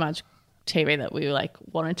so much TV that we like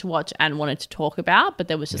wanted to watch and wanted to talk about, but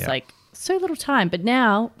there was just like so little time. But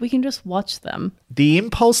now we can just watch them. The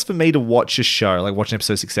impulse for me to watch a show, like watch an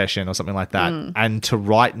episode of Succession or something like that, and to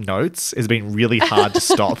write notes has been really hard to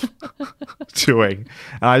stop doing.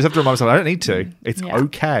 And I just have to remind myself, I don't need to. It's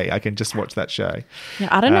okay. I can just watch that show. Yeah,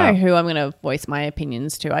 I don't know who I'm going to voice my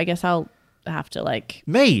opinions to. I guess I'll have to like...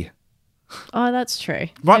 Me. Oh, that's true.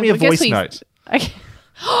 Write me a voice note. Okay.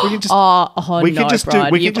 We can just,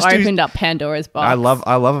 You've opened up Pandora's box. I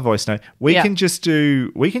love a voice note. We can just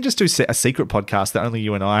do a secret podcast that only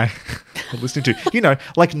you and I are listening to. You know,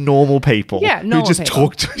 like normal people who just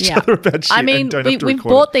talk to each other about shit. I mean, and don't have to we've record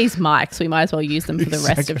bought it. these mics. We might as well use them for the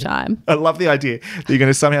rest of time. I love the idea that you're going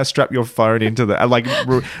to somehow strap your phone into the and like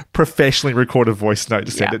professionally record a voice note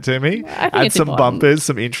to send it to me. Add some bumpers,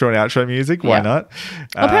 some intro and outro music. Why not?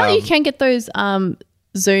 Apparently, you can get those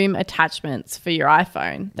Zoom attachments for your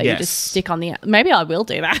iPhone that you just stick on the... Maybe I will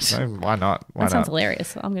do that. No, why not? That sounds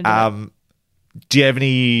hilarious. I'm going to do that. Do you have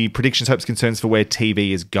any predictions, hopes, concerns for where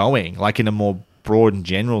TV is going, like in a more broad and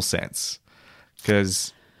general sense?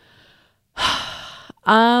 Because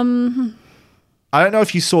I don't know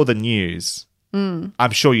if you saw the news.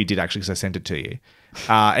 I'm sure you did actually because I sent it to you.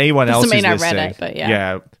 Anyone else Doesn't mean I listening, read it, but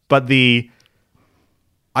yeah. But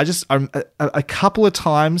a couple of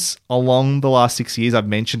times along the last 6 years, I've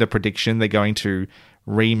mentioned a prediction they're going to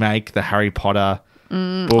remake the Harry Potter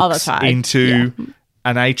books into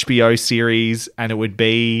an HBO series, and it would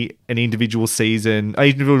be an individual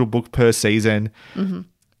book per season, and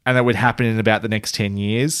that would happen in about the next 10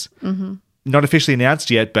 years. Not officially announced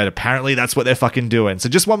yet, but apparently that's what they're fucking doing. So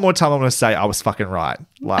just one more time, I'm going to say I was fucking right.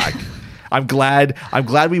 Like... I'm glad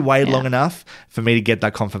we waited long enough for me to get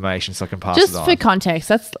that confirmation so I can pass it on. Just for context,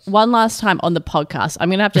 that's one last time on the podcast. I'm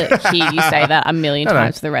going to have to hear you say that a million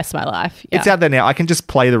times for the rest of my life. Yeah. It's out there now. I can just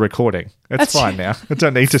play the recording. It's fine now. I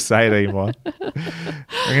don't need to say it anymore.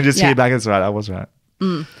 I can just hear back. It's right. I was right.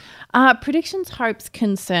 Predictions, hopes,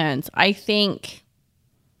 concerns. I think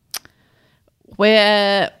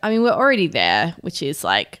we're already there, which is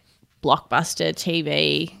like blockbuster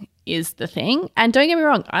TV is the thing. And don't get me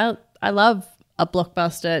wrong, I love a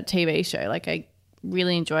blockbuster TV show. Like I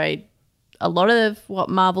really enjoyed a lot of what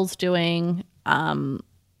Marvel's doing, a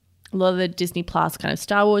lot of the Disney Plus kind of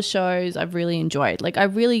Star Wars shows I've really enjoyed. Like I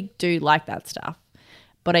really do like that stuff.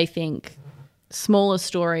 But I think smaller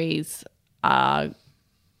stories have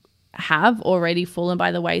already fallen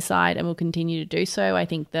by the wayside and will continue to do so. I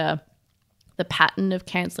think the pattern of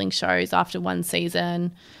cancelling shows after one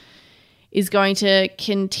season is going to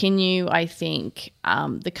continue. I think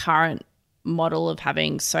the current model of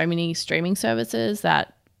having so many streaming services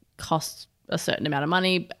that cost a certain amount of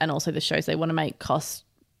money, and also the shows they want to make cost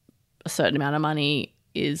a certain amount of money,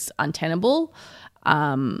 is untenable.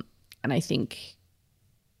 And I think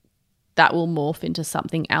that will morph into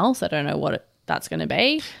something else. I don't know what that's going to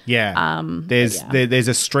be. Yeah. There's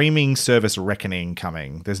a streaming service reckoning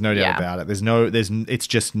coming. There's no doubt about it. It's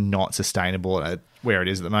just not sustainable at where it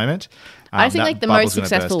is at the moment. I think like the most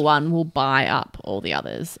successful one will buy up all the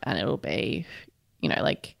others, and it'll be,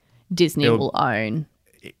 like Disney will own.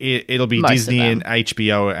 It'll be Disney and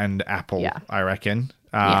HBO and Apple, I reckon.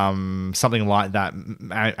 Something like that,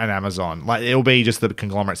 and Amazon. Like it'll be just the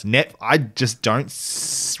conglomerates. I just don't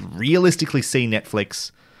realistically see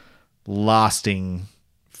Netflix lasting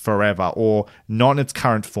forever, or not in its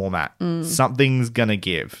current format. Something's gonna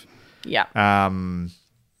give.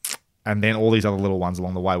 And then all these other little ones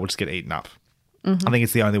along the way will just get eaten up. I think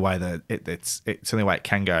it's the only way that it's the only way it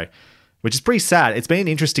can go, which is pretty sad. It's been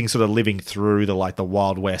interesting sort of living through the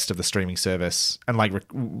wild west of the streaming service and like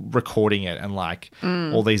recording it and like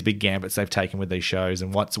all these big gambits they've taken with these shows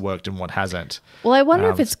and what's worked and what hasn't. Well, I wonder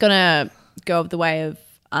if it's gonna go the way of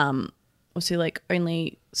obviously like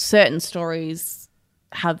only certain stories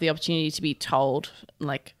have the opportunity to be told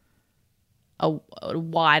like a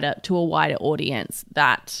wider audience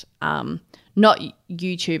that not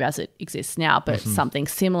YouTube as it exists now, but something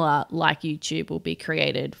similar like YouTube will be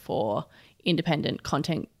created for independent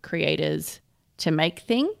content creators to make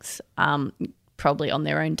things, probably on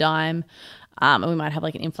their own dime. And we might have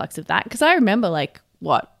like an influx of that. Because I remember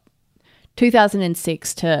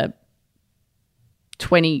 2006 to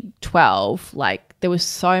 2012, like there was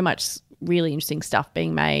so much really interesting stuff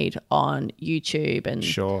being made on YouTube. And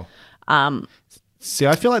Sure. See,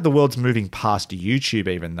 I feel like the world's moving past YouTube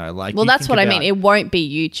even though. Like, well, that's what I mean. It won't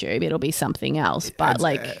be YouTube. It'll be something else. But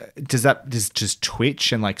does just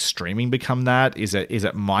Twitch and like streaming become that? Is it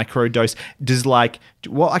microdose? Does I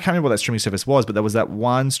can't remember what that streaming service was, but there was that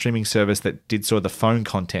one streaming service that did sort of the phone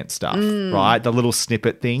content stuff, right? The little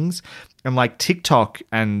snippet things. And like TikTok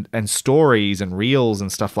and stories and reels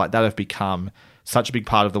and stuff like that have become such a big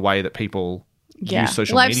part of the way that people use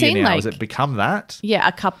social media now. Has it become that? Yeah,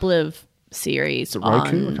 a couple of series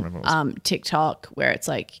Roku? on TikTok where it's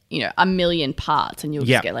like, a million parts and you'll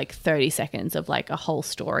just get like 30 seconds of like a whole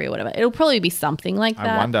story or whatever. It'll probably be something like that.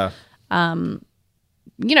 I wonder.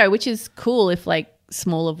 Which is cool if like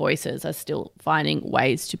smaller voices are still finding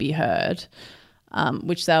ways to be heard,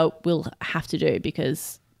 which they will have to do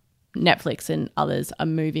because Netflix and others are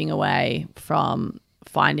moving away from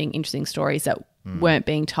finding interesting stories that weren't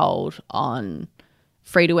being told on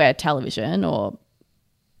free-to-air television or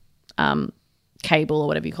cable or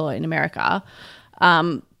whatever you call it in America.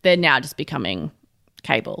 They're now just becoming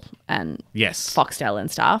cable and Foxtel and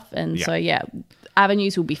stuff. And so,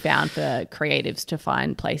 avenues will be found for creatives to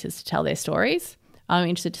find places to tell their stories. I'm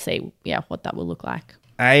interested to see, what that will look like.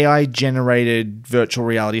 AI-generated virtual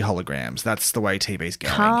reality holograms. That's the way TV's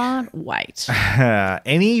going. Can't wait.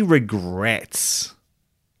 Any regrets?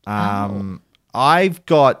 I've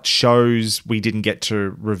got shows we didn't get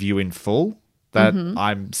to review in full that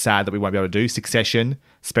I'm sad that we won't be able to do. Succession,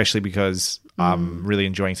 especially because I'm really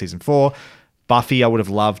enjoying season 4. Buffy, I would have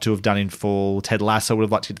loved to have done in full. Ted Lasso would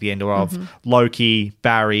have liked to get to the end of. Loki,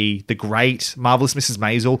 Barry, The Great, Marvelous Mrs.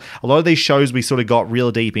 Maisel. A lot of these shows we sort of got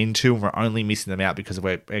real deep into and we're only missing them out because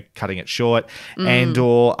we're cutting it short.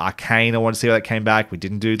 Andor, Arcane, I wanted to see how that came back. We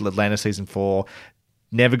didn't do Atlanta season 4.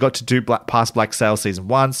 Never got to do past Black Sail season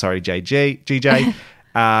 1. Sorry, GJ.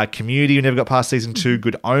 Community, we never got past season 2.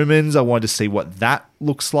 Good Omens, I wanted to see what that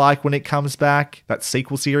looks like when it comes back. That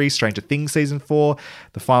sequel series, Stranger Things season 4.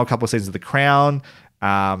 The final couple of seasons of The Crown.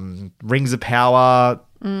 Rings of Power.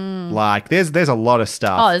 Like, there's a lot of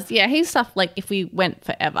stuff. He's stuff like if we went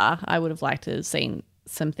forever, I would have liked to have seen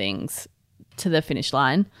some things to the finish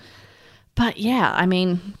line. But yeah, I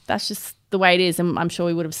mean, that's just the way it is. And I'm sure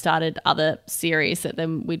we would have started other series that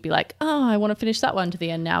then we'd be like, oh, I want to finish that one to the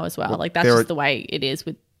end now as well. Like, that's just the way it is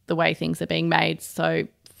with the way things are being made so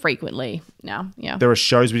frequently now. Yeah. There are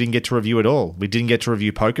shows we didn't get to review at all. We didn't get to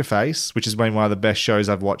review Poker Face, which has been one of the best shows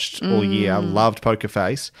I've watched all year. I loved Poker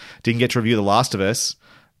Face. Didn't get to review The Last of Us,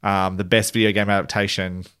 the best video game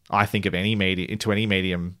adaptation, I think, of any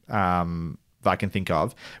medium that I can think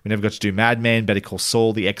of. We never got to do Mad Men, Better Call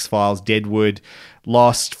Saul, The X-Files, Deadwood,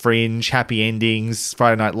 Lost, Fringe, Happy Endings,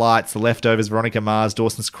 Friday Night Lights, The Leftovers, Veronica Mars,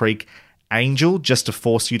 Dawson's Creek, Angel, just to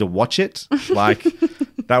force you to watch it. Like,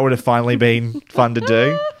 that would have finally been fun to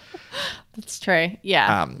do. That's true.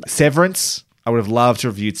 Yeah. Severance, I would have loved to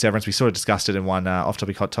have reviewed Severance. We sort of discussed it in one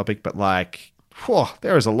off-topic, hot topic, but like,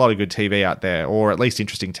 there is a lot of good TV out there, or at least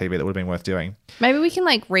interesting TV that would have been worth doing. Maybe we can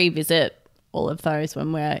like revisit all of those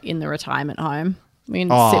when we're in the retirement home. We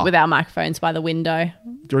can sit with our microphones by the window. I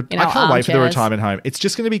can't wait for the retirement home. It's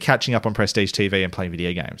just going to be catching up on Prestige TV and playing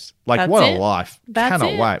video games. Like, that's what a life.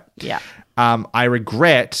 Cannot wait. Yeah. I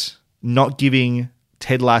regret not giving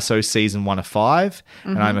Ted Lasso season 1 a 5,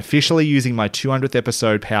 and I'm officially using my 200th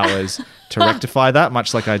episode powers to rectify that,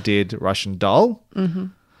 much like I did Russian Doll.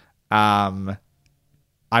 I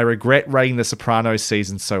regret rating The Sopranos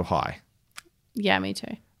season so high. Yeah, me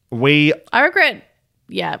too. I regret,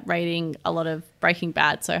 rating a lot of Breaking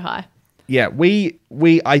Bad so high. Yeah,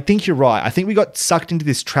 I think you're right. I think we got sucked into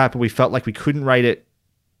this trap and we felt like we couldn't rate it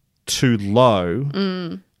too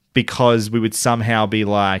low because we would somehow be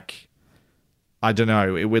like, I don't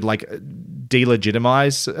know, it would like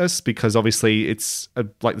delegitimize us because obviously it's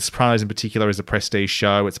like The Sopranos in particular is a prestige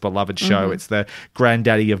show. It's a beloved show. It's the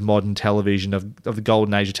granddaddy of modern television, of the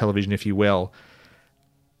golden age of television, if you will.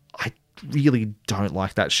 I really don't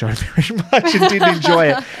like that show very much and didn't enjoy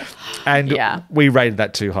it. And we rated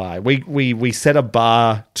that too high. We set a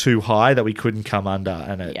bar too high that we couldn't come under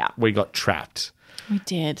and we got trapped. We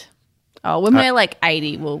did. Oh, when we're like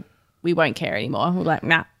 80, we won't care anymore. We're like,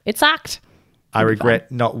 nah, it sucked. I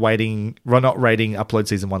regret not rating Upload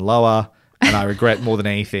Season 1 lower, and I regret more than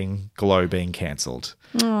anything Glow being cancelled.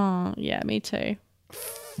 Oh, yeah, me too.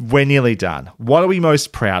 we're nearly done. What are we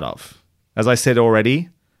most proud of? As I said already,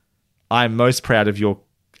 I'm most proud of your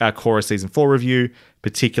Korra Season 4 review,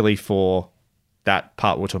 particularly for that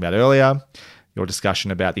part we were talking about earlier, your discussion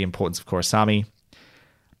about the importance of Korrasami.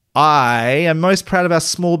 I am most proud of our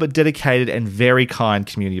small but dedicated and very kind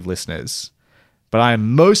community of listeners. But I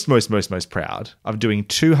am most proud of doing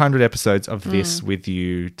 200 episodes of this with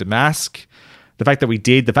you, Damask. The fact that we've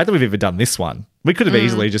even done this one. We could have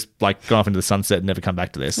easily just like gone off into the sunset and never come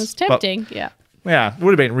back to this. It's tempting, yeah. Yeah, it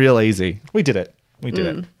would have been real easy. We did it.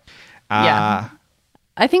 Yeah.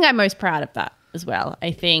 I think I'm most proud of that as well.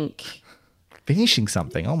 I think finishing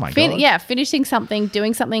something. Oh my God. Yeah, finishing something,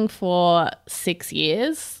 doing something for 6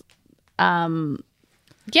 years. I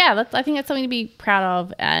think that's something to be proud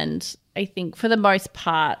of. And I think for the most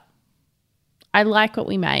part, I like what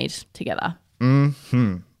we made together.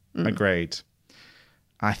 Agreed.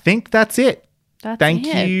 I think that's it. Thank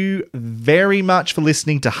you very much for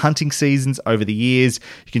listening to Hunting Seasons over the years.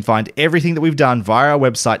 You can find everything that we've done via our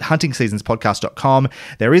website, huntingseasonspodcast.com.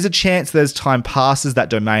 There is a chance that as time passes, that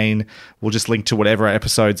domain will just link to whatever our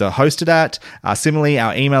episodes are hosted at. Similarly,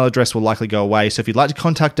 our email address will likely go away. So if you'd like to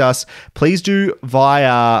contact us, please do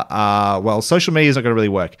via, social media is not going to really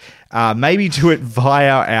work. Maybe do it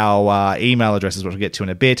via our email addresses, which we'll get to in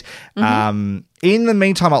a bit. In the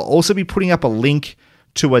meantime, I'll also be putting up a link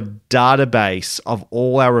to a database of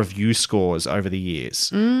all our review scores over the years.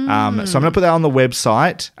 So I'm going to put that on the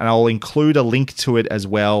website, and I'll include a link to it as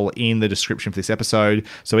well in the description for this episode.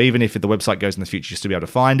 So even if the website goes in the future, you'll still be able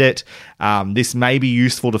to find it. This may be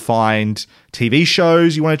useful to find TV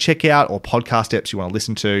shows you want to check out or podcast apps you want to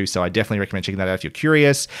listen to. So I definitely recommend checking that out if you're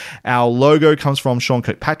curious. Our logo comes from Sean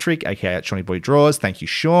Kirkpatrick, aka Shawnee Boy Draws. Thank you,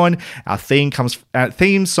 Sean. Our theme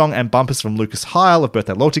song and bumpers from Lucas Heil of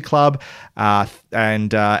Birthday Loyalty Club.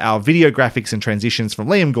 And our video graphics and transitions from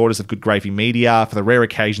Liam Gordis of Good Gravy Media for the rare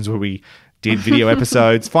occasions where we did video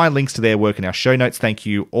episodes. Find links to their work in our show notes. Thank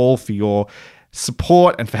you all for your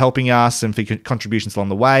support and for helping us and for your contributions along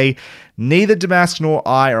the way. Neither Damask nor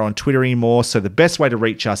I are on Twitter anymore, so the best way to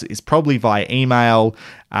reach us is probably via email.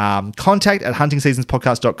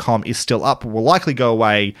 Contact@huntingseasonspodcast.com is still up, will likely go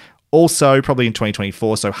away also probably in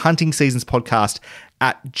 2024. So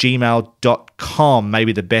huntingseasonspodcast@gmail.com may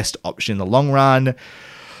be the best option in the long run.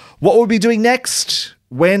 What we'll be doing next,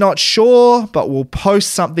 we're not sure, but we'll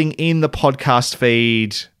post something in the podcast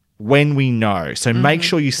feed when we know. So make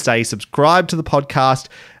sure you stay subscribed to the podcast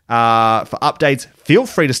for updates. Feel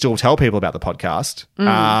free to still tell people about the podcast.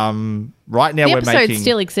 Right now the episodes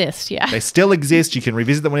still exist, yeah. They still exist. You can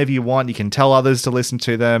revisit them whenever you want. You can tell others to listen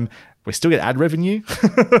to them. We still get ad revenue.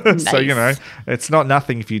 Nice. So, it's not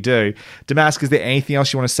nothing if you do. Damask, is there anything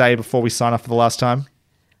else you want to say before we sign off for the last time?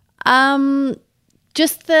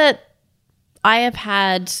 Just that I have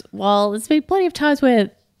had, there's been plenty of times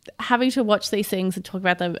where having to watch these things and talk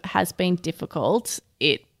about them has been difficult.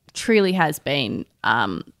 It truly has been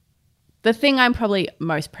the thing I'm probably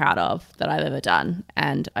most proud of that I've ever done.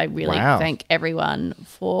 And I really thank everyone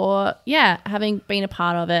for, having been a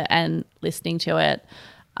part of it and listening to it.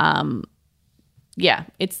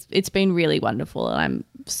 It's been really wonderful, and I'm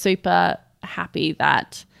super happy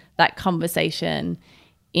that that conversation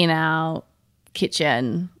in our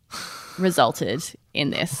kitchen resulted in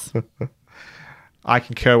this. I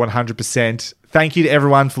concur 100%. Thank you to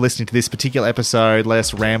everyone for listening to this particular episode. Let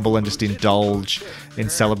us ramble and just indulge in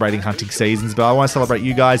celebrating hunting seasons. But I want to celebrate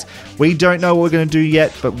you guys. We don't know what we're going to do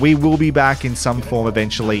yet, but we will be back in some form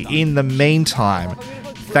eventually. In the meantime,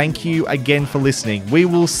 thank you again for listening. We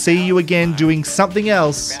will see you again doing something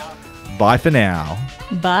else. Bye for now.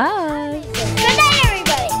 Bye. Good night,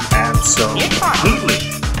 everybody. Absolutely.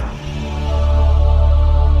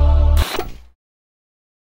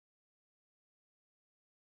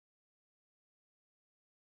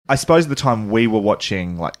 I suppose at the time we were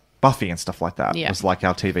watching like Buffy and stuff like that. Yeah. It was like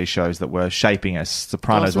our TV shows that were shaping us.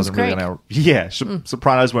 Sopranos Dawson's wasn't really on our... Yeah,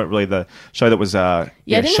 Sopranos weren't really the show that was they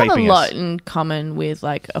didn't shaping have a lot us. in common with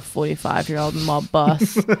like a 45-year-old mob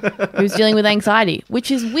boss who's dealing with anxiety,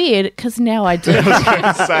 which is weird because now I do. I was going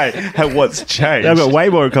to say, what's changed? I've got way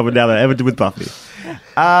more in common now than I ever did with Buffy. He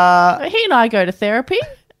and I go to therapy,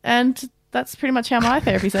 and that's pretty much how my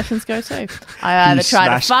therapy sessions go too. I either try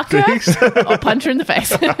to fuck her or punch her in the face.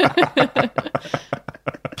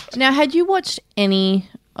 Now, had you watched any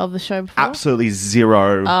of the show before? Absolutely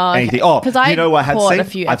zero anything. Okay. 'Cause You know what I caught a had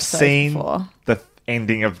few seen? I've episodes seen before. the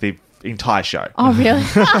ending of the entire show. Oh, really?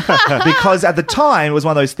 Because at the time, it was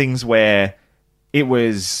one of those things where there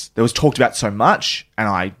was talked about so much, and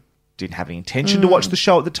I didn't have any intention to watch the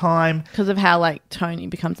show at the time. Because of how, like, Tony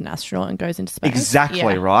becomes an astronaut and goes into space.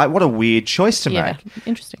 Exactly, right? What a weird choice to make.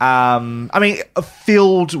 Interesting. I mean,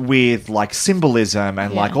 filled with, like, symbolism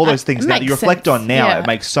and, like, all those things now that you reflect on now, it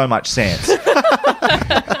makes so much sense.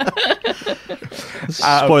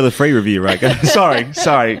 Spoiler-free review, right, guys?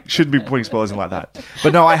 Sorry. Shouldn't be putting spoilers in like that.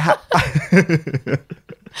 But no,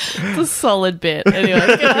 It's a solid bit. Anyway.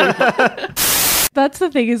 That's the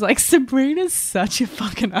thing is, like, Sabrina's such a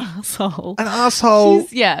fucking asshole. An asshole.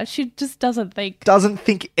 She just doesn't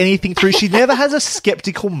think anything through. She never has a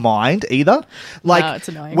skeptical mind either. Like, no, it's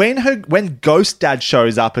annoying. When Ghost Dad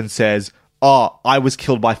shows up and says, "Oh, I was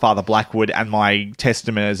killed by Father Blackwood and my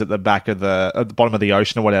testament is at the back of at the bottom of the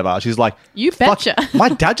ocean," or whatever, she's like, "You betcha." My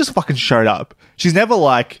dad just fucking showed up. She's never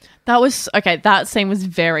like... That scene was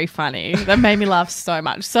very funny. That made me laugh so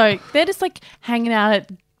much. So they're just, like, hanging out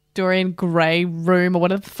at Dorian Gray room or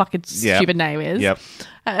whatever the fuck its stupid name is. Yep.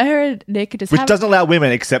 Her and Nick are just Which doesn't allow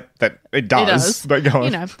women, except that it does. But go on.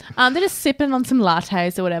 You know, they're just sipping on some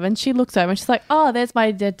lattes or whatever, and she looks over and she's like, "Oh, there's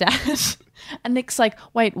my dead dad." And Nick's like,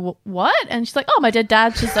 "Wait, what?" And she's like, "Oh, my dead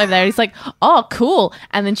dad's just over there." And he's like, "Oh, cool."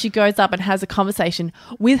 And then she goes up and has a conversation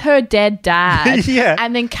with her dead dad. Yeah.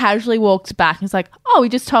 And then casually walks back and is like, "Oh, he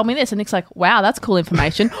just told me this." And Nick's like, "Wow, that's cool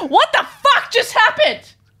information." What the fuck just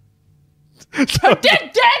happened? Her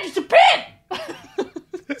dead dad is a pit.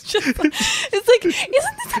 It's like, isn't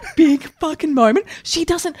this a big fucking moment? He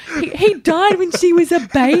died when she was a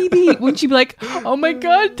baby. Wouldn't she be like, "Oh my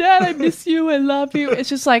God, Dad, I miss you, I love you"? It's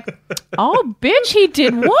just like, oh, bitch, he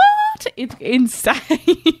did what? It's insane.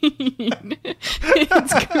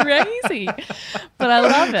 It's crazy. But I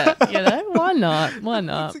love it, you know? Why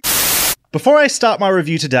not? Before I start my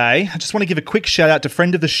review today, I just want to give a quick shout out to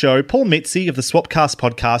friend of the show, Paul Mitzi of the Swapcast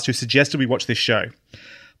podcast, who suggested we watch this show.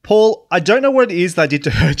 Paul, I don't know what it is that I did to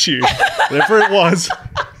hurt you, whatever it was.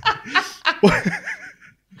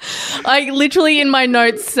 Like, literally in my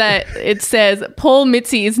notes, it says, Paul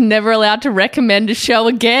Mitzi is never allowed to recommend a show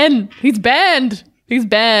again. He's banned.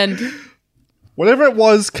 Whatever it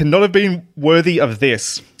was cannot have been worthy of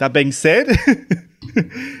this. That being said,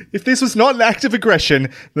 if this was not an act of aggression,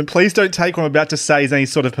 then please don't take what I'm about to say as any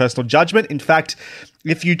sort of personal judgment. In fact,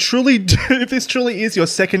 if this truly is your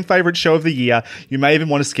second favourite show of the year, you may even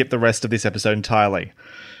want to skip the rest of this episode entirely.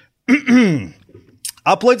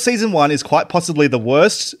 Upload Season 1 is quite possibly the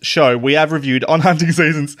worst show we have reviewed on Hunting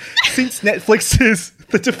Seasons since Netflix's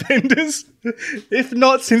The Defenders, if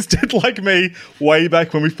not since Dead Like Me, way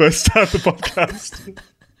back when we first started the podcast.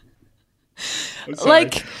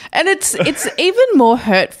 Like, and it's even more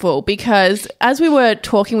hurtful because as we were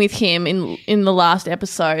talking with him in the last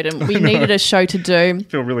episode and we needed a show to do, I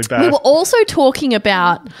feel really bad. We were also talking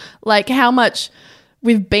about like how much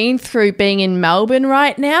we've been through being in Melbourne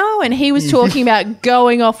right now, and he was talking about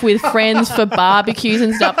going off with friends for barbecues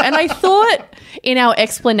and stuff. And I thought in our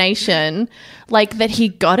explanation, like, that he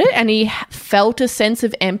got it and he felt a sense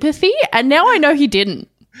of empathy, and now I know he didn't.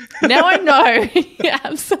 Now I know he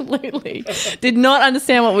absolutely did not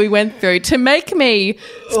understand what we went through to make me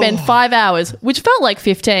spend 5 hours, which felt like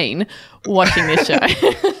 15, watching this show.